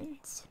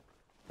hands.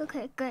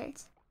 Okay,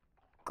 good.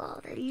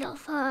 God, I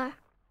love her.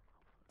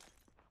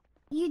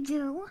 You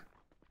do?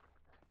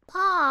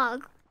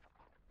 Pog.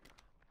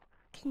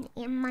 Can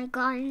aim my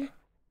gun.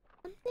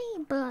 How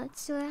many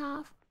bullets do I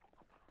have?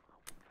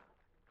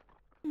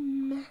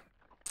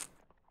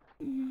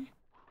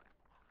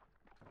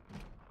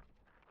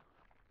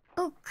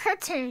 Oh,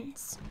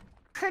 curtains.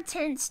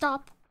 Curtains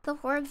stop the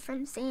horde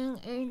from seeing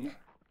in.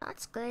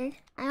 That's good.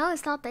 I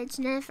always thought they'd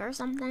sniff or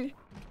something.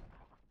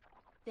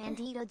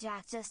 Bandito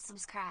Jack just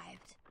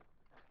subscribed.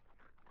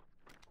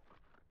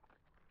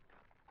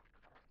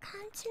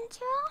 Can't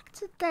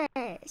interact with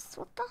this.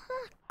 What the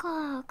heck?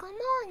 Oh, come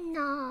on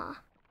now.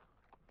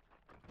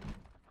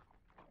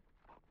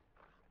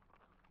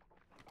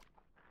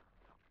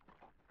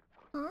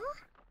 Huh?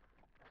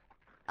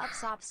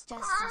 Upsops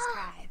just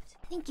subscribed.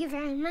 Thank you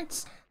very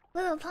much,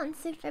 Little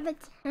Ponce, for the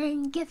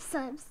 10 gift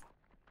subs.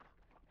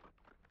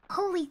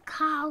 Holy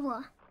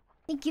cow.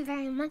 Thank you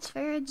very much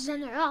for your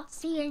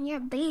generosity and your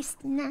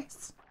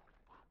basedness.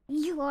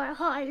 You are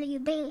highly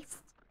based.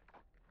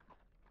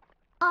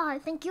 Oh, I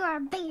think you are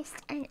based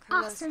and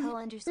awesome,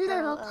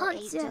 Little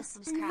Ponce,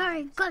 and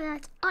very good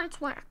at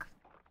artwork.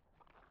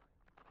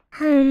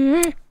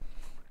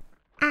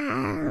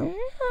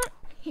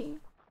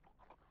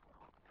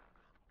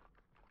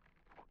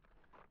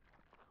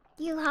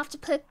 You have to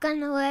put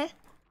gun away.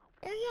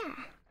 Oh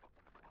yeah.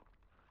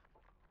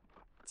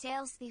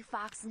 Tails the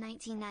Fox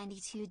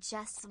 1992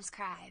 just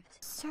subscribed.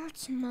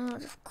 Search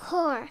mode, of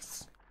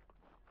course.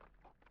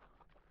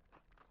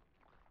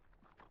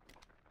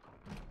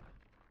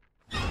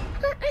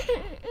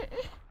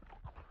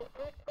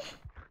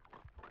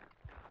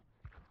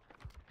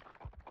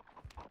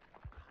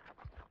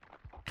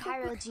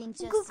 Kyrogene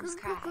just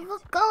subscribed.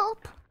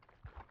 Gulp.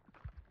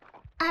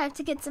 I have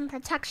to get some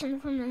protection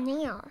from the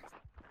nails.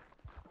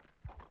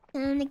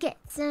 And to get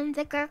some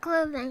thicker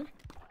clothing.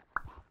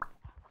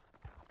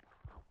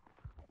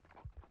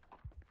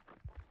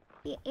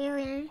 The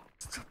alien.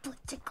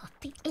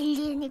 The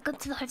alien got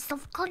to her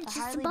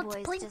self-conscious about the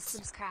Boys just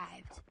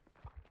subscribed.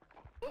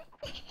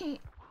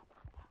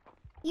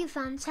 You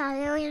found Chat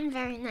Alien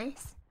very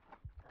nice.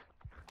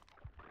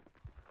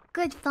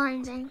 Good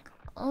finding.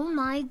 Oh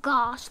my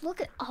gosh,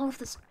 look at all of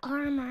this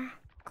armor.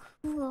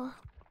 Cool.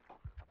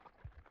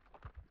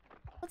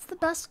 What's the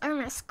best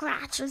armor?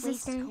 Scratch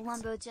resistance.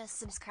 Columbo just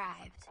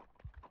subscribed.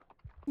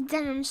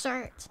 Denim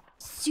shirt.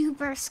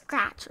 Super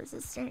scratch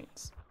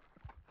resistance.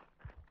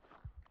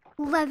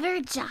 Leather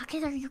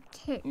jacket, are you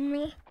kidding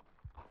me?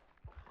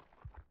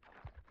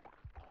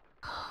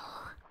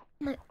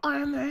 My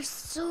armor is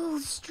so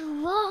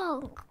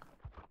strong.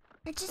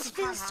 It just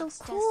feels so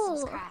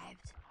cool.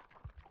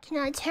 Can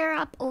I tear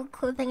up old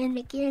clothing and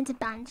make it into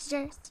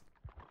bandages?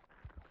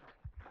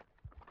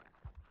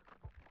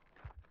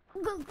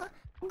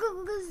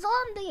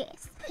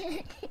 Zombies!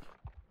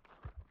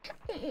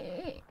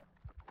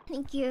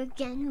 Thank you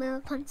again,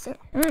 Little Puncher.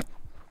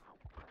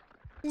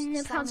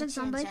 The Project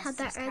Zomboid had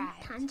their own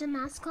panda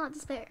mascot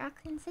despite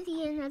Raccoon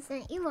City and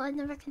Resident Evil. I'd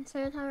never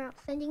considered how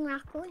outstanding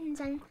raccoons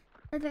and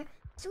other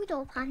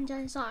pseudo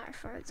pandas are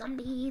for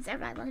zombies or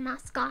rival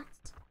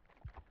mascots.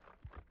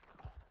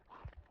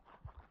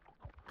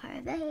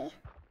 Are they?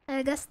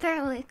 I guess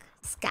they're like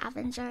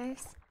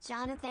scavengers.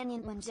 Jonathan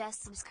Yintman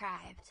just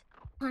subscribed.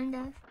 Kind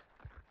of.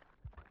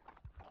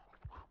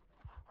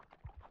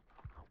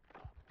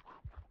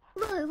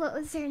 Lily, what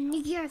was their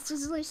New Year's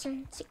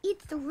resolution? To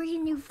eat 3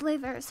 new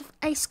flavors of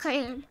ice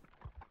cream.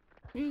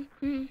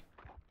 What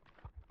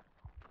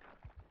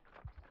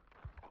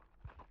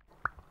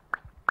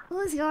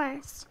was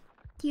yours?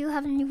 Do you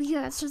have a New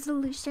Year's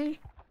resolution?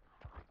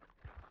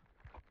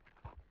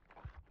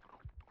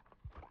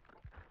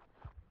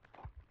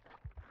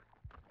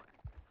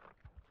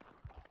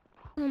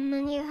 How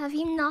many have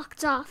you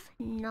knocked off?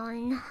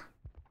 None.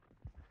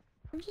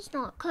 I'm just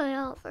not cut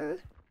out for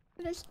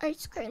this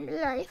ice cream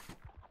life.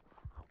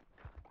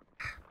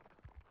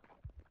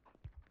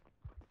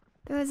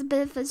 There was a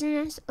bit of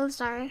fizziness. Oh,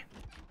 sorry.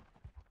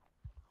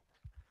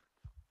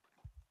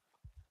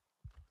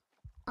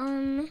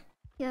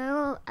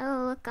 Yeah,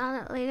 I'll look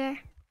at it later.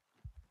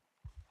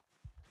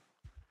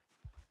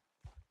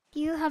 Do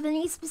you have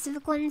any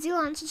specific ones you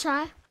want to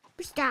try?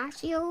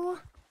 Pistachio.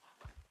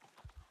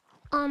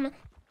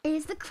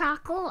 Is the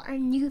crackle a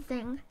new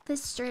thing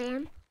this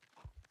stream?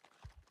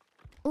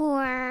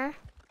 Or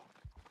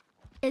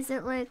is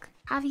it like,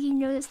 have you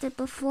noticed it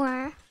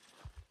before?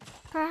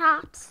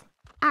 Perhaps?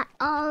 At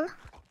all?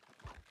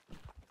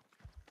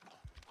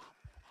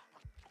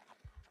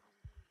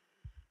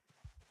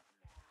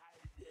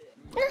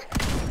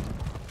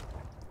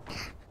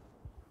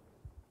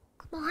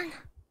 Come on.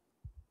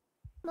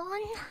 Come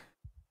on.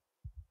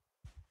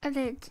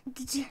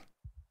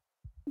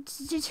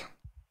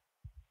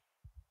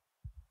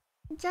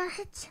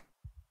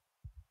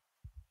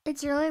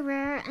 It's really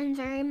rare and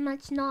very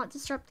much not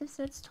disruptive,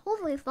 so it's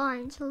totally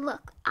fine to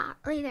look at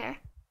later.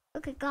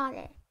 Okay, got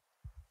it.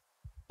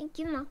 Thank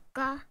you,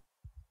 Maka.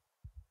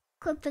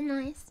 Clip the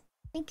noise.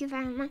 Thank you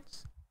very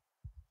much.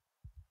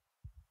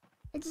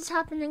 It just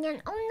happened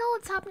again. Oh no,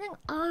 it's happening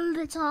all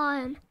the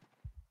time.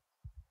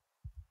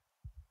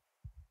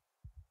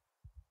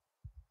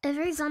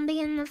 Every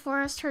zombie in the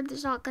forest heard the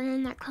shotgun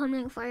and they're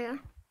coming for you.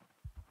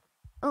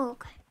 Oh,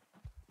 okay.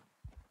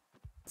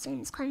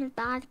 Seems kind of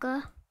bad,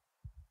 girl.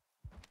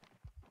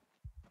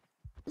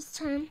 This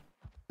time,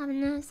 I haven't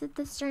noticed it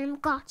this stream.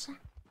 Gotcha.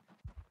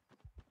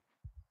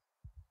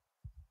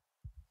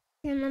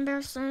 You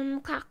remember some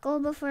crackle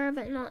before,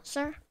 but not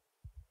sure?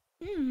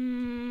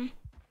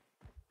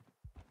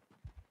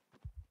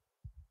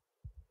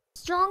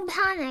 Strong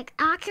panic.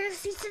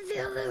 Accuracy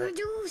severely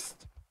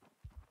reduced.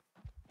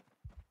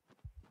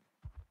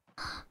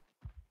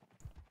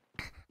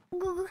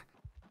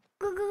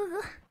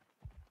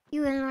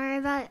 You wouldn't worry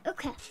about it?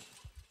 Okay.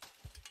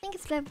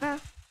 Thanks, bro.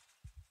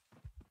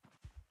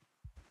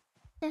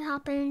 It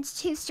happened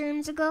 2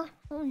 streams ago.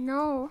 Oh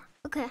no.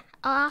 Okay,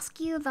 I'll ask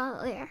you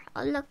about it later.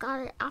 I'll look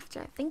at it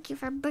after. Thank you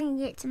for bringing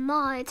it to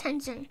my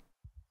attention.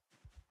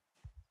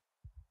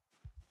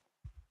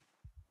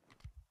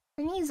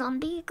 Any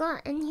zombie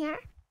got in here?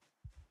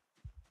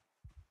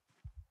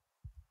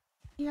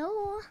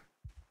 Hello?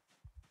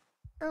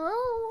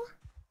 Hello?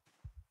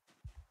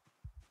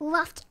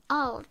 Left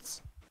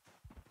out.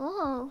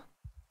 Oh.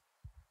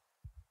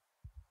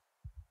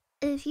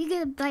 If you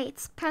get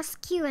bites, press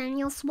Q and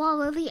you'll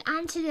swallow the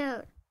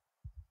antidote.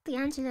 The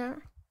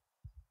antidote.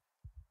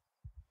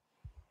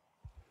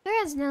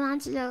 There is no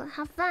antidote.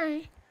 Have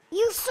fun.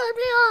 You set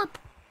me up!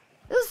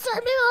 You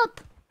set me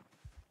up!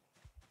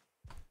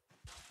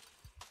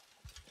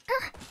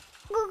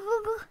 Go,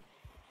 go, go.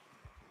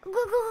 Go,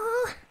 go,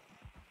 go.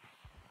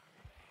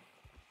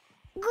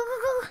 Go, go,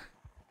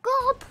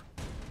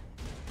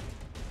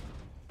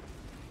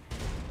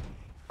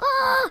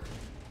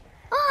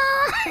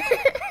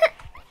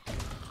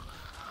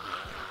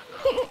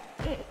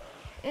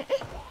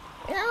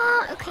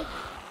 Okay.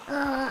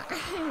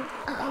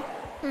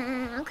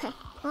 Okay.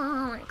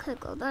 Oh, I could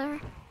go there.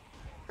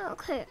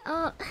 Okay,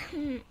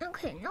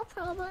 okay, no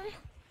problem.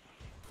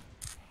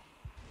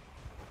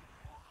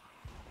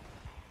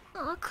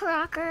 Oh,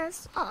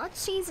 crackers. Oh,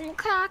 cheese and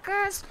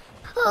crackers.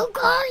 Oh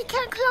god, I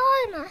can't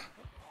climb.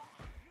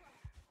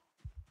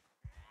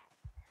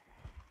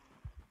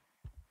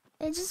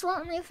 They just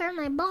want me for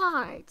my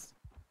bars.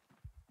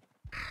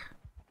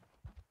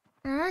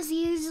 As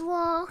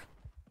usual.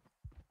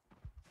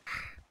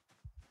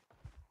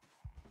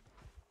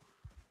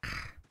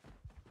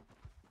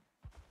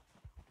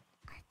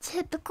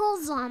 Typical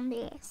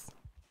zombies.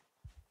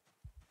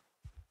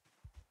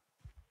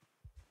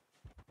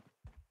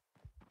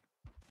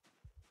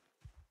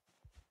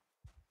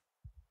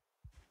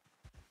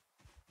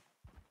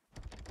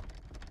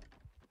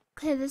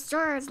 Okay, this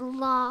door is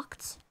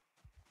locked.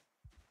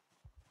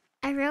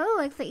 I really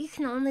like that you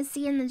can only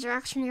see in the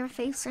direction you're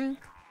facing.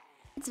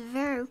 It's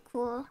very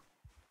cool.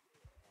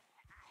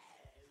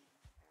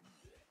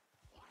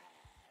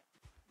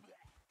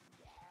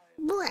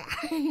 Blah.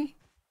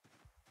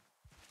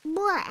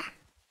 Blah.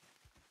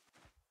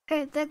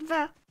 Hey, big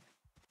bro.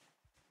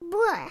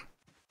 Blah.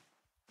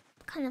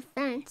 What kind of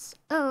fence?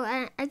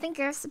 Oh, I think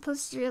you're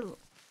supposed to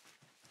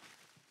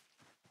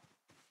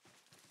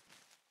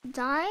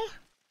die?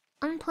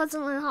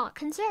 Unpleasantly hot.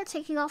 Consider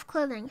taking off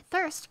clothing.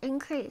 Thirst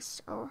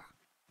increased. Oh.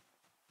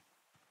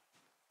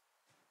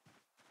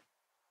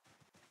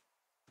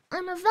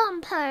 I'm a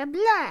vampire.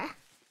 Blah.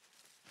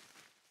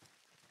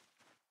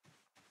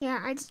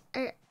 Yeah,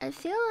 I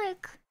feel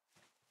like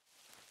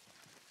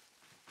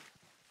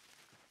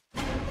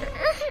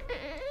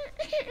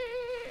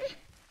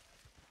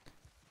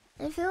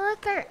I feel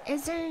like there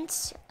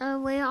isn't a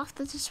way off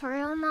the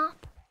tutorial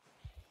map.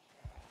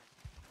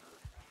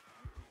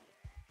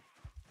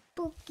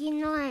 Spooky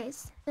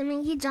noise. That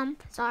made you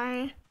jump.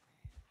 Sorry.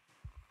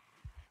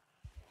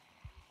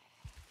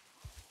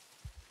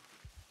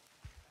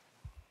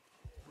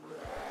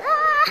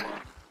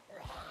 Ah!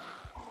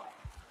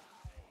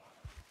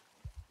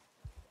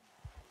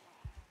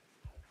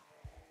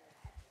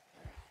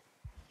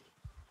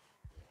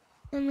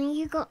 That made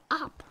you go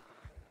up.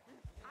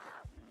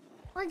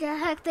 What the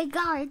heck? They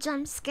got a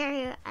jump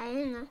scare. I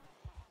don't know.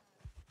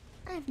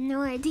 I have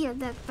no idea,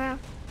 that bro.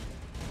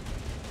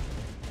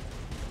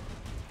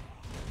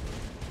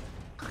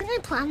 How can I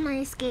plan my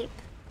escape?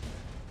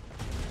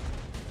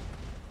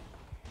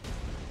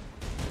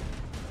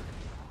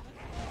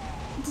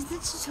 Does the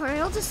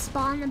tutorial just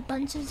spawn a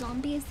bunch of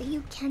zombies that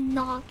you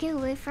cannot get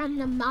away from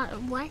no matter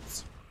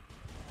what?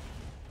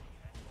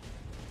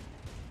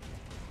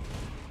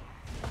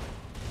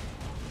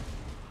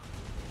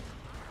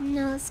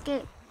 No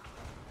escape.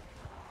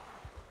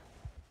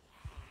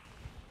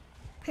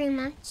 Pretty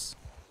much.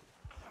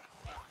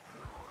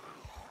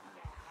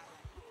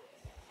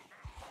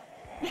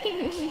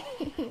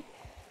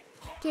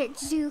 Get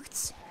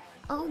juked.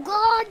 Oh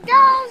god,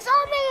 no!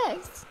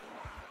 Zombies!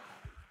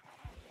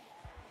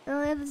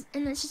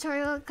 In the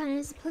tutorial, kind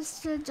of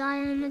supposed to die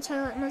in the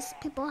toilet. Most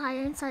people hide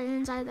inside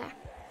and die there.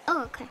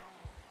 Oh, okay.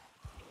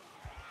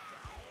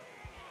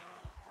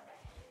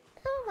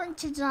 I don't want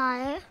to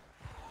die.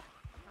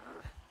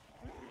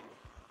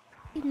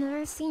 You've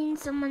never seen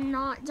someone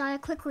not die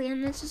quickly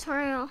in the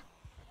tutorial.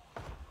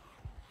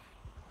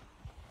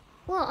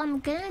 Well, I'm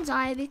gonna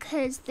die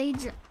because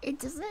it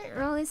doesn't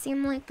really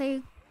seem like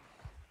they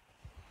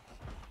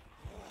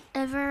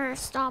ever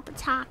stop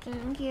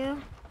attacking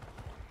you.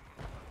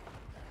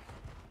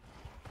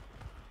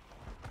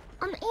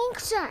 I'm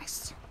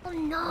anxious. Oh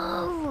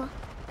no.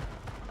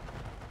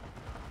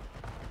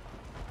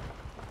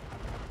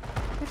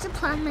 I have to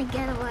plan my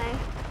getaway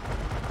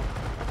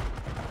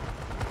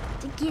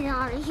to get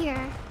out of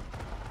here.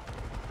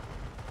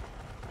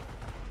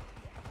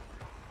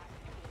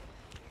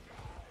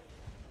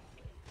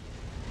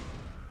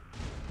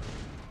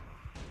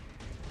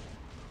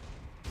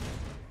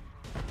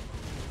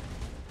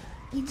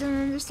 You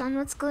don't understand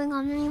what's going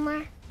on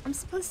anymore? I'm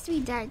supposed to be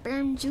dead, but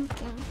I'm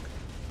juking.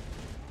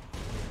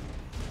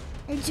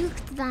 I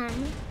juked them.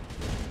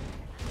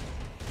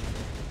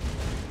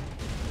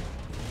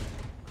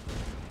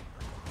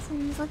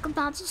 Seems like I'm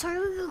about to try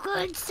to go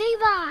and see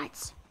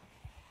that.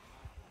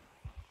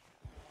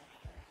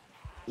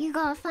 You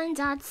gotta find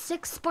Dad's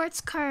 6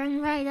 sports car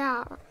and ride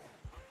out.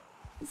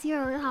 Does he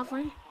already have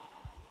one?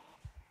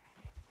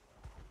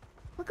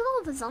 Look at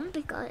all the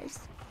zombie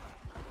guys.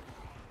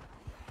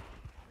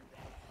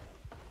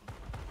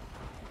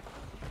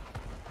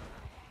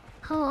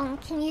 How long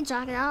can you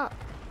drag it out?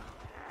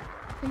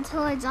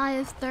 Until I die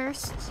of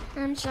thirst,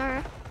 I'm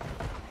sure.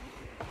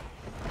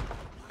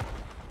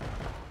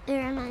 It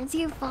reminds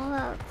you of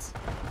Fallout.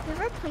 Have you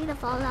ever played a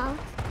Fallout?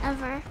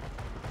 Ever?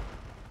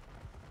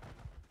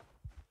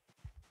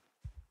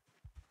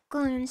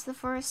 Going into the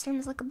forest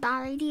seems like a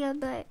bad idea,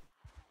 but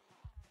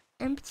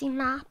empty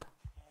map.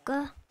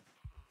 Go.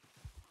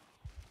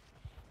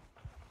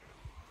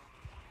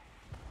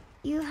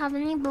 You have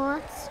any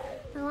bullets?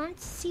 I want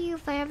to see you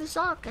fire the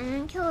shotgun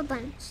and kill a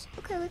bunch.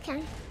 Okay, we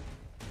can.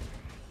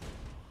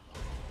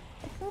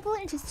 can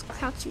go into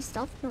crouchy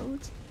stealth mode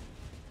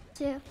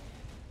too.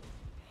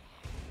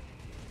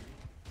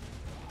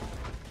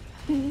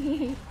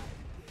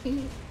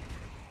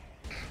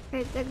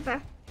 Right, Big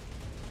Bear.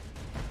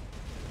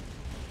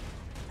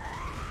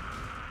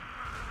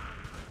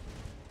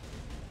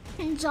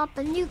 And drop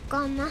a nuke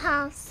on the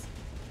house.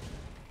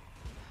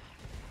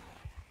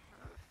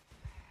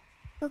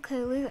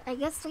 Okay, I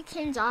guess we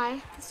can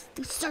die.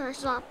 They stir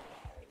us up.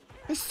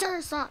 They stir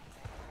us up.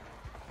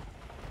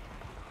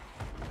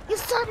 You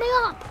stir me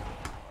up!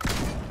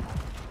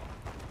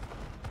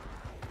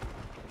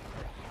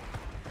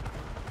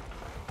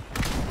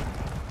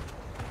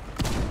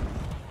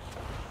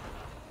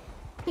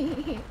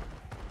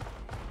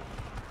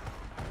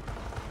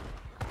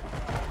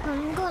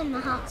 I'm going in the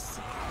house.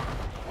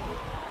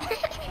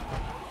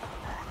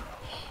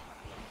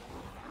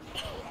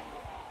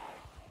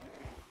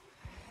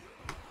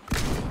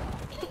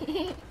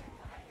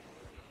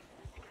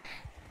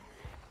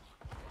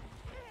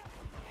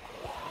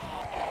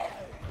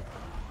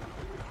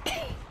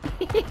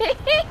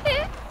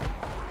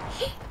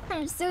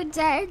 I'm so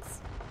dead.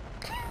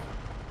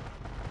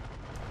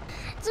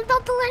 Jump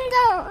out the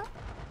window!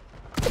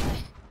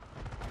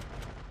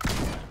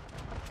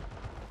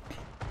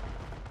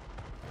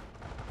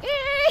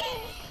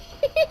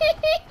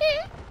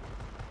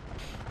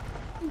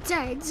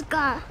 Dead,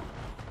 go.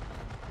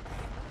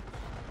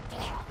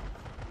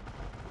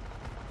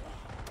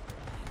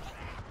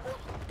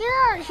 Get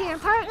out of here,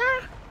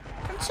 partner!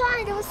 I'm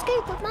trying to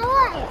escape with my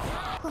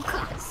life! Oh,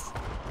 God.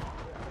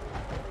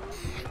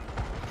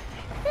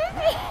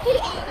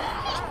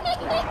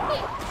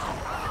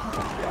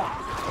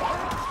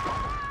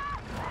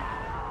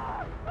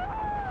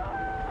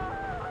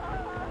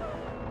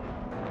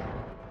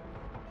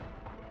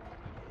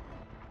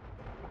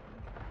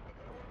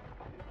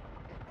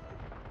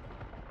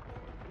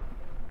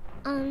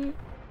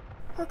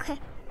 Okay.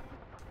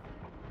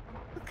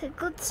 Okay,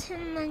 go to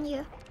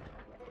menu.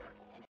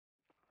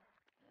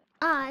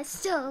 I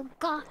still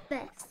got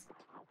this.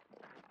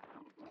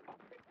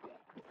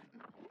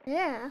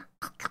 Yeah.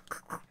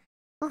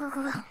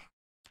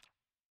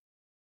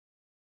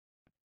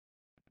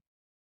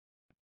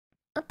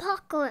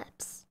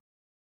 Apocalypse.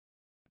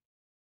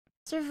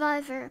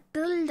 Survivor.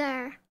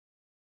 Builder.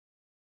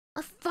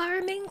 A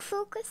farming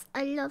focus?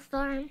 I love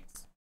farms.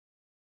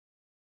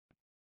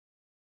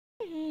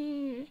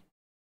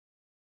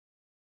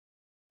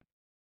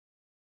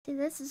 See,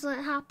 this is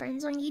what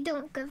happens when you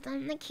don't give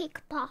them the cake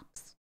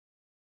pops.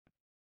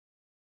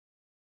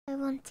 I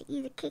want to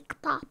eat a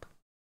cake pop.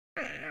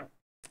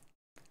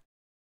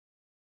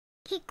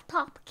 Cake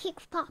pop,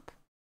 cake pop.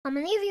 How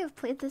many of you have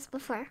played this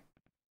before?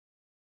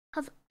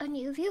 Have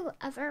any of you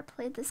ever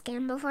played this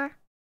game before?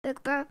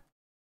 Big Bro?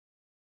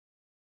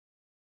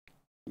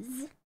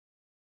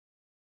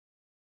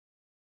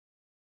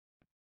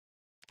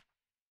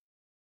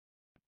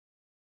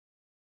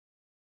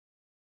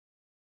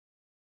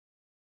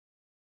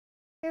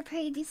 You're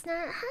pretty decent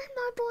at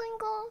Marble and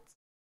Gold.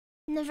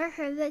 Never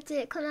heard of it. Did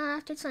it come out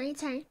after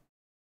 2010?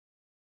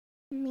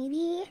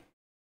 Maybe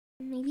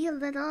a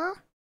little.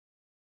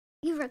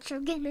 You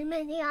retro gamer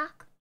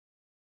maniac.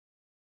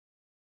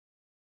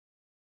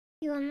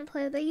 You wanna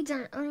play but you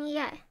don't own it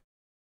yet.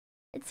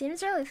 It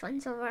seems really fun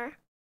so far.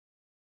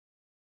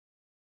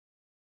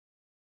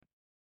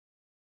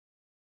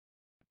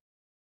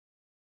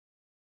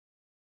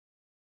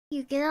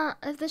 You get out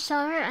of the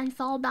shower and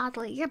fall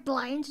badly. You're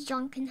blind,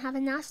 drunk, and have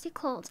a nasty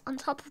cold. On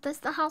top of this,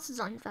 the house is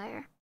on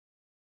fire.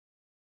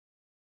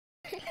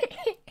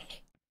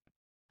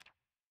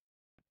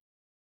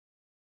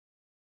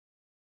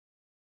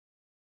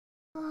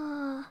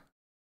 Oh,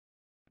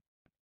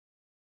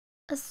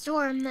 a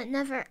storm that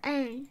never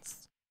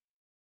ends.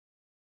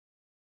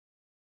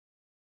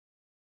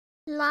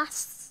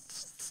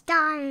 Last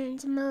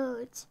stand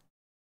mode.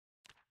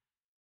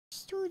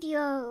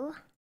 Studio.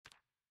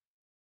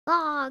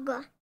 Fog.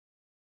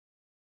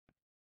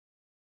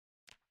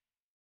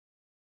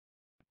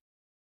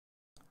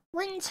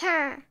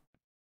 Winter.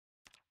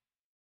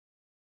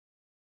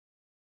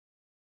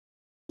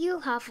 You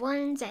have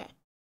one day.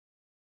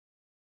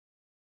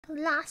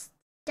 Last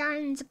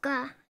stand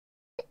go.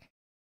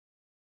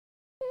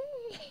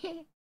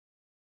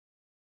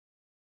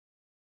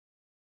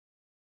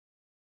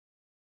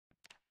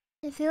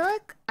 I feel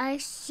like I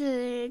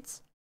should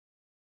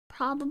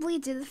probably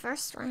do the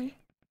first one.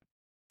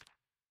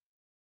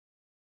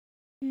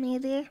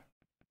 Maybe.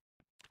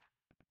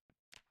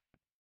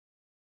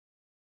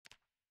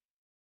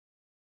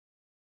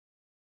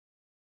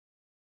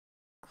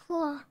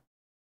 Cool.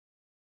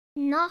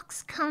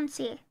 Knox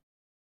County.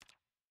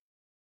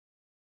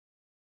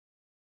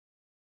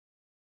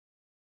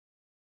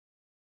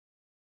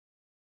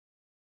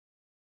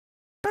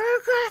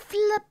 Burger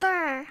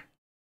Flipper.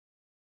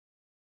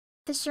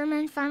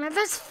 Fisherman farmer.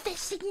 There's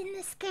fishing in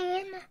this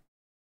game.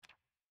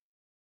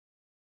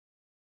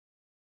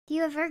 Do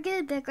you ever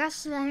get a big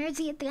rush of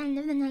energy at the end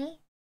of the night?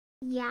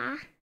 Yeah.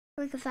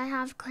 Like if I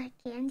have like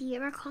candy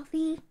or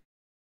coffee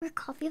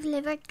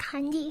flavored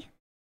candy.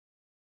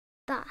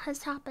 That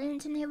has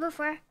happened to me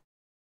before.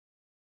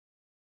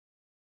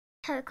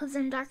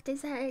 Cataclysm Dark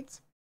Days Ahead.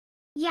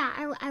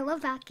 Yeah, I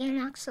love that game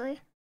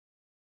actually.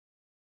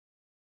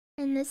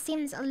 And this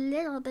seems a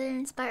little bit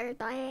inspired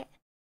by it.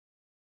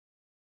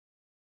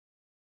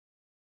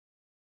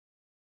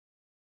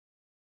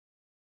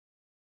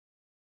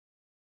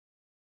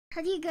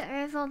 How do you get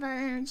rid of all that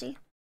energy?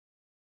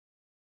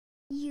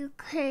 You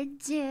could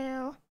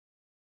do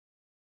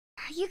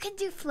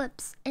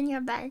flips in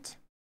your bed.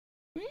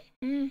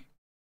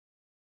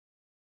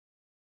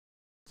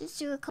 Just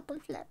do a couple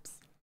flips.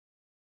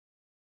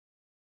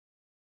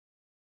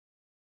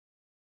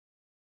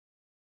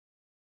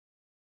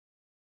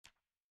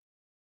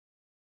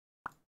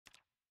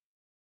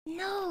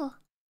 No,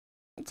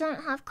 I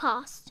don't have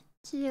cost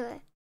to do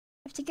it.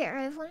 I have to get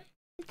rid of one,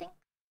 I think.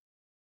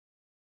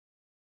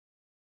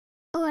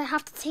 Oh, I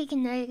have to take a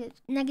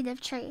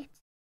negative trait.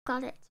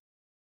 Got it.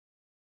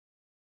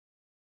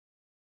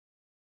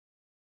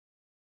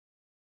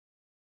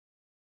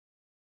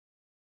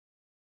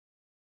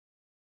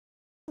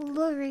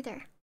 Low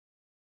reader.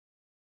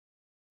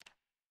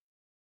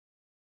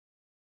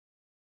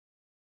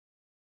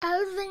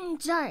 Alvin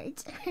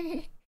Judd.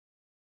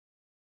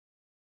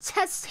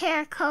 Chest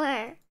hair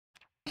color.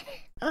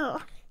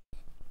 Oh.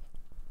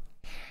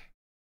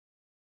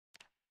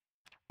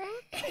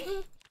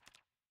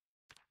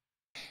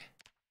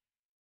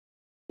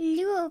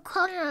 Lou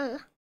O'Connell.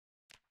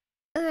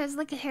 Oh, there's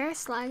like a hair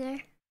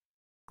slider.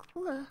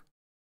 Cool.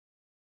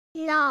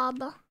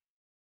 Lob.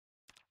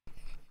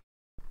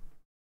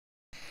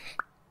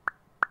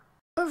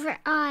 Over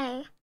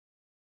eye.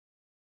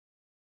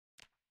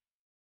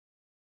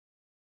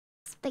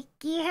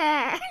 Spiky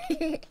hair.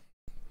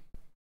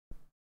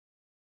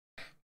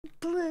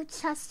 Blue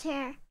chest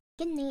hair.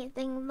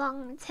 Anything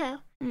long too.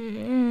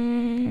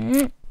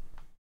 Good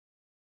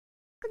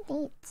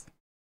night.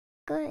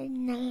 Good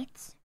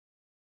night.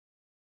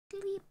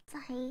 Sleep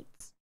tight.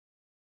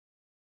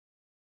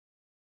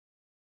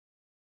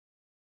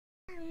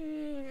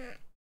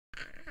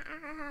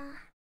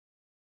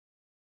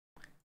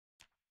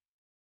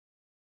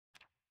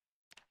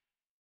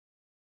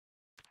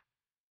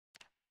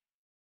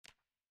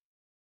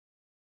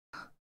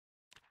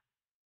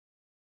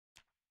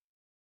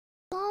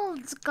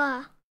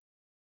 Baldska.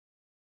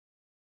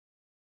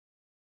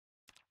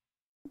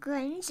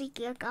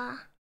 Grungy-giga.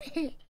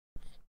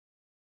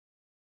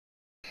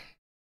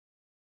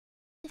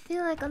 I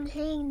feel like I'm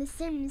playing The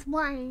Sims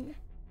 1.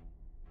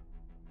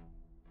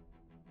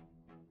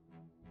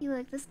 You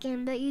like this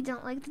game, but you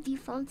don't like the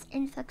default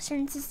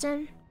infection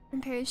system.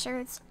 I'm pretty sure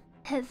it's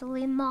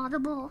heavily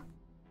moddable.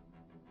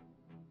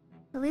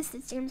 At least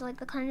it seems like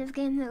the kind of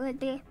game that would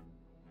be.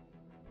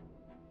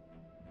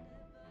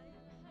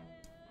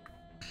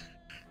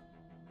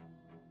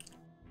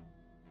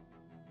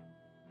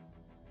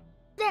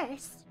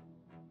 This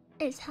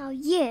is how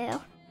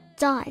you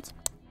died.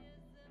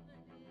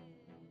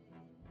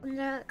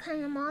 Wonder what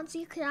kind of mods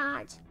you could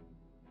add.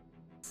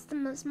 It's the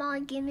most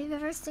modded game you've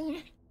ever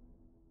seen.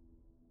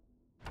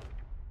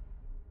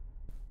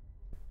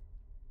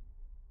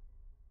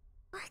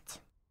 What?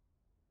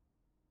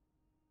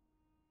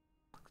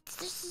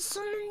 There's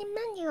so many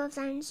menus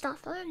and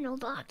stuff. I know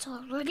that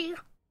already.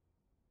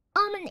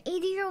 I'm an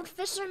 80-year-old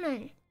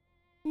fisherman.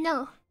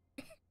 No.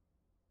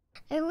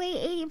 I weigh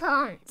 80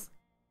 pounds.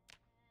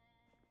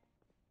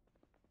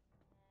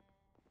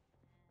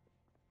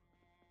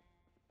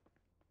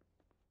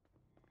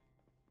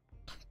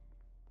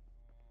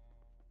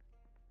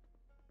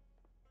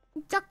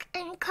 Duck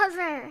and cover.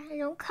 I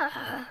don't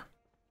care.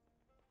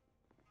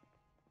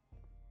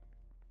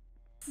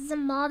 This is a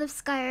mod of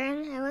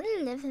Skyrim. I want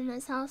to live in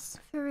this house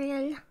for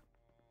real.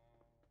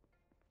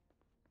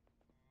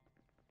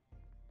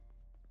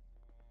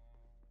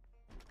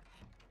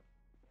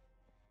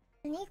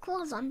 Any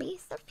cool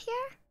zombies up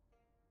here?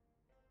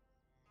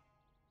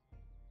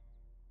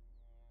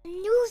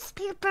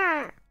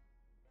 Newspaper!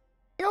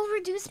 It'll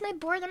reduce my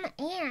boredom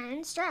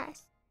and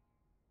stress.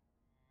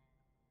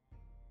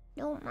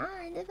 Don't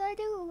mind if I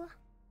do.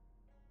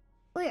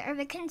 Wait, are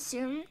they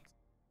consumed?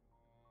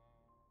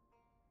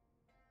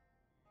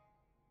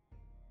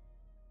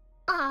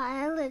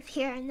 I live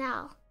here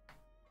now.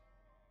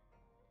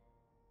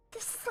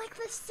 This is like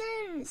The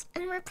Sims,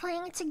 and we're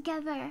playing it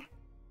together.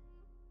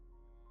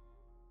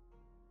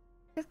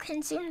 You're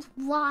consumed.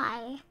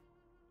 Why?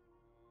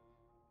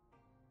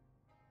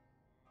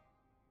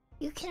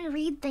 You can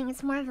read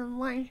things more than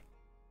one.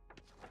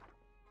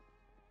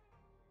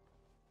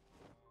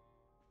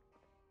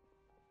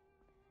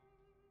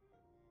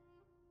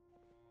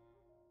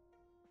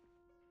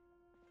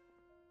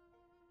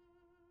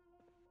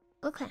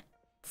 Okay,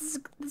 this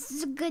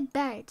is a good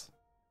bed.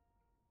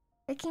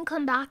 I can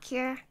come back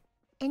here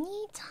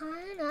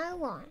anytime I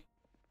want.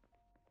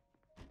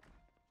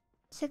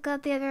 Check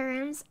out the other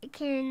rooms. I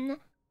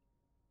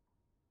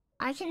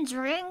can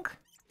drink.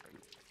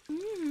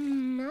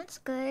 That's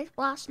good.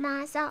 Wash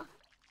myself.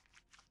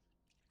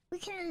 We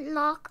can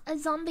lock a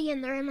zombie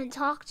in the room and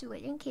talk to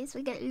it in case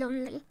we get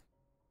lonely.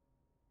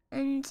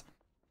 And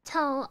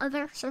tell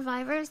other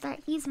survivors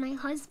that he's my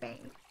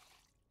husband.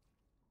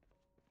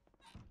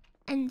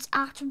 and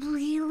act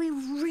really,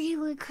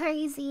 really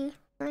crazy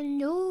for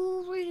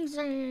no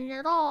reason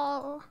at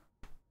all.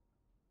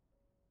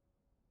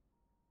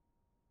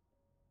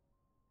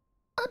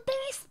 A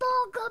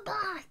baseball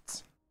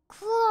bat!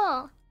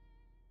 Cool.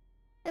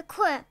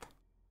 Equip.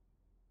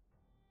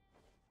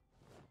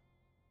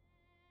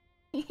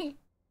 This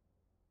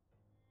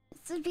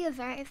would be a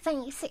very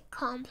funny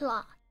sitcom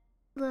plot.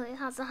 Lily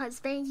has a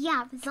husband.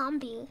 Yeah, the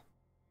zombie.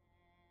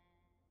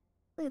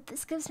 Wait,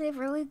 this gives me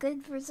really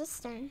good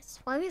resistance.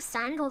 Why do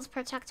sandals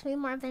protect me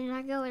more than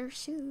regular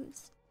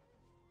shoes?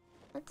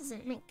 That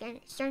doesn't make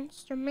any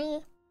sense to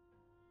me.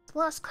 It's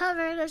less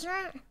covered, isn't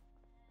it?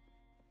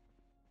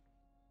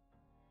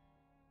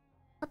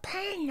 A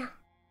pen!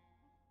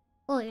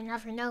 Well, you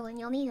never know when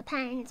you'll need a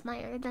pen. It's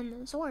mightier than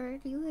the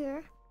sword, you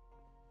hear?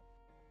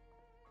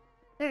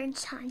 They're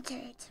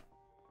enchanted.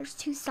 There's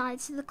 2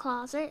 sides to the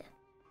closet.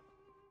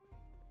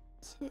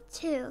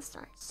 Two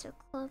sides to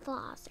the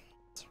closet.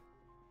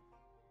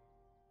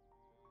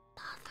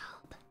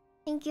 Bathrobe.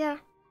 Thank you.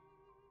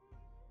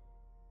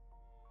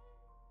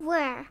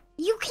 Where?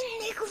 You can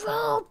make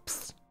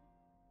ropes!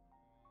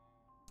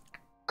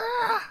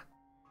 Ugh!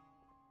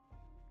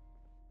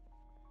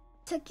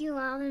 Took you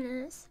out in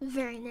this.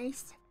 Very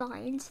nice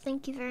find.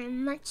 Thank you very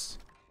much.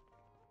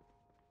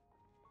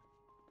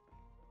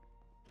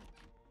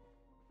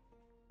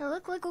 I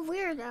look like a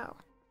weirdo.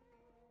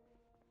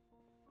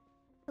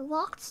 I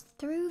walked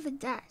through the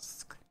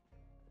desk.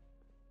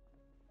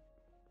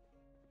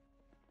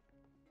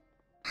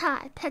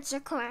 Hi, picture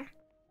core.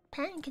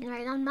 Pen can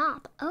write on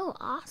map. Oh,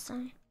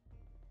 awesome.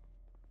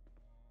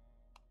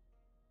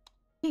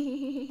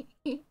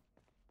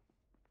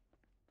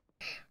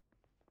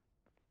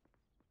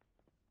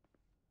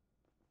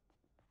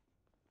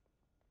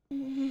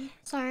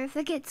 Sorry if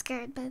I get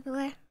scared, by the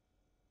way.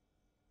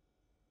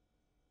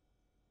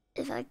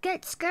 If I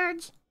get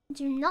scared,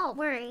 do not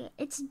worry.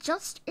 It's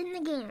just in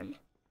the game.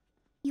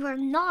 You are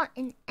not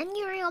in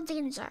any real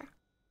danger.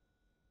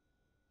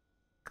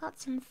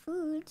 Got some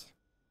food.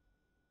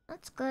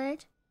 That's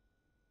good.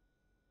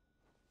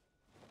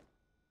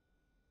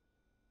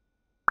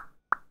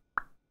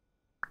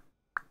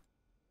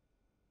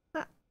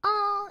 We're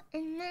all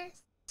in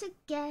this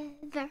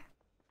together.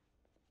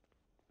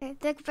 Hey,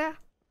 Big Bear.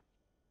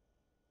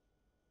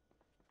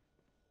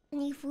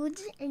 Any food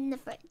in the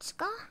fridge,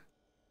 go?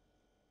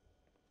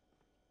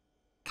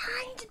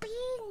 Canned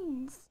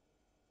beans!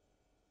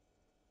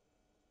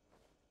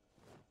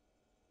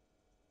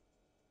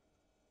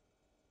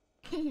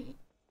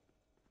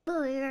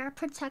 Lily, you're a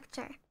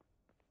protector.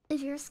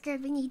 If you're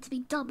scared, we need to be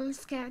double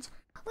scared.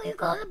 We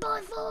gotta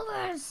buy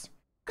followers!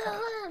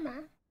 Come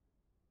on!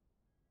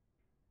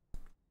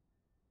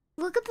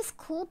 Look at this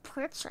cool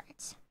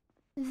portrait.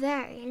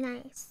 Very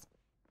nice.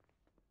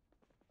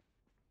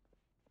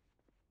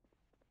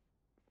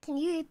 Can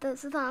you eat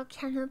this without a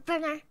can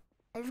opener?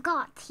 I've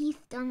got teeth,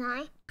 don't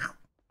I?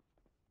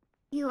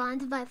 You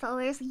want to buy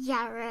followers?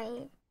 Yeah,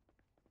 right.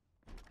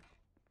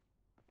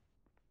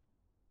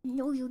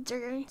 No, you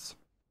didn't.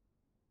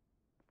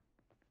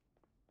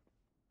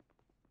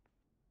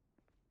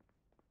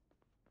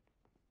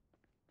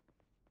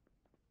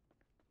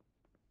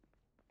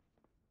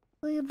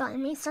 Will you buy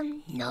me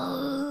some?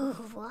 No.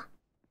 I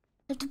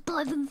have to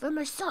buy them for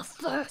myself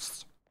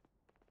first.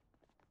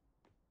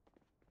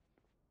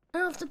 I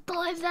don't have to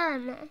buy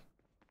them.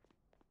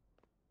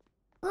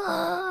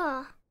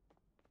 Ah.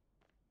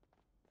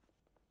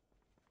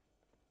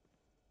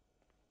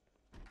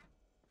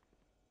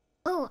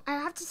 Oh, I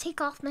have to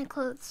take off my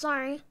clothes.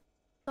 Sorry.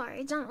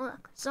 Sorry, don't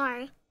look.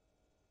 Sorry.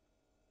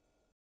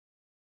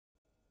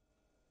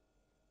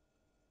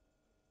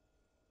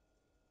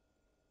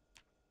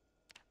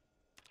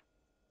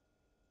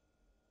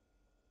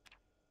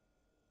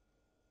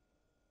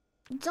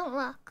 Don't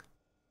look.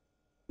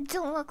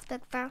 Don't look,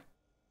 Big Bro.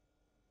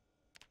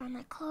 Where are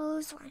my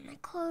clothes? Where are my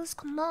clothes?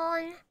 Come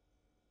on.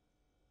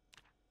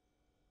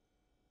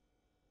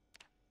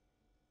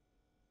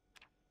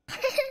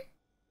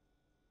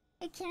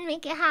 I can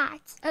make a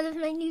hat out of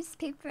my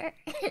newspaper.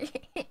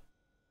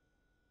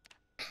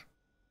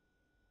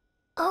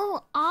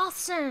 Oh,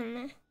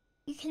 awesome.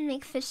 You can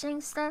make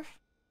fishing stuff.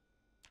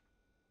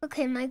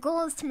 Okay, my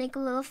goal is to make a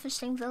little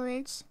fishing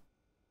village.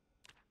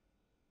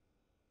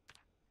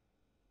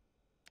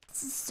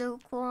 This is so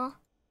cool.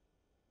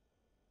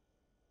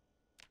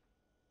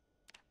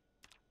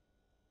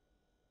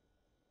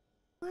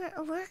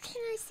 Where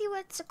can I see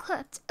what's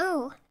equipped?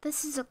 Oh,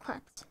 this is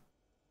equipped.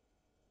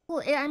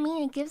 Well, I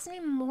mean, it gives me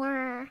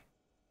more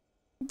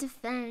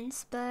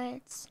defense,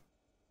 but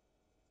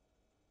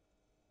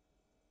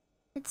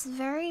it's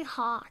very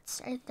hot,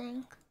 I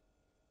think.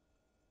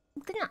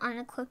 I'm gonna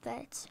unequip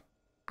it.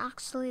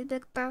 Actually,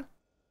 Big Bro.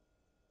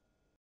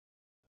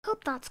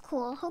 Hope that's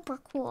cool. Hope we're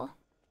cool.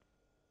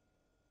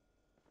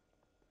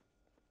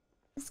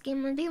 This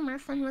game would be more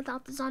fun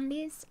without the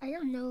zombies. I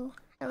don't know.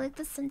 I like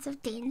the sense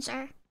of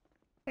danger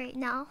right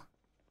now.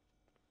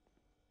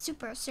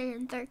 Super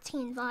Saiyan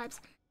 13 vibes.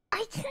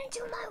 I can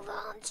do my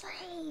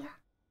laundry!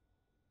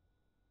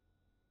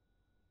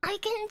 I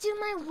can do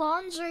my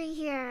laundry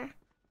here!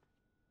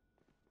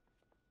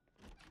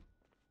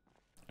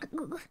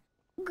 Gulp.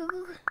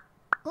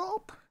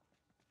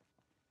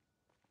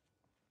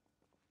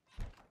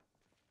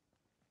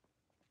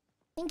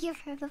 Thank you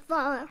for the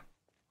follow.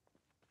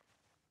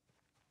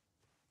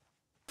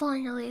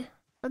 Finally,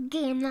 a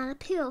game that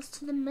appeals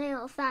to the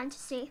male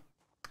fantasy.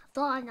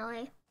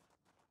 Finally.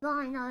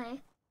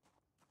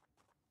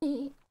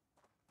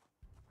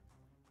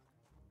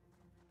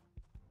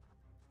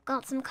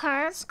 Got some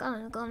cars.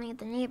 Gotta go meet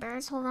the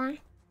neighbors. Hold on.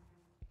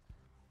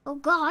 Oh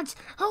God!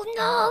 Oh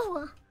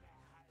no!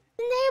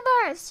 The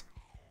neighbors!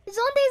 The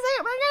zombies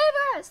ate my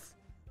neighbors!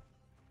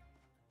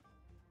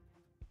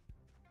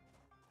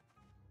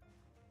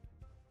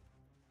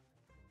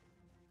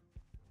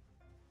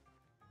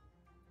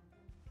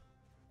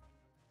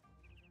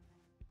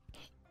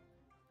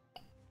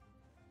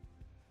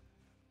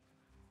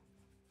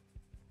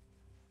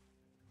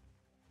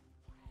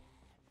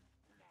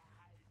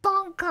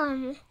 Bonk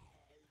 'em.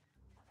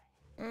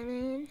 I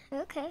mean,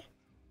 okay.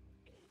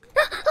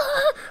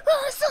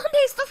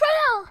 Zombies for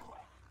real!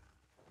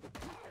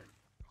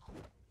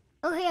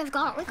 Okay, I've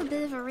got like a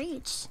bit of a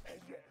reach.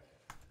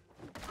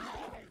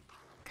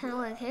 Kinda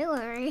like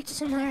Halo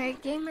reach, am I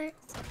right, gamers?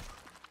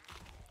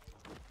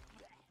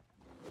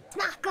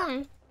 Snack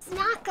gun!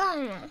 Snack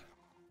gun!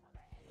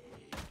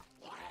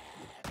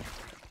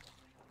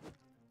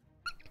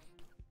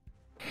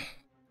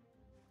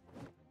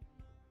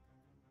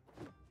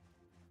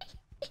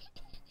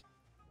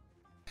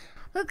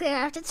 Okay, I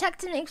have to check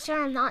to make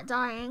sure I'm not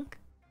dying.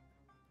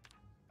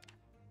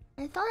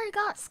 I thought I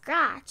got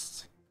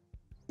scratched.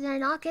 Did I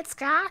not get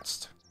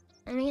scratched?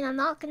 I mean, I'm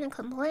not gonna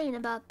complain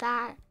about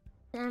that.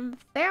 And I'm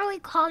fairly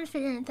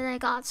confident that I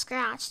got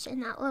scratched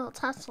in that little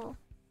tussle.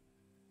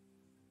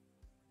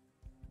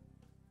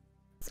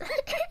 So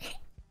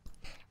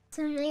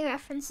many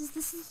references.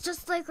 This is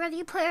just like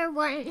Ready Player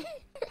One.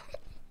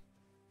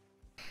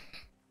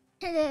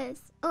 It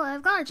is. Oh,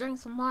 I've gotta drink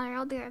some water.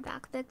 I'll be right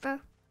back, big bro.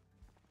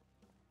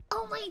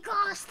 Oh my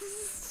gosh, this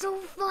is so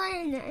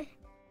fun!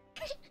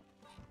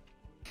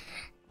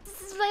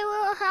 This is my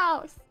little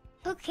house.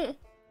 Okay.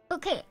 Oh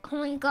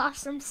my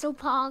gosh, I'm so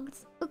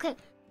pogged. Okay.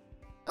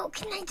 Oh,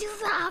 can I do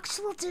the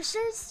actual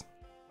dishes?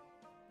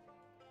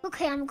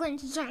 Okay, I'm going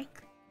to drink.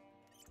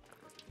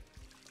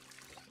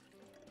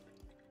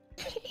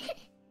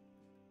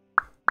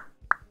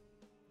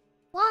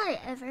 Why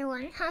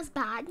everyone has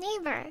bad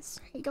neighbors?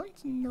 I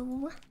don't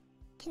know.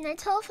 Can I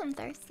tell if I'm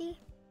thirsty?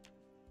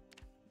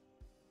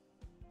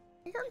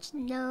 I don't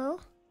know.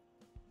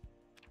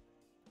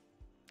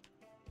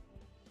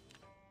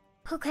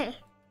 Okay.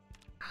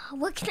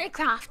 What can I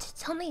craft?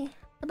 Tell me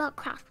about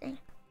crafting.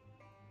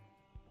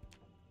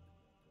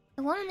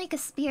 I want to make a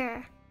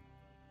spear.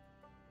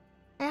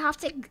 I have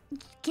to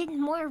get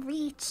more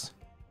reach.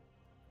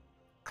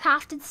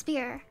 Crafted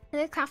spear.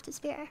 Another crafted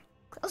spear.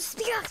 Oh,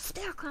 spear!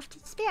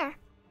 Crafted spear!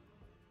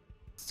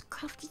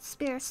 Crafted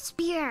spear.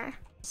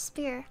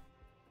 Spear.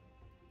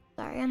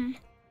 Sorry, I'm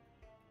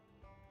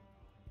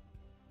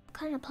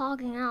kind of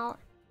pogging out.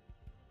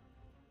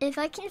 If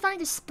I can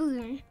find a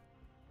spoon,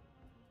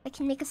 I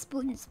can make a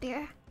spoon and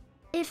spear.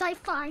 If I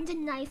find a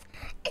knife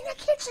in the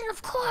kitchen,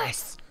 of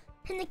course!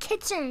 In the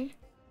kitchen.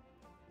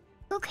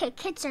 Okay,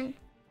 kitchen.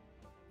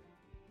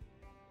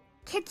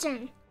 Good.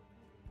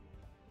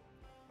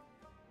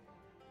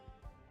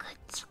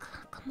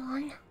 Come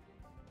on.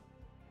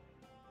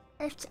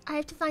 I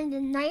have to find a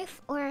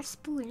knife or a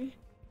spoon.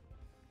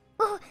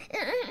 Oh,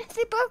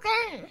 they broke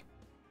in!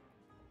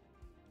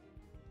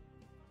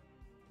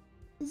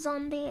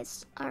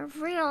 Zombies are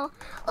real.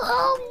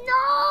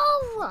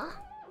 Oh no!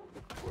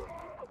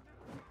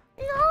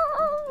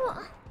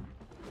 No!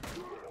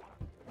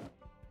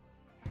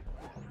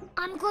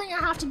 I'm going to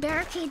have to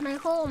barricade my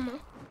home.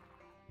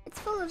 It's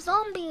full of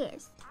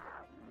zombies.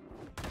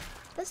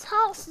 This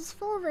house is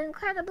full of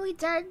incredibly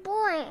dead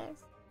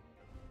boys.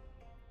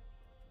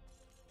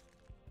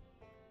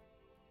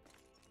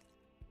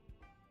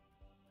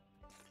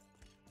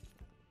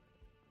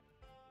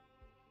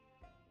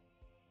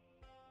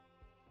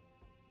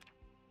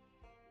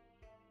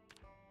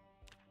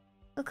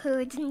 Okay,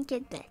 we didn't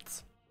get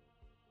bits.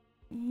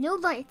 No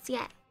lights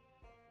yet.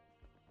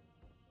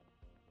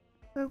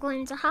 We're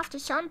going to have to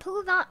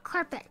shampoo that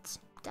carpet.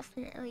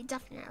 Definitely.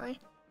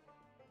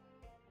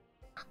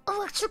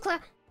 Electrical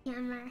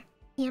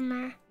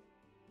hammer.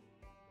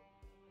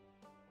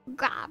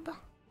 Grab.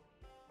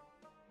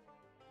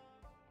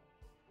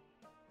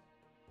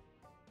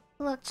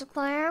 Electric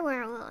wire,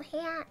 wear a little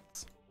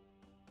hat.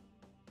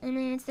 I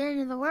mean, it's the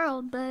end of the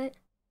world, but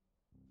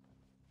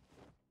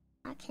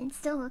I can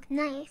still look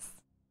nice.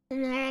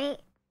 Am I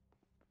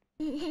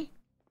right?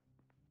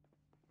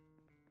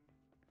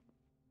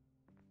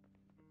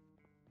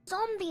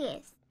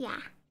 Zombies, yeah.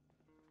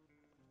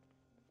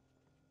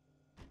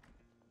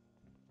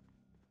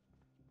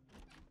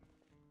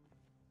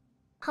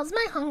 How's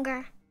my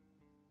hunger?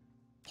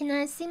 Can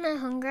I see my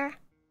hunger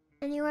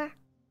anywhere?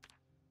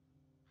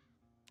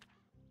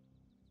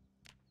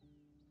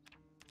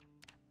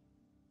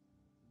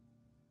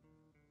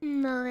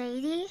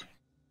 Milady?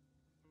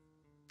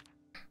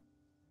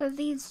 Are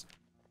these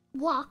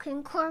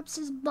walking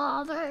corpses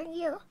bothering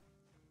you?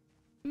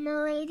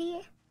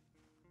 milady?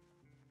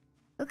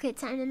 Okay,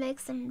 time to make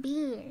some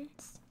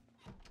beans.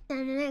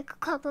 Time to make a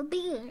couple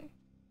beans.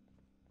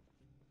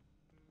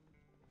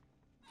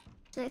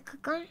 Should I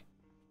cook on?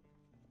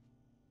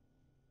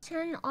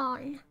 Turn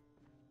on.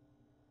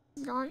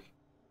 Is it on?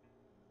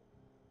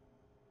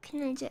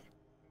 Can I do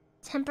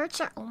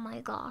temperature? Oh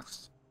my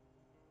gosh.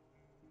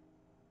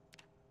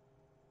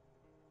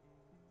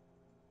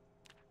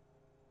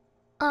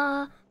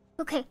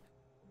 Okay.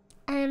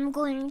 I'm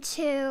going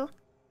to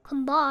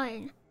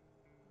combine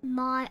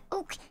my...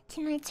 Oh,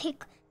 can I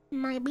take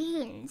my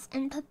beans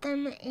and put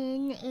them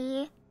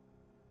in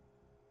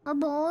a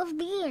bowl of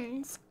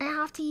beans? I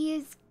have to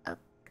use a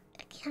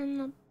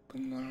can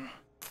opener.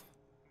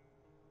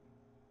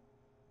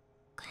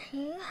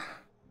 Okay.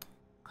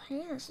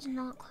 Okay, this is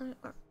not quite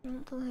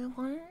working the way I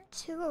wanted it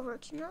to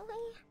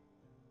originally.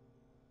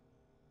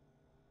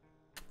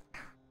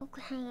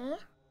 Okay.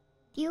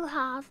 You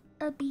have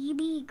a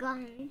BB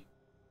gun.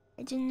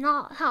 I do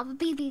not have a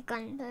BB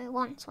gun, but I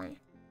want one.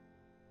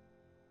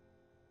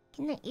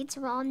 Can I eat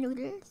raw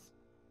noodles?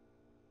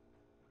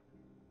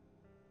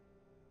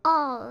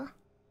 Oh.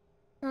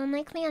 That'll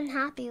make me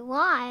unhappy.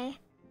 Why?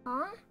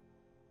 Huh?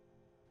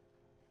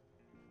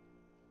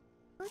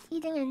 Who's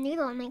eating a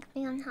noodle makes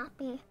me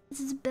unhappy? This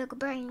is a big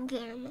brain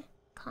game.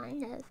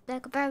 Kind of.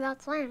 Big brain,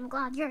 that's why I'm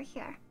glad you're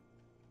here.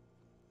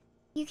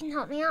 You can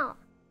help me out.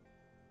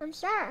 I'm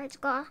sure it's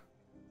good.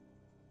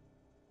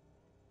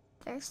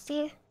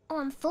 Thirsty? Oh,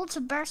 I'm full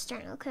to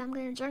bursting. Okay, I'm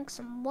gonna drink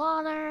some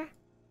water.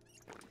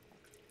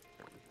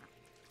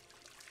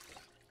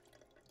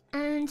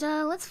 And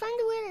let's find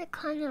a way to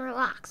kind of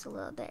relax a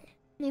little bit.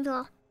 Maybe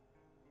I'll...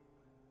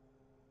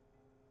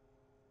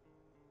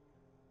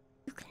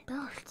 You can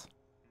build.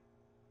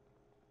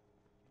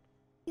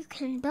 You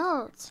can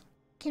build.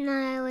 Can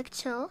I, like,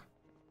 chill?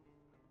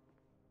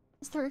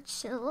 Is there a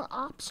chill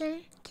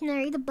option? Can I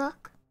read a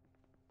book?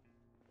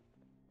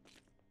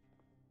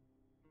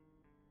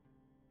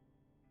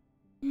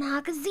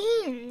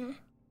 Magazine!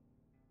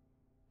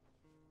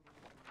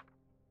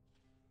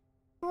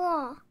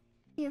 Cool.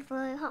 Beautiful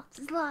LilyHops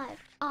is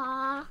live.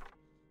 Aww.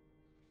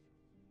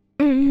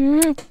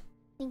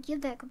 Thank you,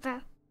 Big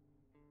Bro.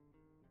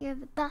 You're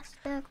the best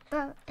Big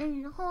Bro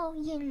in the whole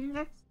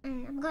universe,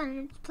 and I'm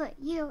gonna put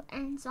you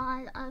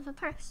inside of a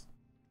purse.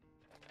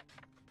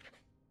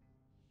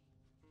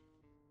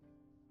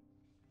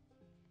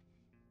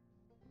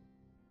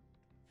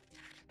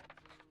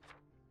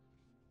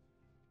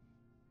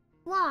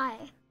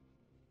 Why?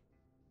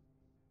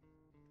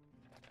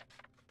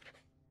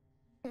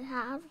 I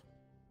have.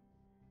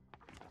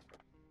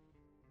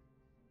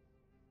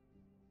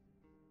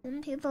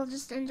 Some people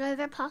just enjoy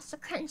their pasta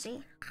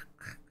crunchy.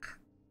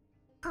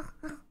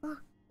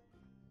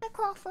 Like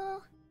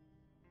waffle.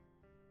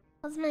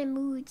 How's my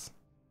mood?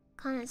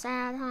 Kinda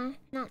sad, huh?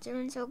 Not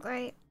doing so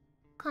great.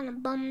 Kinda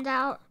bummed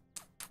out.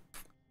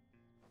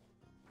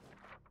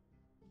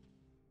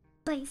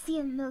 But the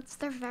emotes,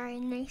 they're very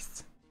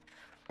nice.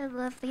 I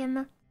love the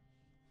emotes.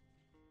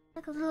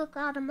 I could look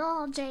at them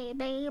all day,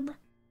 babe.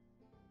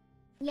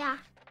 Yeah,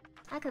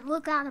 I could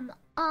look at them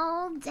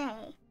all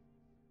day.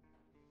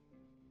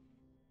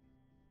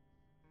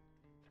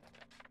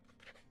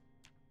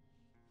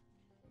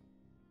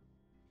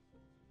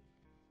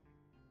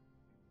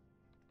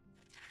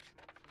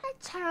 Hi,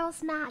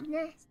 Charles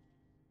Madness.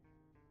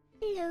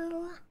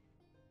 Hello.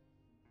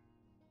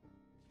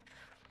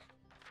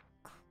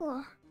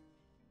 Cool.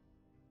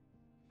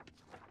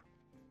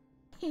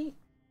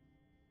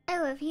 I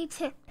love you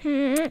too.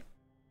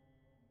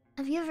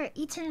 Have you ever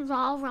eaten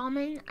raw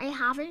ramen? I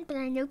haven't, but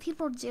I know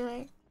people do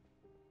it.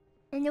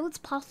 I know it's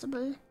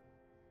possible.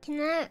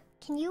 Can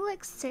you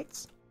like sit?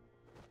 Is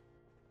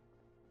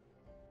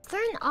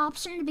there an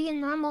option to be a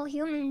normal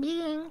human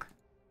being?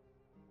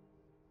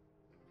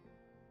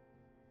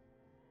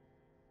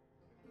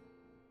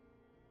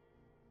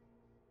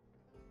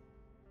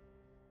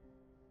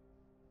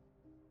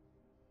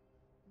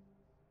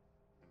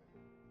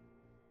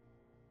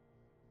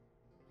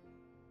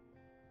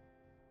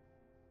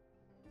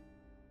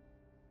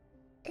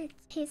 It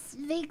tastes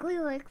vaguely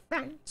like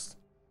French.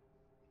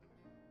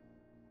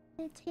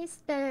 It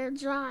tastes better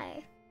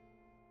dry.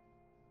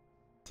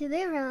 Do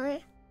they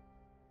really?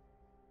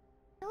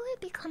 How will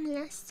it become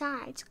less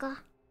sad?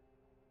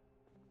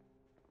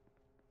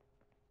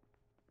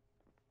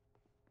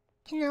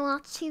 Can I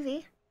watch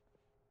TV?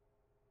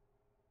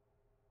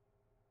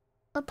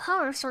 A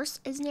power source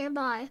is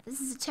nearby.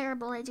 This is a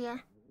terrible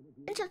idea.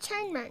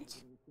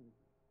 Entertainment.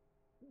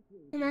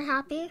 Am I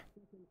happy?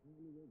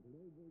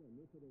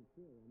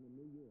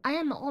 I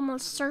am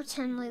almost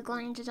certainly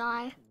going to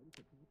die.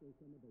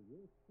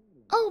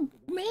 Oh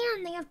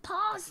man, they have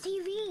pause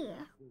TV.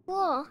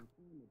 Cool.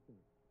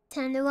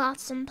 Time to watch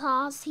some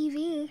pause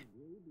TV.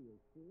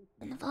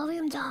 And the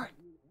volume down.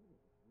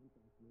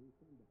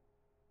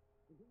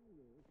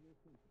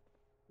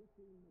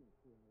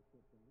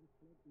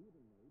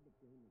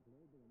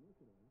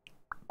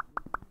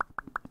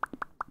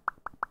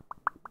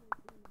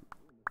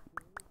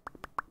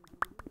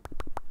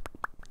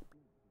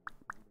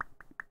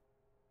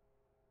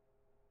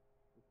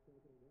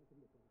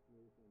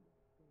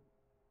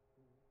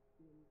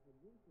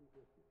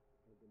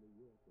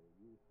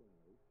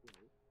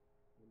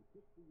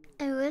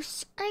 I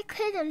wish I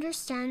could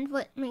understand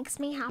what makes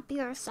me happy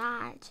or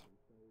sad.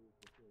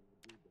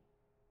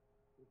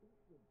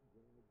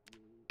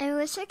 I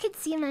wish I could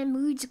see my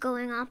moods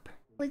going up.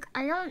 Like,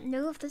 I don't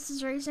know if this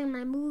is raising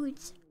my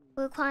moods.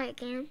 A quiet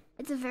game.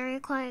 It's a very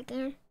quiet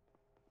game.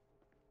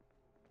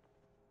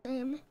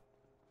 Same.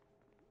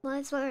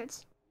 Wise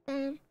words.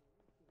 Same.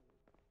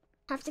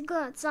 Have to go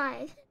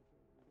outside.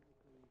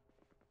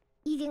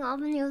 Eating all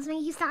the meals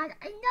make you sad.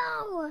 I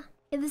know!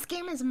 Yeah, this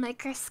game is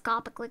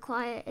microscopically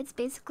quiet. It's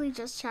basically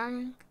just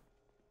chatting.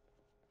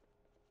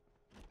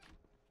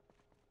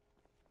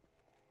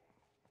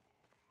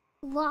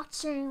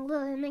 Watching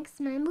Lily makes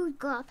my mood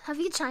go up. Have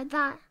you tried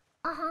that?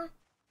 Uh-huh.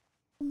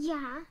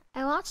 Yeah,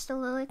 I watched a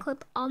Lily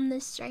clip on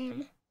this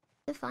stream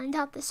to find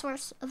out the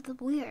source of the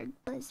weird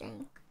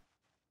buzzing.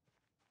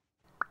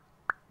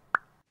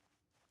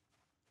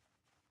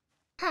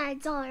 Hi,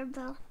 dollar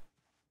bill.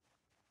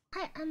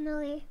 Hi,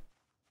 Emily.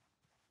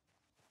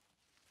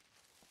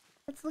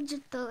 It's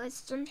legit though. I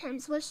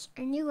sometimes wish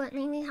I knew what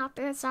made me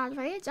happy or sad.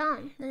 Write it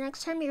down. The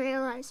next time you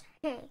realize,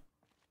 hey,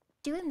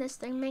 doing this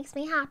thing makes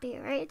me happy,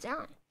 write it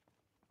down.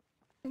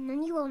 And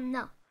then you will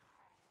know.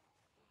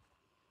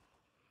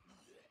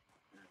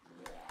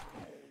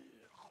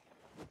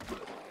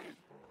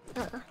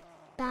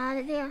 Bad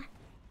idea.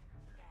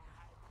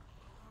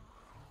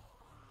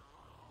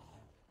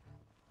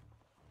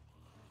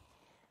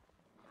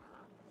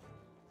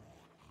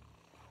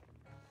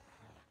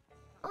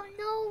 Oh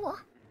no!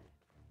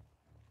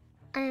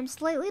 I am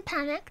slightly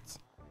panicked.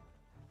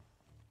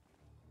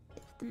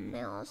 If the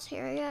mail is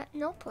here yet.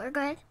 Nope, we're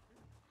good.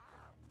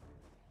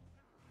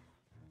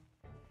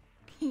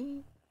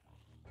 We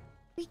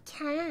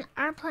can and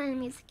are playing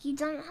music. You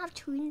don't have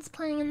tunes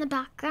playing in the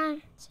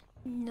background.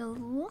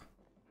 No.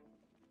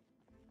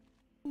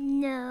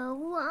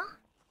 No.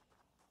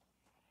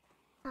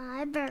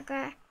 Hi,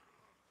 Burger.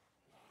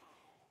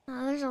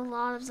 Oh, there's a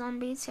lot of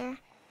zombies here.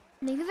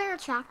 Maybe they're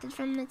attracted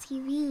from the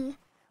TV.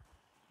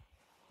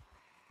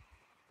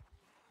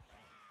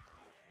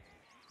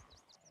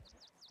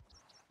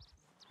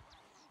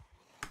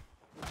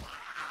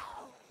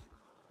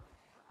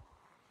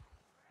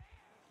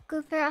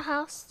 Go for a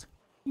house?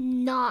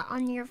 Not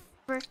on your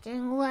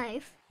freaking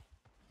life.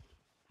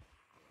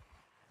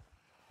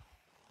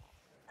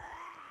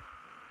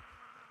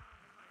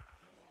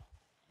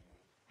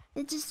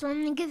 I just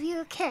wanted to give you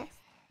a kiss.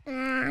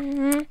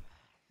 Hey,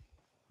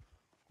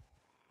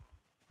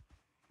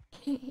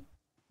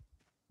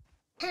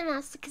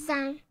 Master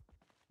Kazan.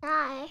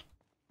 Hi.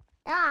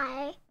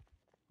 Hi.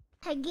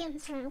 Hi,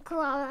 games from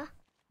Koala.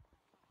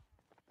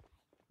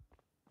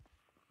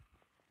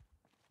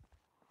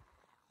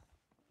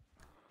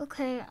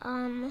 Okay,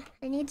 I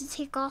need to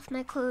take off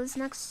my clothes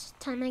next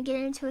time I get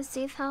into a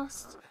safe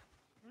house.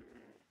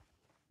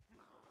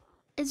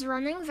 It's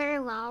running very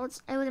loud.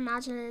 I would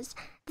imagine it is.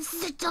 This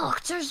is a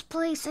doctor's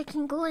place. I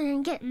can go in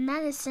and get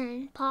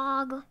medicine,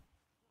 Pog.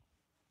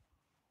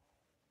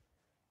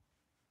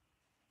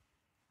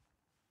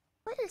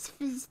 What is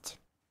fizzed?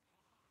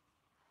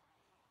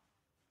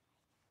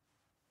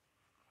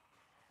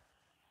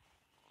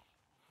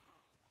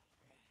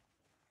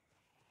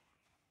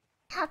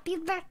 Happy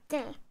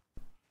birthday.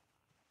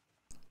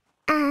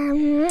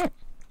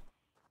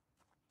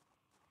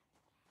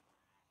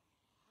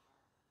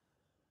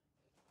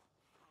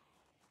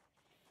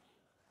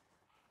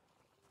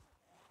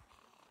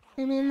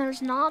 I mean,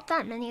 there's not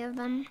that many of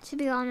them, to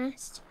be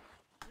honest.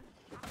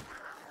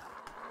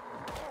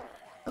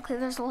 Okay,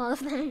 there's a lot of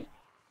them.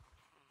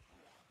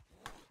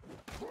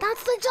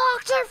 That's the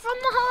doctor from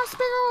the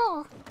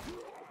hospital!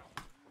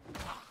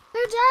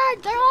 They're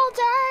dead! They're all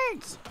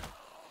dead!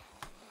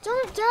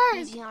 Don't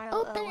dead!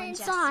 Open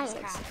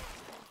inside!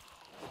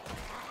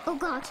 Oh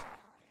god.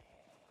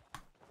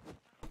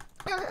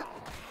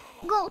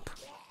 Gulp!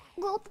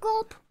 Gulp,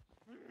 gulp!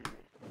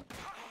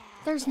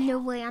 There's no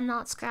way I'm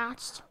not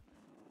scratched.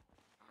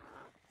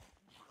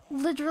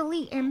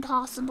 Literally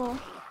impossible.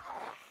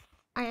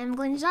 I am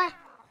going to die.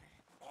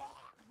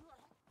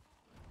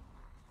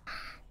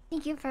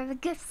 Thank you for the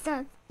gift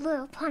stuff,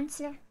 little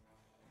puncher.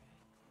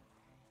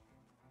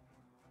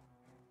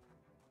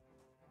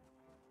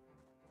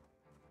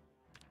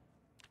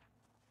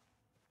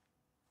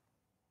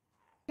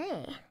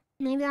 Hey,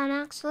 maybe I'm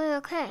actually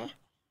okay.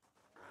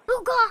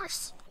 Oh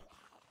gosh!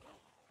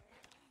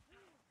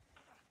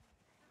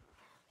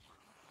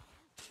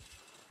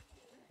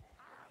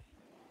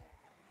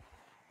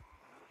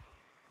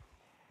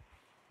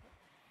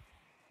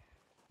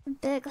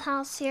 Big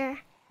house here.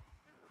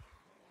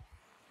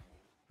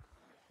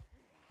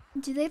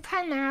 Do they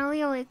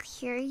primarily like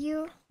hear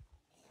you?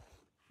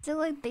 Is it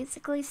like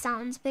basically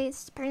sounds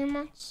based pretty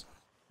much?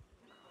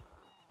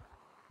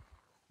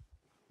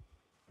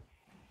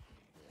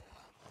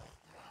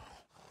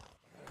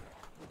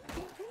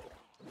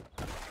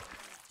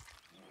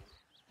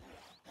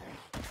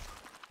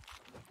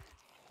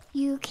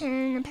 You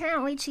can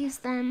apparently choose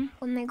them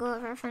when they go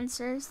over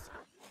fences.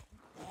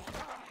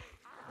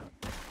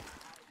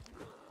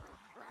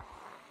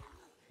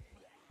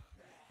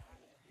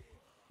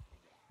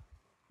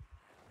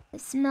 I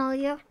smell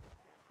you.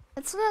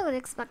 That's what I would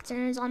expect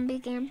in a zombie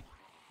game.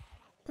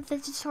 But the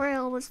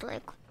tutorial was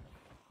like,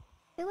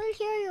 I will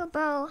hear you,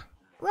 bro.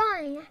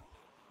 Run!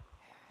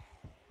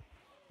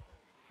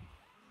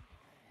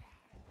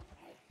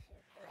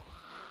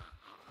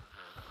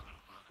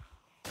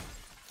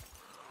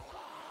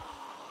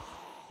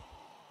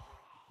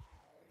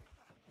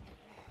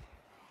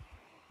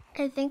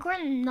 I think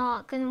we're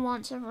not gonna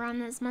want to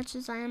run as much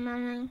as I am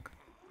running.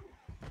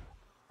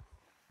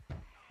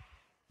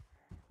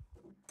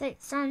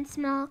 Sight, sound,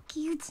 smell,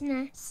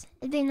 cuteness.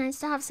 It'd be nice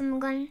to have some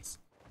guns.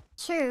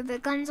 True,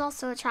 but guns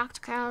also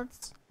attract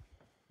crowds.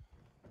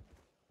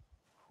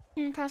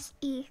 And press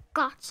E.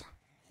 Gotcha.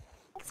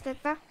 Thanks,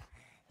 Victor.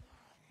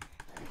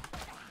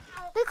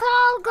 The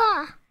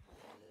Krauga!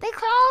 The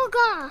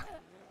Krauga!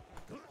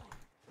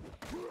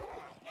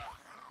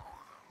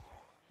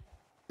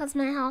 That's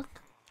my health.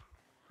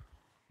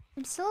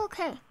 I'm still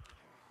okay.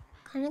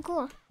 Kinda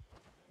cool.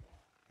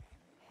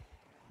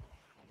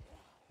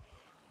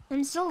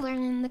 I'm still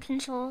learning the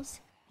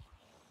controls.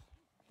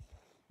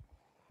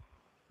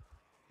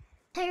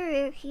 Hey,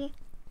 Ruki.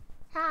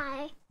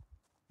 Hi.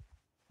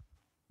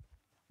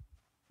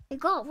 I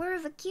got word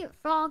of a cute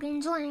frog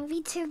enjoying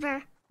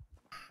VTuber.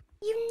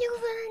 You knew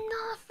that I'm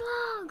not a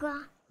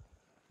frog.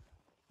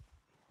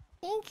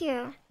 Thank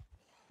you.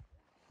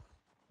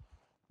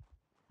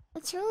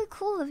 That's really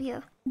cool of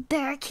you.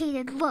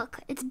 Barricaded, look,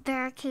 it's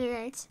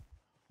barricaded.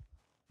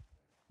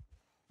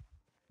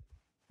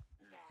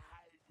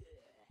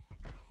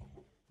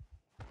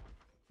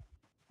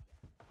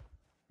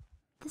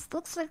 This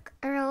looks like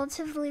a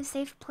relatively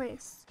safe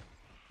place.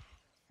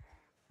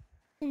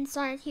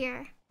 Inside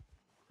here.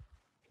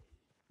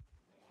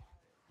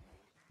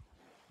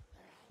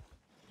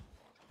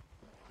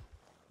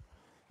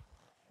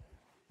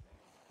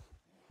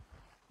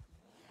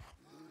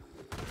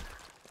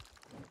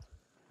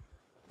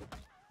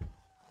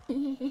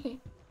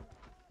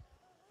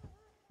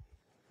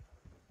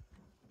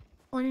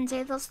 One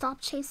day they'll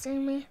stop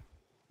chasing me.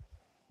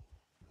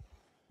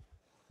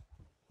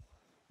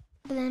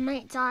 But I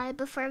might die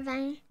before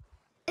then.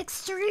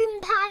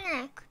 Extreme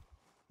panic!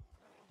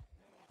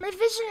 My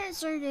vision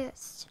is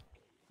reduced.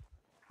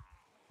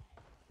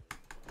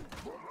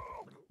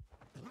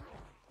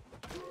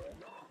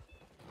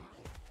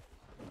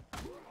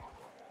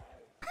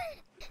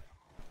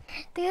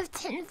 They have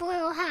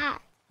tinfoil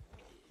hat.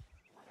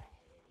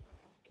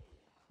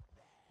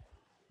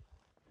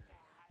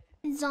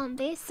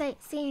 Zombie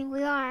sightseeing,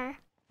 we are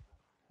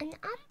an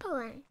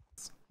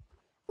ambulance.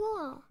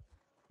 Cool.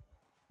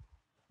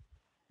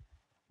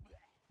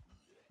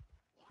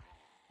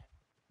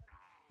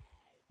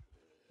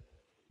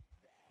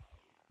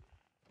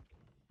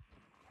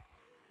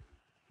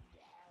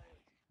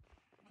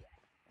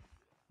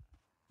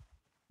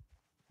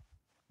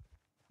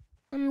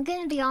 I'm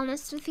gonna be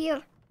honest with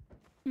you.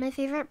 My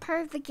favorite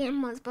part of the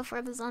game was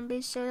before the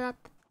zombies showed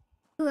up.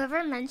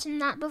 Whoever mentioned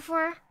that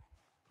before,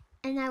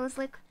 and I was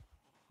like,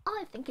 oh,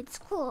 I think it's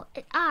cool.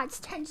 It adds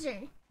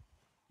tension.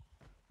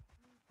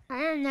 I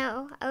don't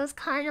know. I was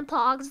kind of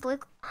pogged,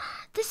 like,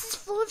 this is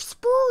full of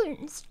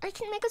spoons. I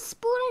can make a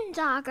spoon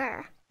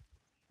dagger.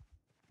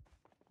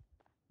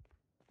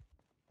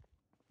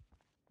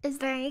 Is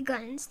there any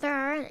guns? There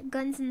are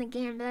guns in the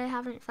game, but I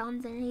haven't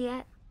found any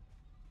yet.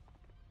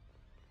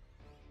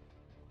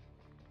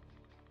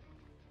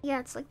 Yeah,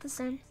 it's like the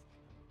Sims.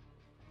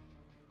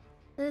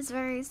 It is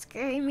very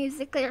scary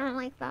music. I don't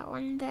like that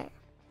one bit.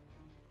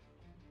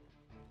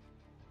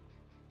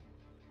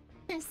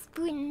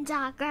 Spoon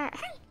dagger.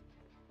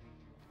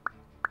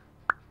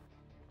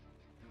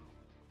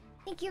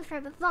 Thank you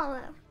for the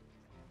follow.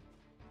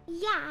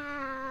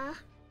 Yeah.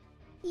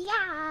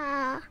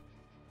 Yeah.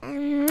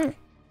 I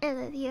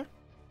love you.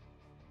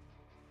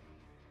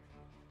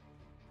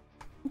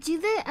 Do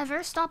they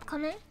ever stop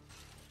coming?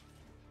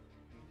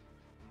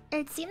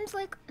 It seems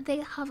like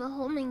they have a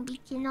homing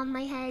beacon on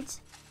my head.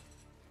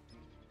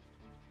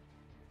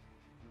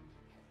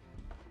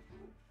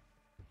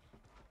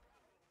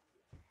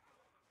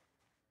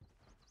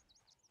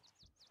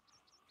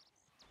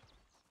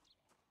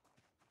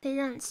 They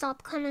don't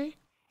stop coming.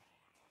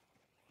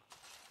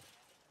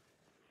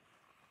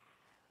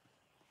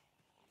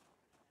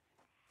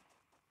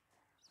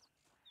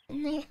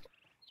 And they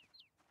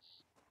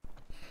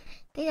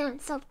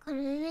don't stop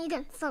coming, and they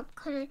don't stop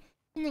coming,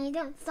 and they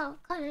don't stop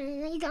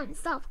coming, and they don't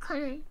stop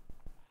coming.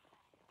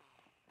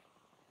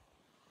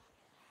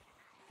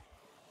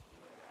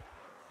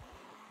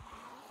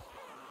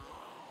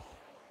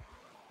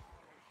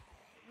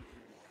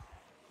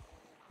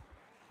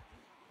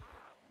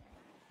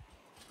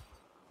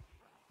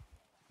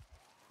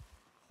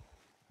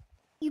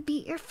 You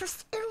beat your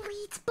first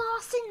elite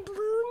boss in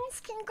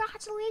balloons!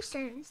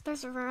 Congratulations!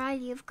 There's a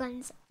variety of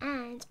guns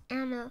and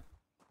ammo.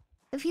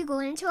 If you go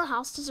into a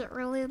house, does it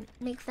really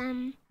make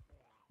them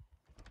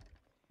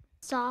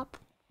stop?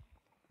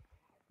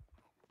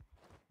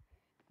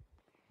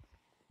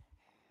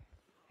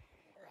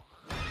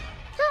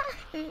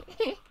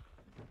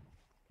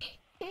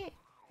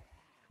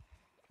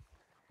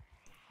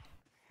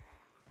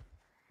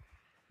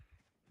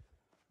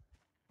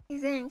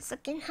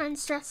 secondhand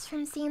stress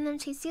from seeing them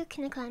chase you.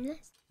 Can I climb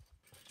this?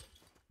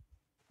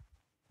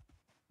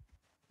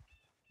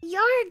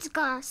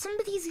 Yardga!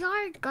 Somebody's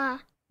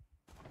Yardga!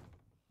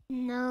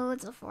 No,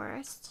 it's a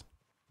forest.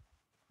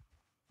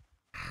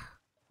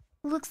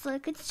 Looks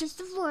like it's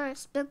just a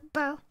forest, big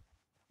bro.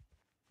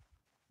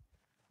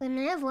 We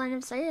may have line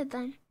of sighted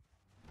then.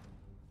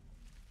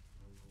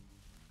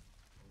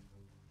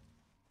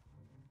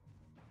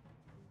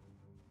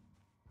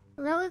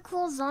 Really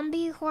cool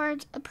zombie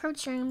horde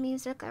approaching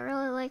music. I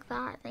really like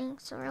that.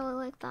 Thanks. I really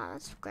like that.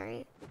 That's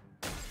great.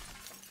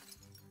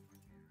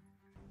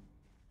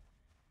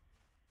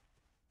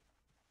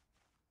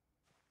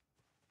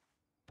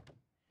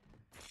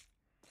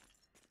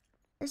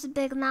 There's a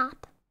big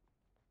map.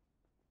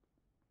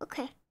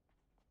 Okay.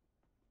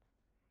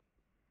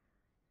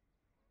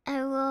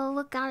 I will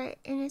look at it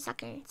in a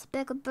second. It's a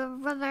big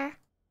river.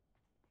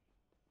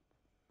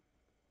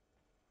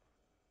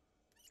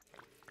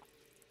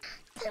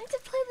 Time to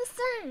play The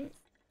Sims.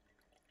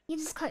 You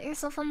just cut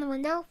yourself on the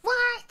window?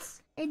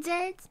 What? I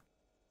did?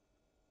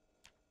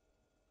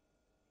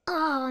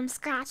 Oh, I'm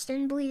scratched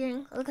and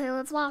bleeding. Okay,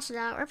 let's wash it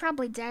out. We're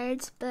probably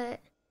dead,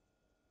 but...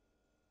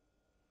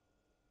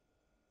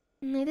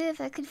 maybe if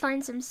I could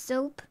find some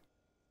soap.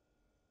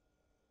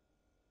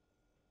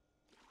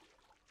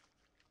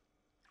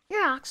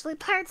 You're actually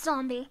part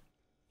zombie.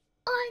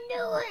 I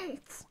knew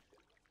it!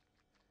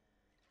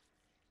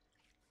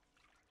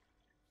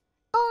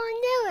 Oh,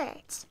 I knew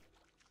it!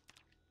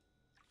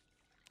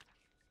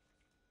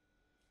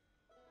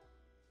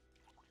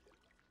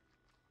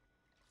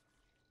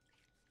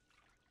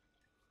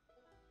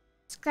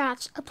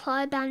 Scratch,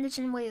 apply bandage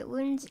and wait.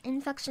 Wound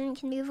infection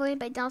can be avoided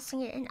by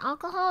dousing it in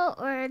alcohol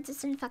or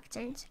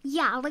disinfectant.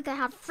 Yeah, like I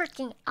have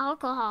freaking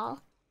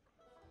alcohol.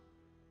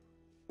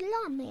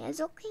 Lame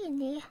is okay,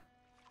 ne?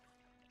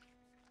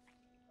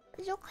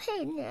 It's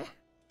okay, ne?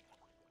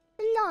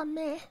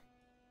 Lame.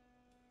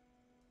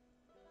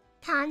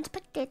 Canned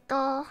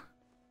potato.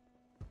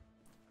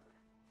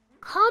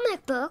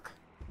 Comic book?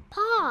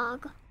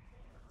 Pog.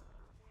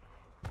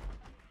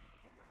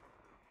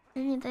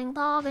 Anything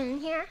Pog in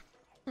here?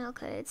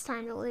 Okay, it's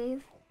time to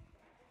leave.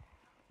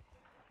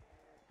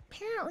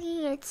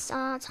 Apparently, it's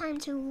time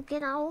to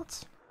get out.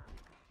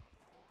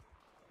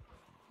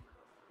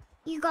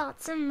 You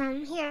got some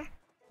rum here.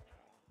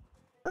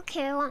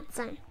 Okay, I want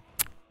some.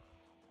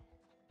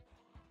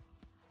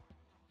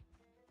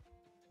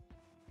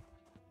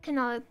 Can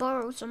I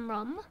borrow some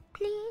rum,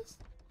 please?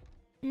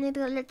 Maybe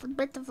a little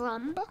bit of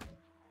rum.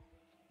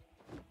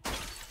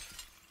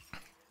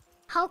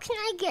 How can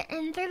I get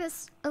in through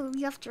this? Oh,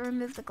 you have to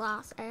remove the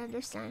glass. I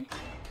understand.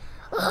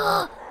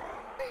 Ugh!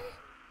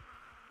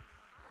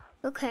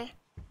 Okay.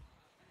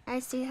 I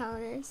see how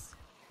it is.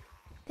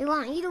 They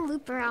want you to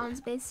loop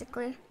around,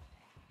 basically.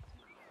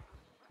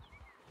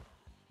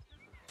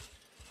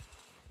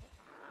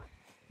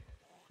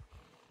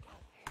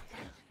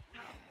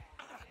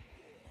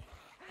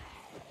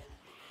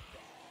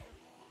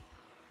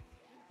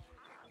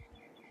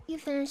 You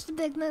finished the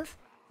big move.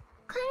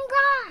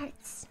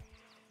 Congrats!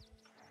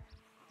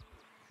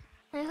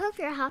 I hope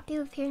you're happy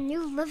with your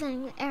new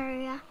living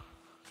area.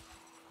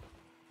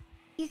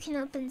 You can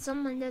open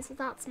some windows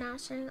without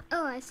smashing.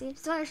 Oh, I see.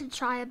 So I should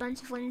try a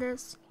bunch of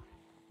windows.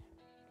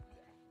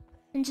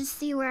 And just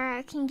see where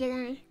I can get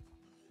in.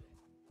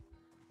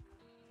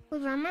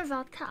 Would rum or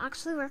vodka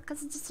actually work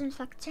as a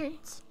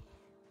disinfectant?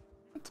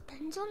 It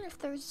depends on if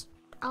there's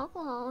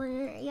alcohol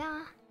in it.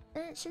 Yeah,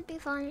 then it should be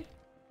fine.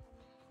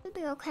 It'll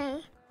be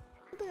okay.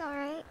 It'll be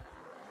alright.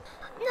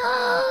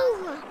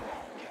 No!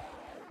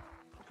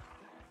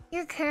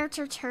 Your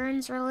character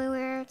turns really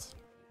weird.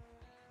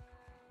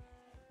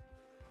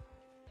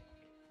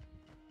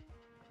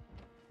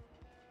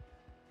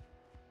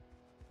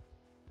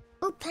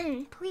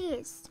 Open,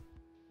 please.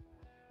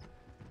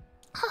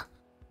 Huh.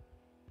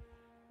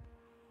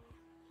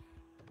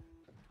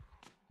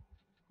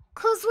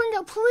 Close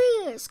window,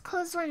 please.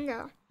 Close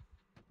window.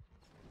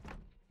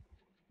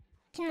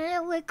 Can I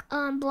like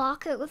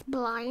block it with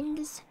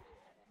blinds?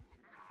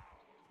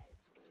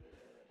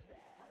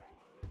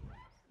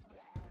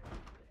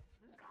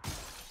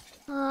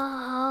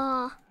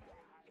 Oh,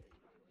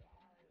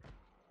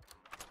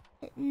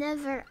 it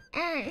never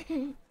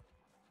ends.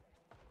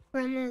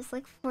 Run is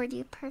like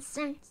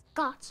 40%.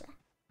 Gotcha.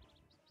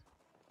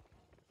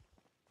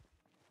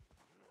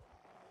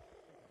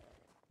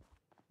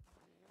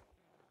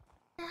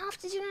 I have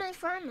to do my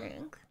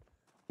farming.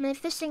 My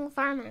fishing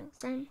farming,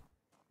 then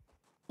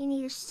you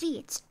need a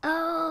sheet.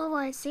 Oh,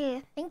 I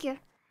see. Thank you.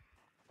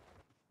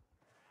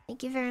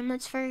 Thank you very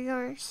much for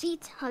your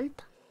sheet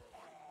help.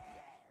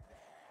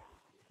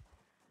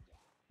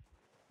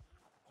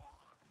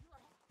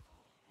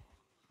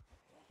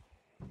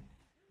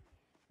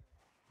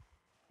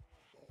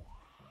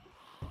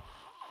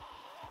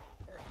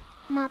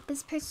 Map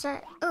is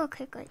preset. Oh,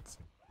 okay, good.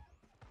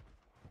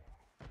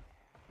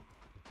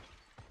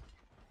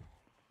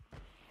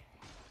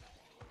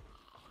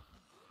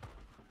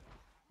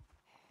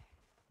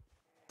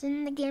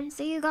 Didn't the game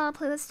say you gotta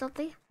play with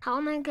stealthy? How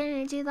am I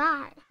gonna do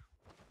that?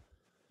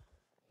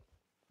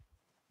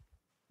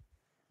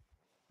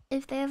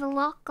 If they have a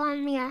lock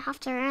on me, I have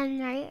to run,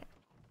 right?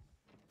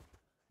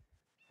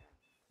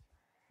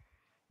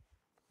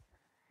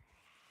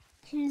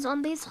 Can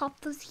zombies hop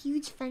those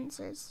huge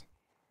fences?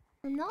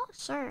 I'm not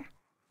sure.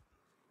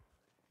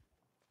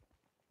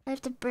 I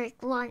have to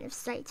break line of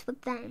sight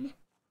with them.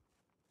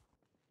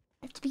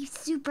 I have to be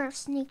super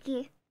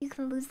sneaky. You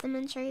can lose them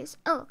in trees.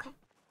 Oh, okay.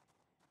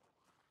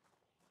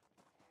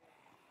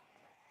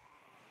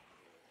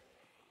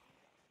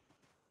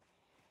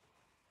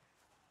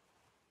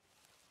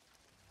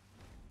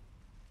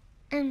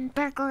 And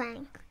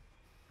burgling.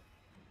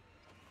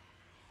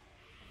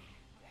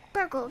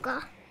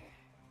 Burglga.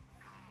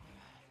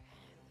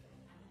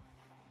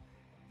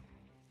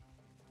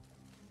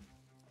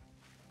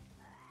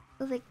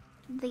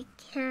 They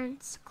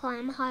can't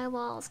climb high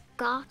walls.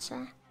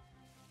 Gotcha.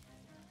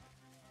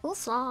 Cool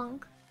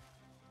song.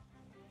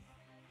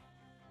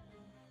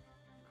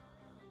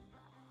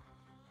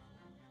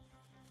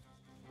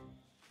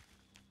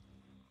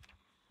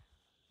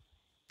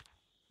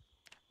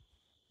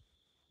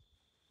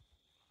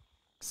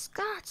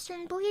 Scratched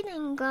and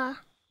bleeding. Yeah,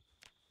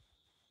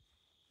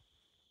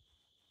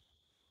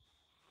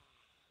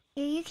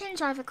 you can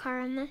drive a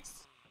car in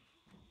this.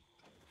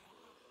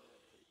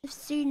 I've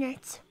seen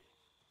it.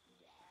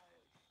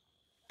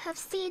 I've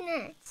seen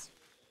it.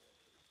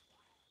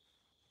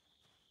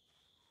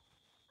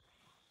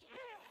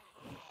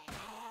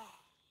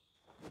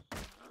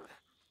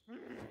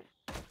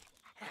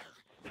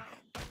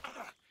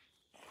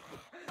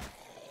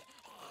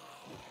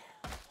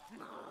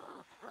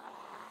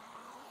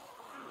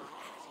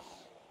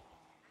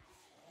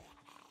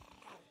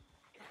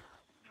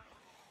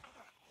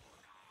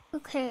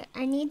 Okay,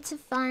 I need to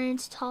find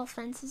tall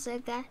fences, I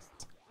guess.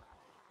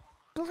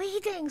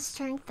 Bleeding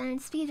strength and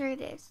speed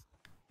reduce.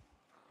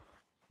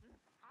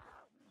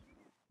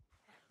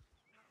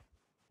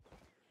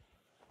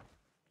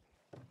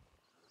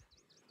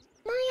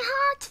 My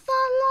hat fell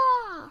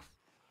off!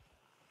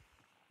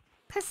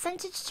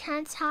 Percentage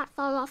chance hat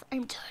fall off.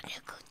 I'm turning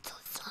into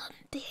a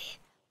zombie.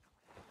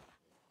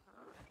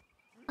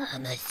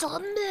 I'm a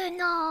zombie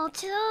now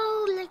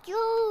too, like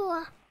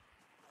you.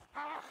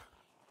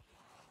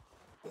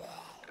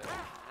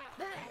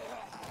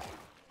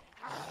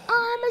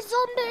 I'm a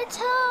zombie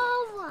too.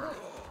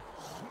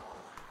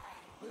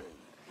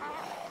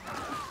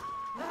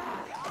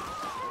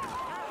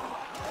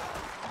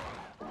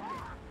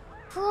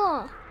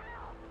 Cool.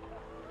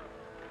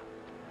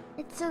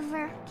 It's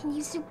over. Can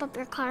you soup up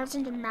your cars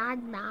into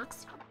Mad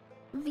Max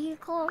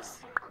vehicles?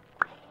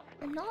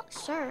 I'm not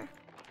sure.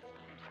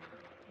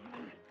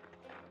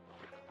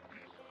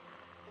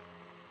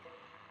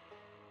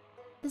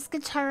 This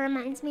guitar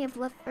reminds me of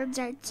Left 4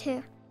 Dead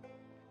 2.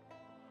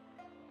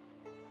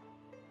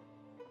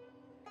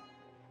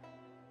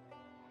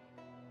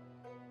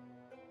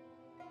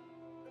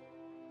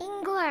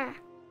 Ingler.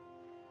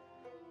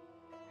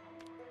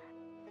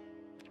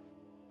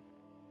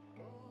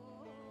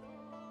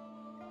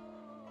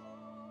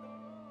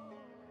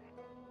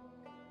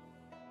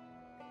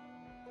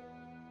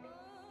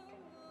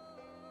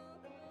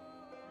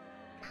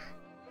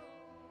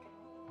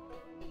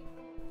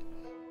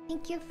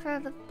 Thank you for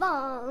the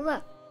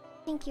follow.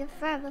 Thank you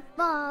for the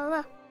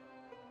follow.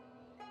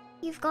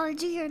 You've got to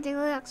do your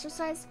daily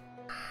exercise.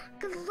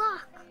 Good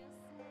luck.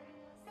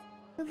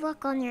 Good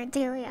luck on your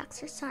daily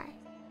exercise.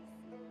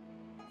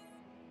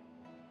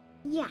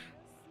 Yeah.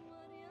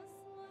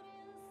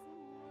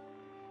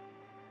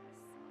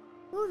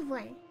 Who'd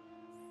win?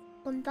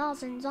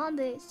 1,000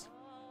 zombies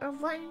or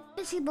one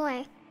fishy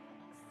boy?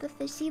 The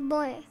fishy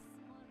boy.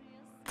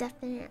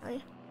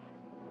 Definitely.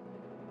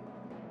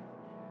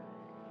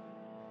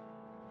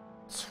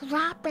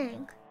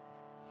 Trapping.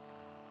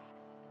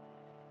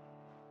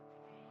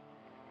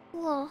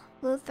 Cool,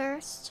 low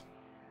thirst.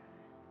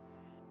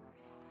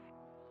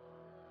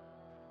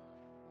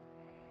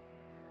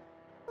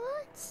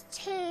 Let's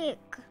take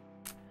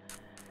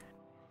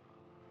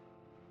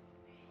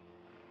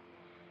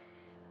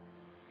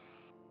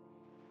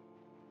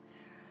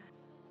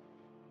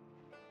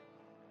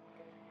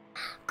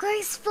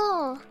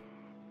graceful.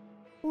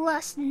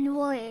 Less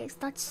noise.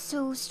 That's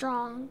so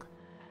strong.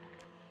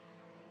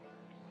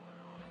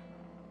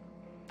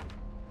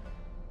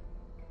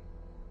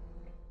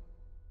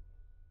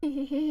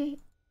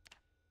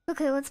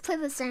 Okay, let's play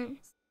the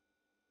Sims.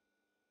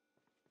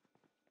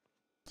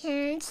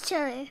 It's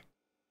chilly.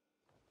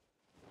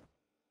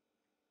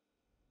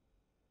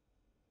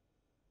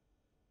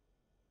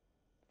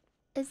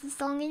 Is the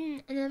song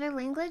in another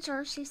language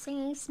or is she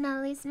singing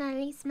smelly,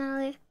 smelly,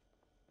 smelly?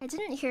 I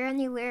didn't hear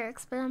any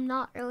lyrics, but I'm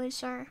not really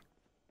sure.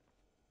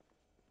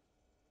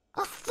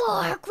 A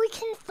fork! We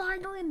can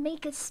finally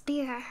make a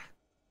spear.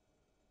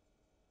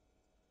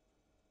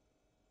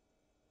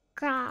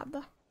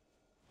 Grab.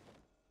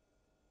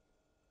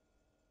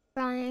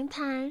 Frying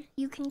pan.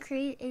 You can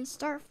create a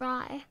stir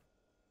fry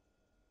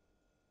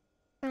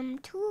from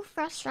 2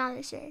 fresh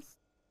radishes.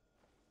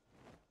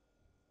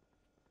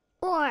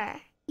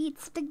 Or eat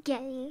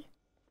spaghetti.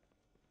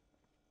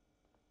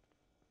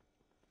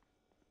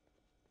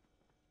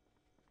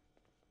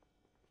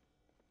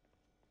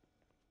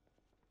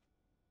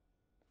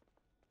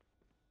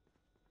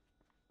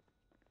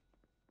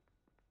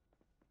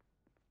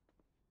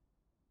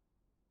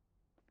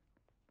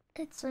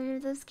 It's one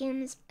of those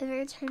games,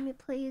 every time you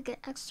play you get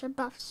extra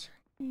buffs.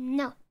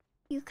 No,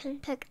 you can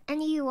pick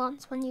any you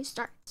want when you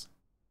start.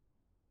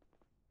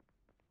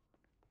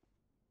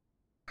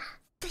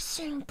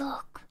 Fishing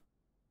book.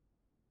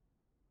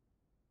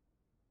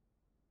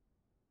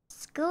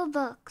 Skill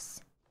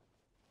books.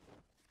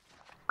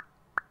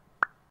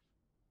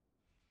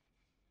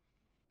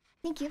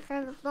 Thank you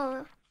for the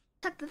follow.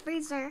 Check the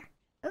freezer.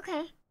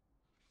 Okay,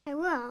 I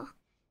will.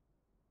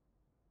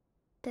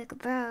 Big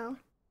bro.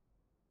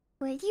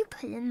 What did you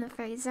put in the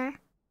freezer?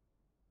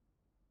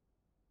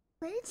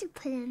 What did you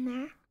put in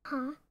there?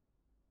 Huh?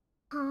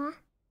 Huh?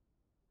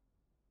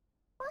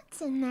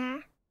 What's in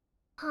there?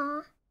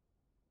 Huh?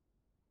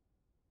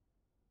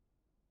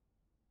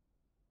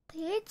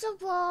 Pizza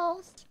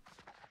balls.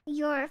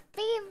 Your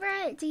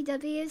favorite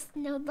DW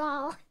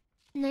snowball.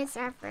 Nice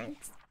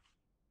reference.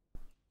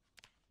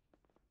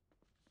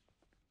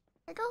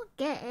 I don't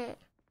get it.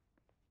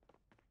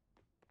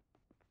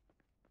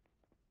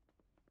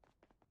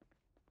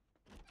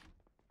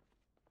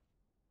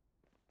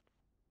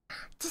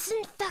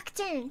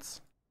 Disinfectant.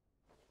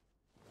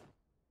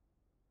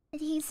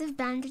 Adhesive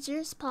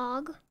bandages,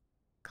 pog.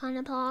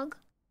 Kinda pog.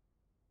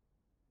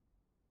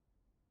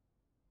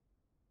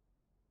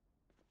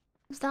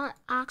 Is that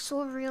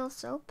actual real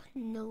soap?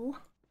 No.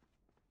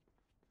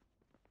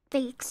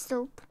 Fake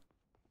soap.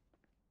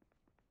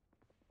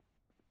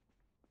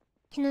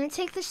 Can I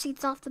take the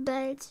sheets off the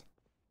bed?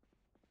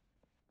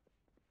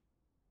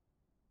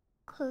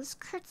 Close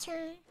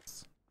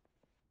curtains.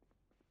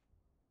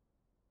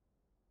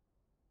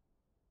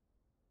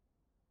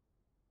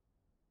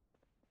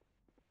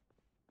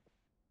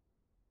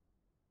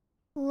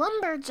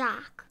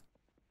 Lumberjack.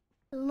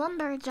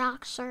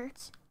 Lumberjack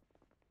shirt.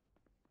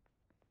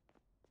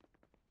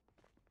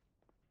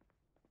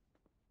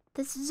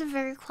 This is a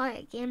very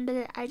quiet game,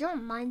 but I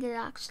don't mind it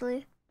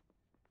actually.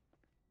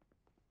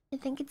 I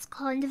think it's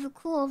kind of a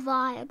cool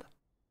vibe.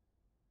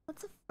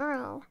 What's a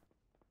furrow?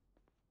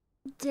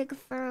 Dig a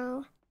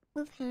furrow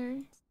with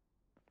hands.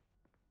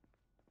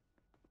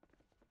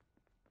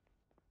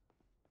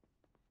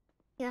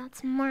 Yeah,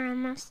 it's more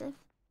immersive.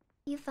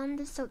 You found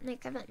a soap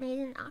maker that made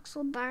an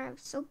actual bar of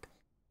soap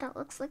that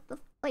looks like the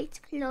Fight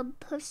Club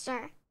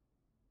poster.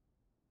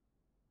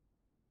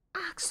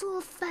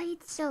 Actual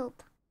fight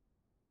soap.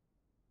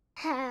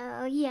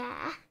 Hell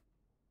yeah.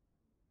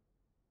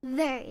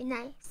 Very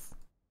nice.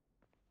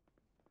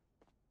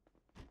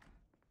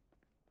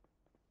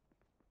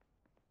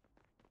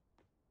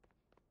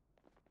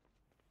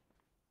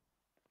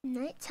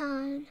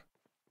 Nighttime.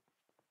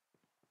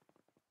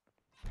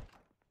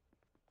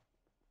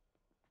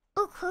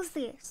 Oh, close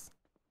these.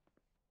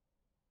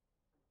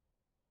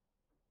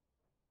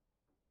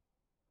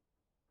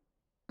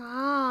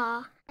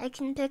 Ah, I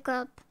can pick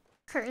up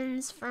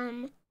curtains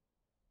from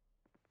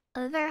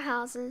other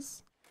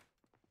houses.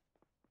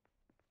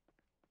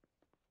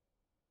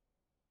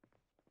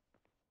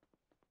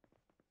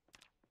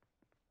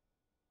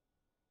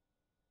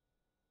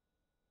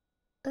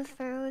 The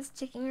furrow is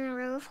digging a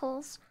row of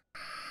holes.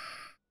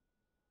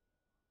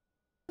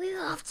 We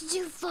have to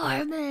do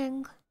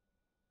farming.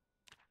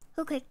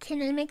 Okay,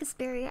 can I make a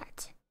spear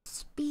yet?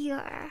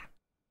 Spear.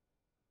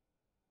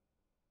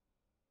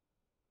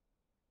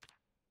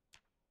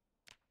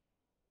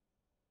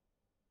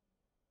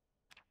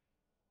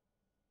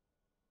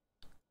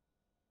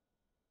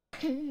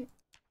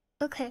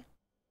 Okay,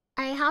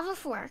 I have a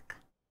fork.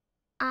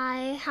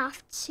 I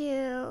have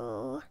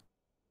to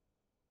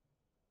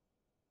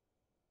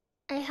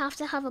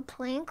have a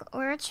plank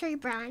or a tree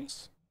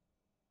branch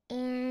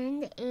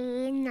and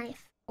a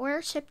knife or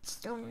a chipped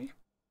stone.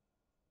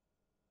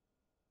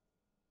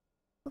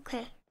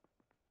 Okay.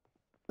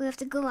 We have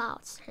to go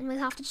out and we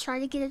have to try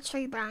to get a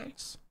tree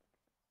branch.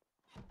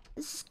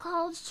 This is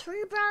called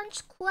Tree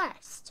Branch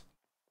Quest.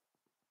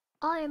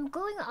 I am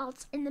going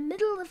out in the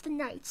middle of the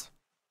night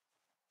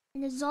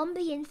in a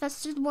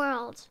zombie-infested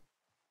world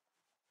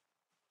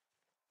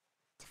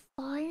to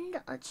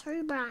find a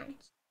tree branch.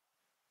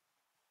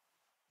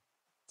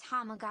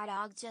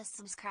 Dog just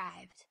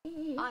subscribed.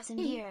 Awesome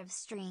year of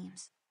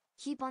streams.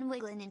 Keep on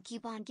wiggling and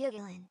keep on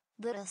giggling,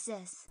 little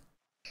sis.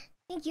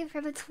 Thank you for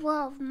the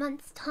 12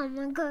 months,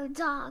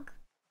 Dog.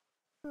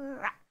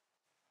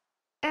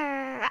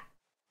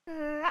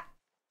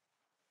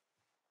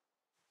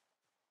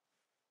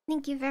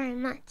 Thank you very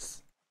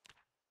much.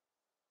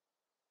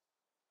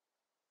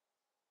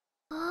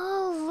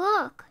 Oh,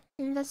 look!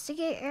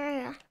 Investigate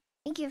area.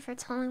 Thank you for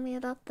telling me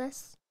about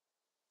this.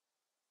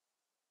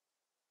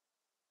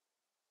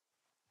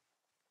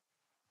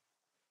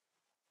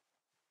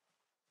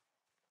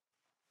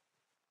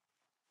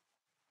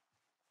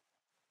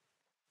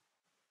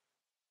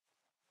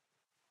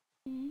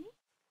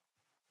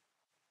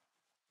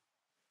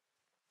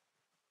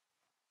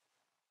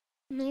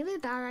 Maybe a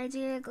bad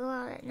idea to go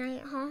out at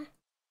night, huh?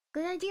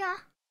 Good idea?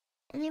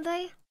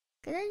 Anybody?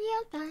 Good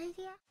idea? Bad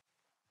idea?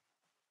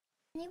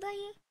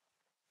 Anybody?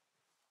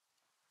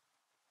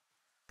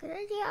 Good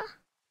idea?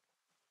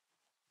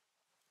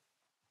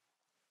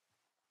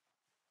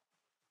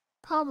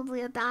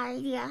 Probably a bad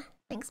idea.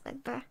 Thanks,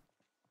 Big Bear.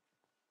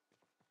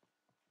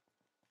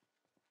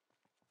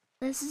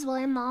 This is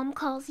why Mom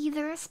calls you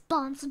the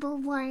responsible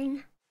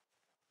one.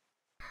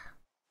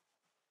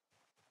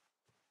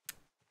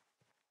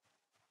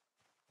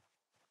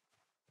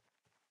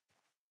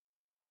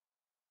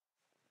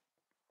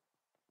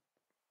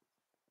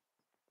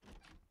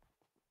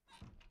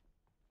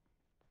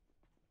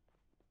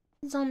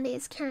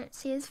 Zombies can't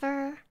see his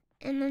fur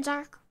in the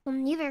dark. Well,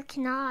 neither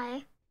can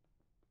I.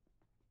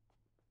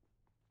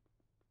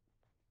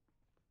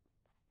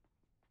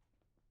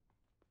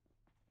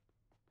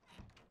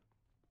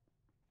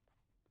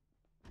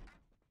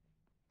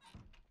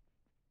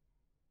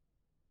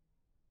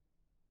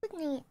 Good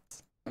night.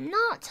 I'm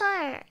not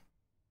tired.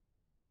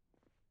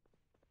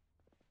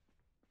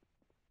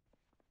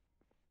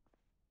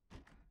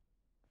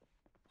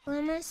 What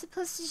am I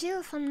supposed to do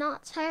if I'm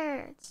not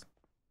tired,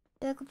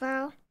 big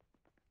bro?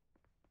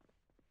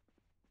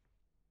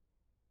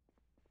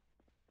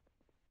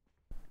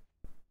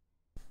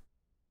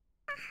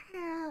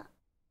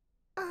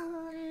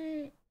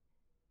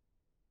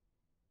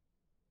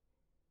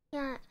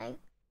 Yeah, I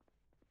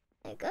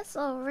guess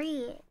I'll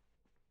read.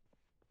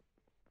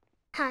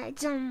 Hi,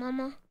 John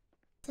Mama.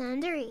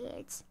 Time to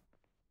read.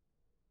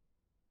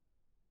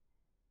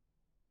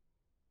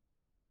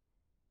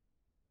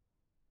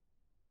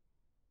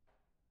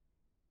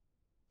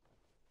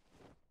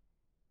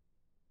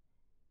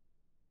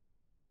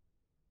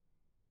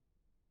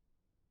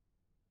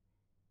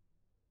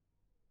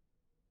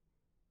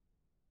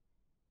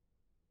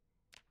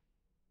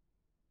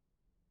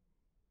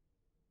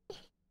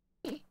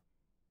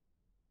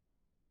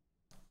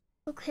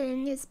 Okay,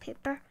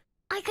 newspaper.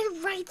 I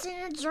could write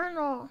in a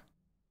journal.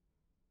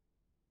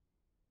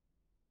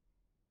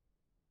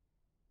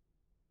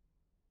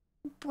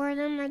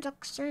 Boredom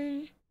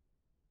reduction.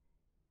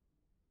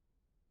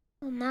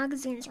 Well,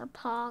 magazines are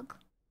pog.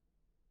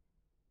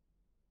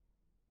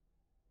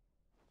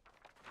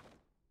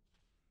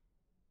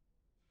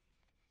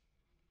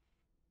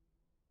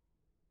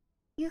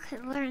 You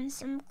could learn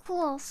some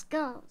cool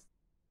skills.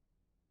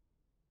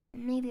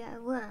 Maybe I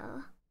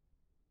will.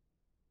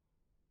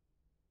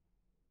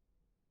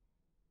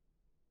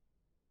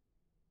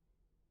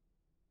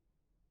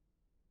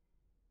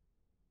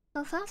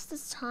 How fast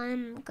does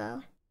time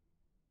go?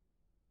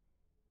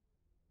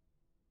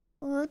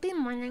 Will it be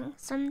morning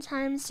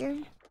sometime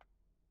soon?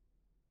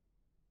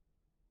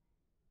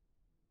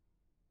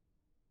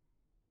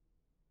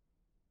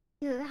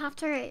 You have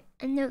to write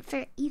a note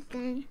for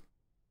Ethan.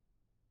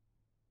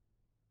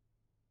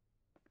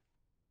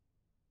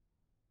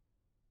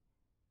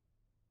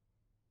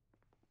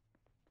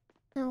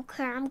 I don't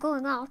care, I'm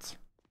going out.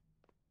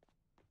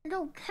 I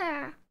don't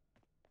care.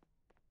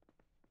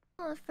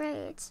 I'm not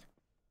afraid.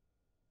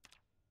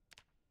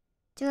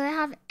 Do I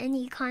have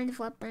any kind of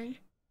weapon?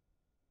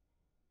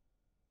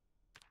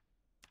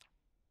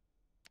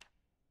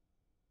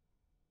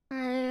 I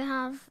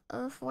have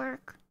a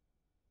fork.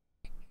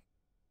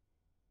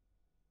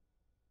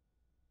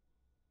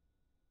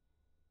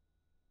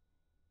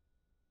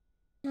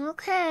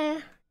 Okay.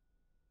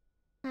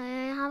 I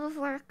have a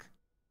fork.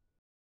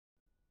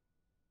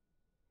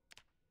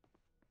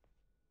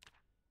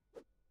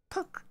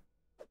 Poke.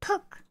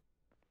 Poke.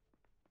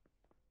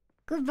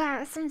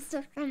 Goodbye, some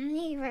stuff from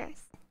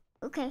neighbors.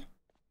 Okay.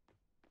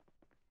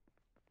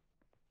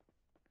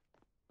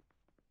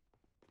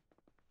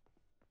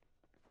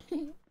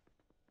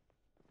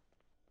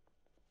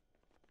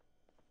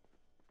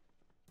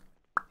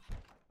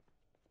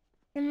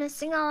 You're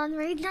missing out on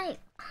raid night.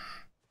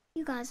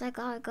 You guys, I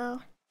gotta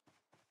go.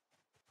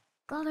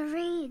 Gotta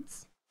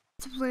raids.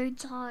 It's raid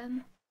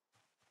time.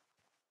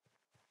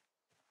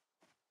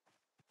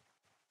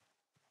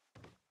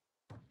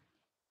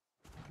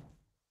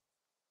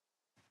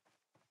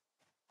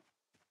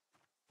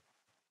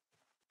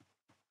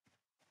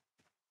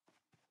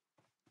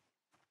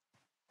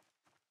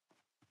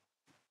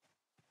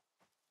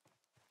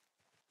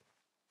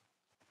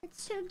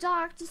 It's too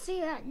dark to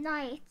see at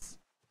night.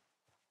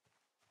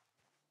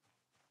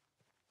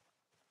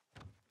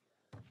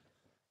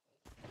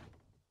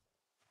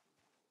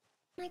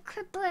 My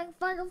crippling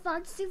Final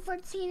Fantasy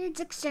 14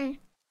 addiction.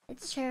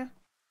 It's true.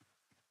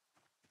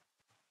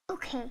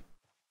 Okay,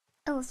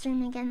 I will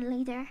stream again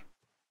later.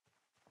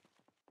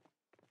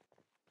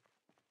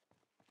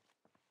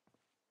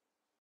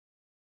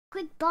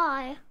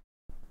 Goodbye.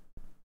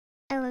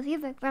 I love you,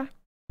 Big Bro.